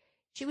 So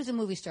she was a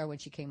movie star when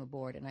she came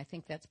aboard, and I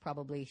think that's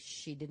probably,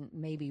 she didn't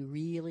maybe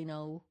really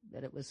know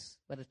that it was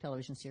what a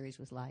television series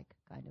was like,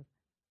 kind of.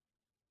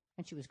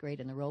 And she was great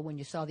in the role when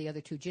you saw the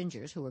other two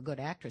Gingers, who were good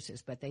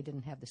actresses, but they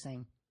didn't have the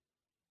same.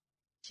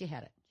 She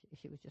had it.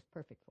 She was just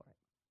perfect for it.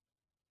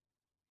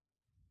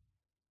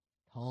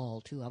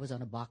 Tall, too. I was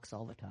on a box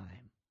all the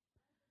time.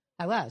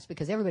 I was,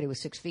 because everybody was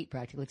 6 feet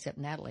practically, except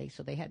Natalie,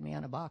 so they had me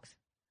on a box.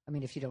 I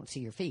mean, if you don't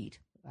see your feet,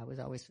 I was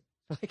always,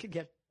 so I could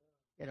get,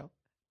 you know,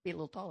 be a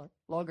little taller,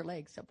 longer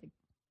legs, something.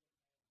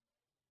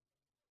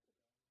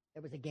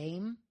 There was a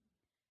game.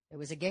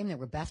 There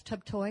were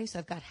bathtub toys.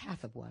 I've got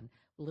half of one.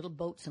 Little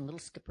boats and little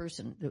skippers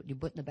and that you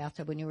put in the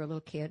bathtub when you were a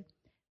little kid.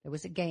 There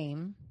was a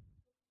game.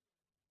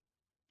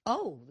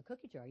 Oh, the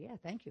cookie jar. Yeah,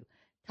 thank you.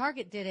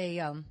 Target did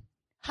a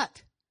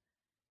hut.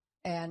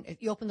 And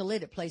if you open the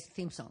lid, it plays the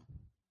theme song.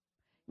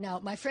 Now,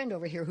 my friend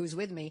over here who's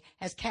with me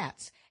has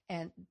cats,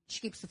 and she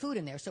keeps the food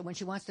in there. So when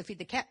she wants to feed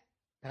the cat,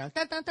 dun,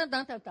 dun, dun, dun,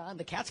 dun, dun, dun,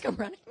 the cats come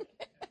running.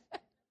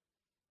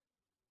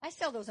 I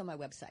sell those on my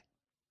website,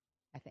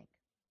 I think.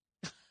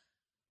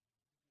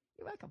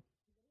 You're welcome.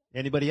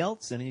 Anybody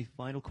else? Any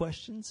final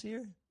questions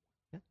here?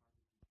 Yeah.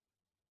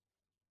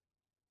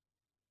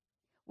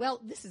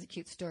 Well, this is a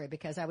cute story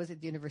because I was at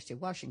the University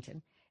of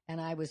Washington,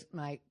 and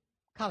my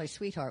college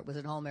sweetheart was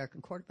an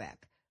All-American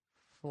quarterback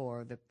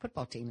for the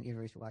football team at the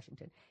University of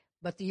Washington.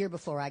 But the year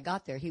before I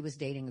got there, he was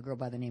dating a girl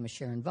by the name of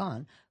Sharon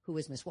Vaughn, who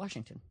was Miss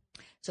Washington.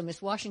 So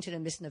Miss Washington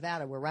and Miss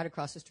Nevada were right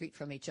across the street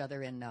from each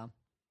other in the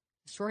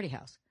sorority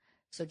house.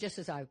 So just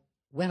as I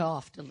went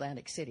off to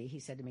Atlantic City, he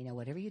said to me, now,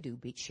 whatever you do,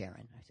 beat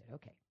Sharon. I said,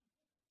 okay.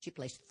 She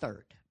placed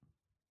third.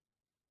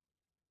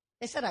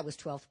 They said I was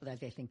 12th, but I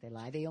think they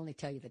lie. They only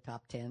tell you the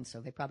top 10, so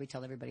they probably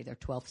tell everybody they're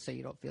 12th so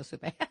you don't feel so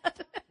bad.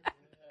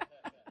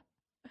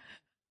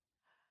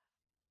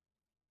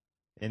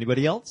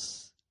 Anybody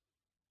else?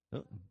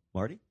 Oh,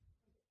 Marty?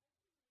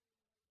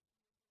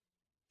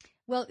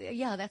 Well,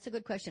 yeah, that's a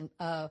good question.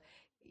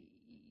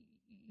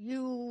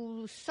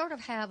 You sort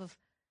of have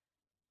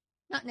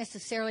not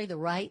necessarily the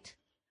right,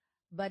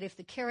 but if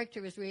the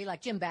character is really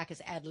like Jim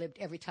Backus ad-libbed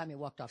every time he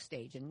walked off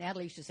stage, and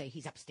Natalie used to say,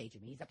 he's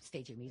upstaging me,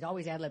 he's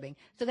always ad-libbing.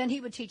 So then he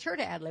would teach her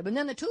to ad-lib, and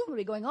then the two of them would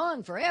be going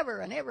on forever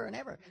and ever and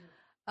ever.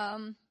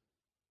 I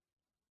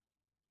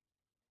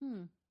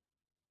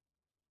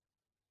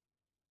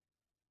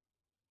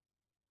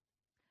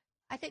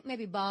think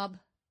maybe Bob.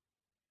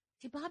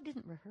 See, Bob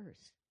didn't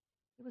rehearse.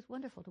 It was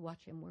wonderful to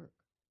watch him work.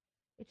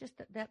 It just,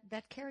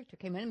 that character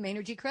came in.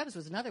 Maynard G. Krebs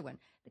was another one.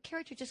 The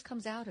character just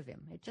comes out of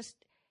him. It just...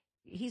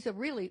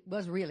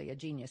 was really a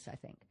genius, I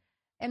think.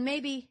 And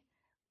maybe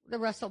the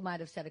Russell might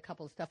have said a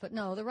couple of stuff, but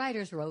no, the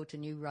writers wrote,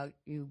 and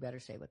you better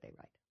say what they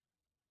write.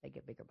 They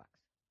get bigger bucks.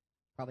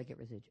 Probably get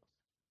residuals.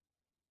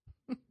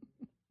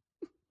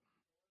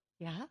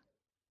 Yeah?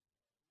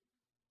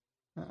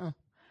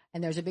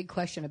 And there's a big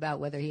question about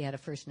whether he had a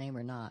first name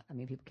or not. I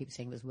mean, people keep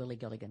saying it was Willie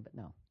Gilligan, but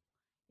no.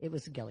 It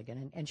was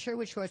Gilligan. And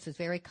Sherwood Schwartz was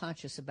very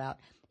conscious about,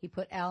 he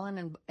put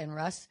Alan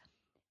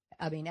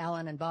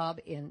and Bob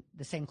in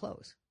the same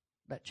clothes.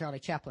 But Charlie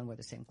Chaplin wore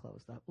the same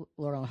clothes.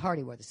 Laurel and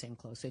Hardy wore the same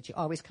clothes. So you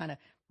always kind of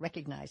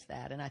recognize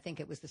that. And I think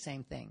it was the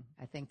same thing.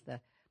 I think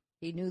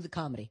he knew the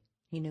comedy.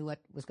 He knew what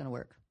was going to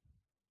work.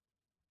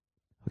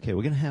 Okay,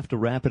 we're going to have to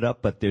wrap it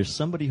up, but there's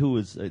somebody who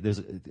is,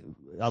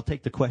 I'll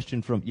take the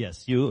question from,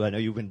 yes, you. I know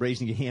you've been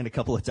raising your hand a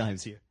couple of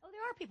times here. Oh,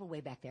 there are people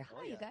way back there.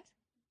 Hi, you guys.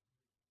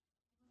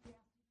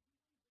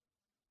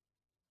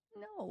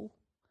 No,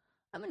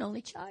 I'm an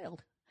only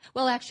child.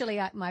 Well, actually,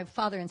 my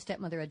father and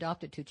stepmother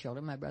adopted 2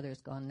 children. My brother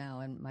is gone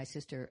now, and my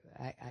sister,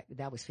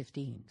 that was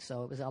 15.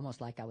 So it was almost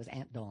like I was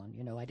Aunt Dawn.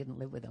 You know, I didn't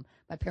live with them.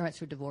 My parents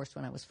were divorced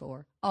when I was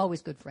 4.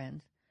 Always good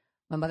friends.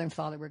 My mother and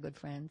father were good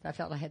friends. I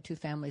felt I had 2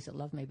 families that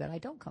loved me, but I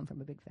don't come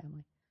from a big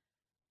family.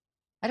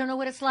 I don't know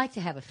what it's like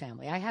to have a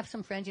family. I have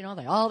some friends, you know,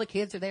 all the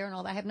kids are there and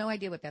all that. I have no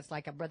idea what that's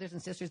like. I have brothers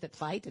and sisters that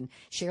fight and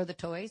share the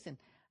toys, and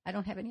I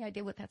don't have any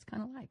idea what that's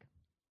kind of like.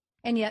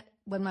 And yet,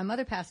 when my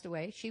mother passed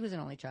away, she was an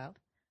only child.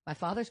 My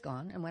father's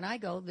gone, and when I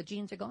go, the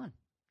genes are gone.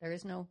 There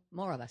is no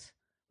more of us,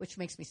 which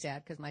makes me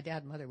sad because my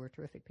dad and mother were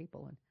terrific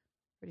people and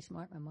pretty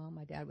smart.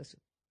 My dad was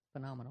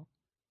phenomenal.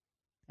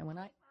 And when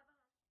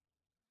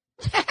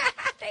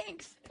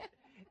Thanks.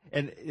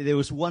 And there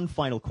was one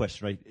final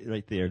question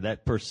right there.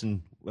 That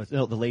person was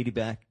the lady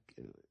back.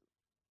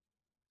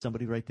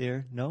 Somebody right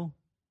there? No?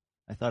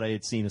 I thought I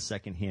had seen a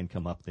second hand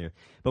come up there.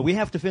 But we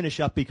have to finish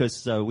up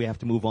because we have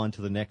to move on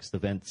to the next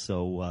event.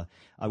 So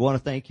I want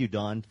to thank you,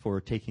 Don,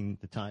 for taking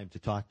the time to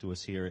talk to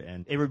us here.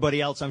 And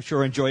everybody else, I'm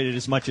sure, enjoyed it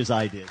as much as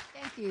I did.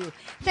 Thank you.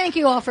 Thank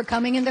you all for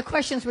coming. And the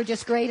questions were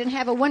just great. And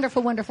have a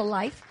wonderful, wonderful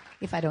life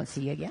if I don't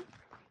see you again.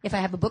 if I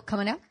have a book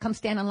coming out, come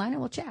stand online and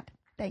we'll chat.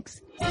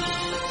 Thanks.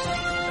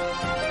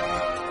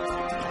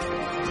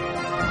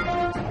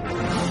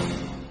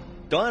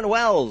 Dawn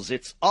Wells,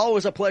 it's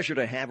always a pleasure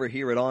to have her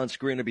here at On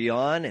Screen and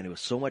Beyond, and it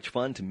was so much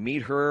fun to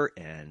meet her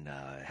and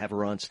have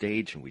her on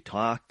stage, and we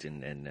talked,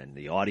 and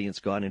the audience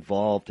got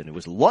involved, and it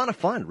was a lot of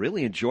fun.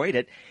 Really enjoyed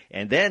it.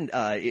 And then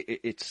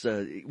it's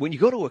when you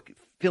go to a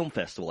film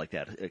festival like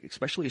that,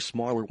 especially a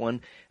smaller one,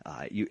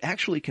 you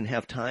actually can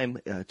have time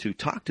to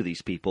talk to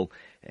these people,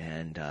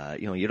 and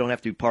you don't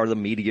have to be part of the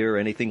media or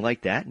anything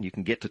like that, and you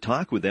can get to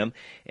talk with them.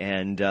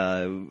 And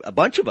a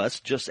bunch of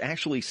us just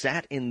actually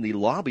sat in the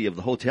lobby of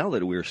the hotel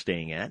that we were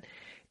staying at,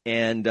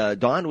 and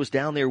Dawn was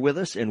down there with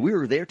us, and we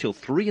were there till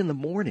 3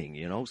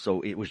 a.m,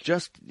 so it was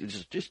just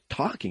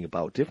talking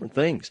about different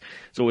things.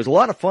 So it was a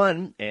lot of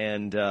fun,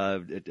 and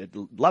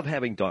love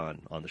having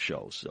Dawn on the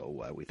show.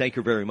 So we thank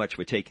her very much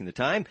for taking the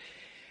time.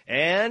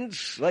 And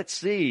let's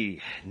see,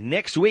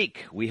 next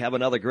week we have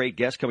another great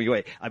guest coming your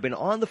way. I've been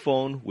on the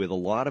phone with a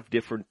lot of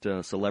different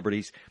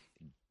celebrities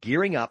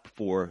gearing up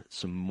for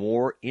some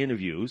more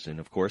interviews.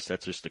 And, of course,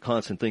 that's just a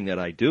constant thing that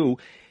I do.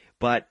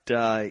 But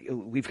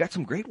we've got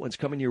some great ones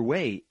coming your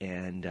way,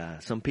 and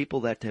some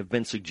people that have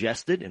been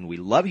suggested, and we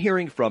love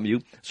hearing from you.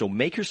 So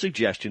make your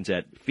suggestions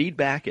at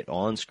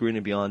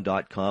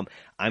feedback@onscreenandbeyond.com.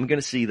 I'm going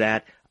to see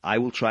that. I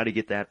will try to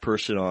get that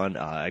person on.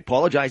 I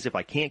apologize if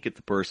I can't get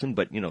the person,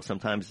 but,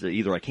 sometimes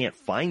either I can't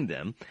find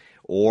them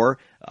or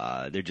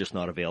they're just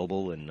not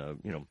available, and,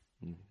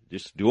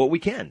 just do what we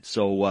can.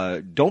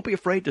 So don't be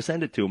afraid to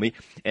send it to me,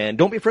 and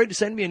don't be afraid to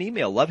send me an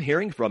email. Love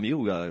hearing from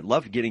you.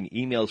 Love getting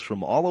emails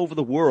from all over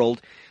the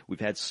world. We've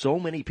had so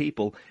many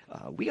people.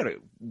 We got a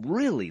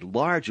really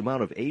large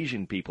amount of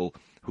Asian people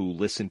who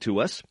listen to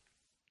us.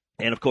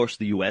 And, of course,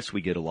 the U.S.,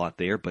 we get a lot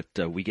there, but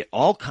we get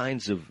all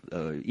kinds of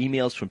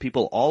emails from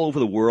people all over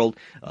the world,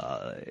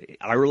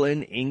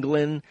 Ireland,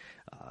 England,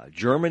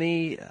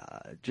 Germany,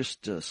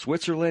 just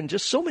Switzerland,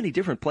 just so many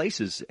different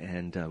places,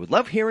 and would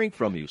love hearing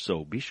from you.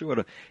 So be sure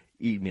to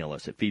email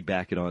us at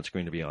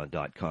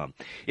feedback@onscreenandbeyond.com.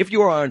 If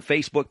you are on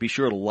Facebook, be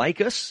sure to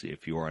like us.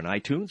 If you are on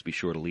iTunes, be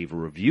sure to leave a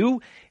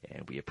review,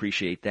 and we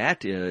appreciate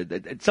that.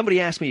 Somebody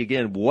asked me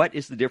again, what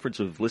is the difference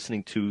of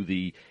listening to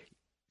the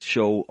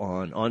show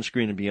on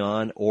Screen and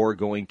Beyond or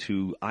going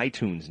to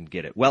iTunes and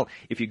get it? Well,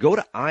 if you go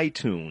to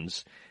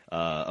iTunes,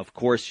 of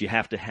course you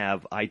have to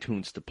have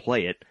iTunes to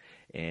play it,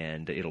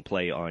 and it'll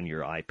play on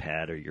your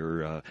iPad or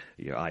your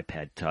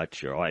iPad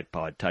Touch, or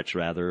iPod Touch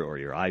rather, or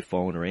your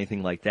iPhone or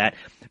anything like that.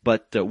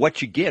 But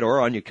what you get, or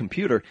on your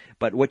computer,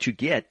 but what you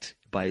get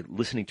by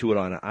listening to it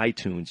on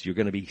iTunes, you're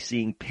going to be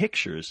seeing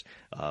pictures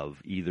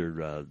of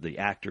either the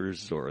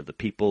actors or the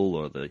people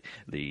or the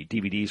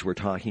DVDs we're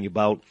talking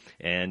about,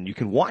 and you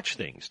can watch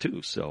things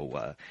too.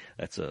 So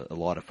that's a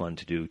lot of fun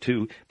to do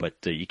too.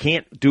 But you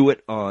can't do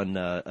it on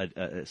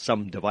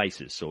some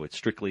devices. So it's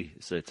strictly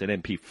it's an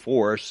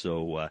MP4.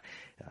 So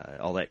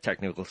all that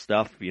technical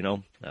stuff, I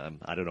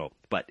don't know.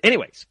 But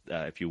anyways,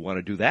 if you want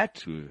to do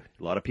that, a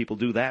lot of people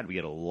do that. We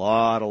get a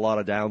lot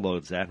of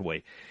downloads that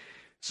way.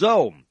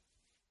 So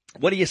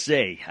what do you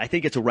say? I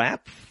think it's a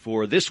wrap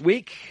for this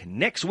week.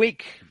 Next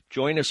week,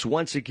 join us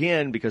once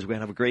again, because we're going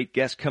to have a great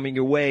guest coming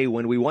your way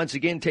when we once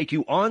again take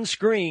you on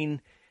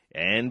screen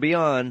and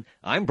beyond.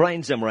 I'm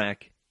Brian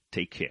Zemrak.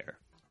 Take care.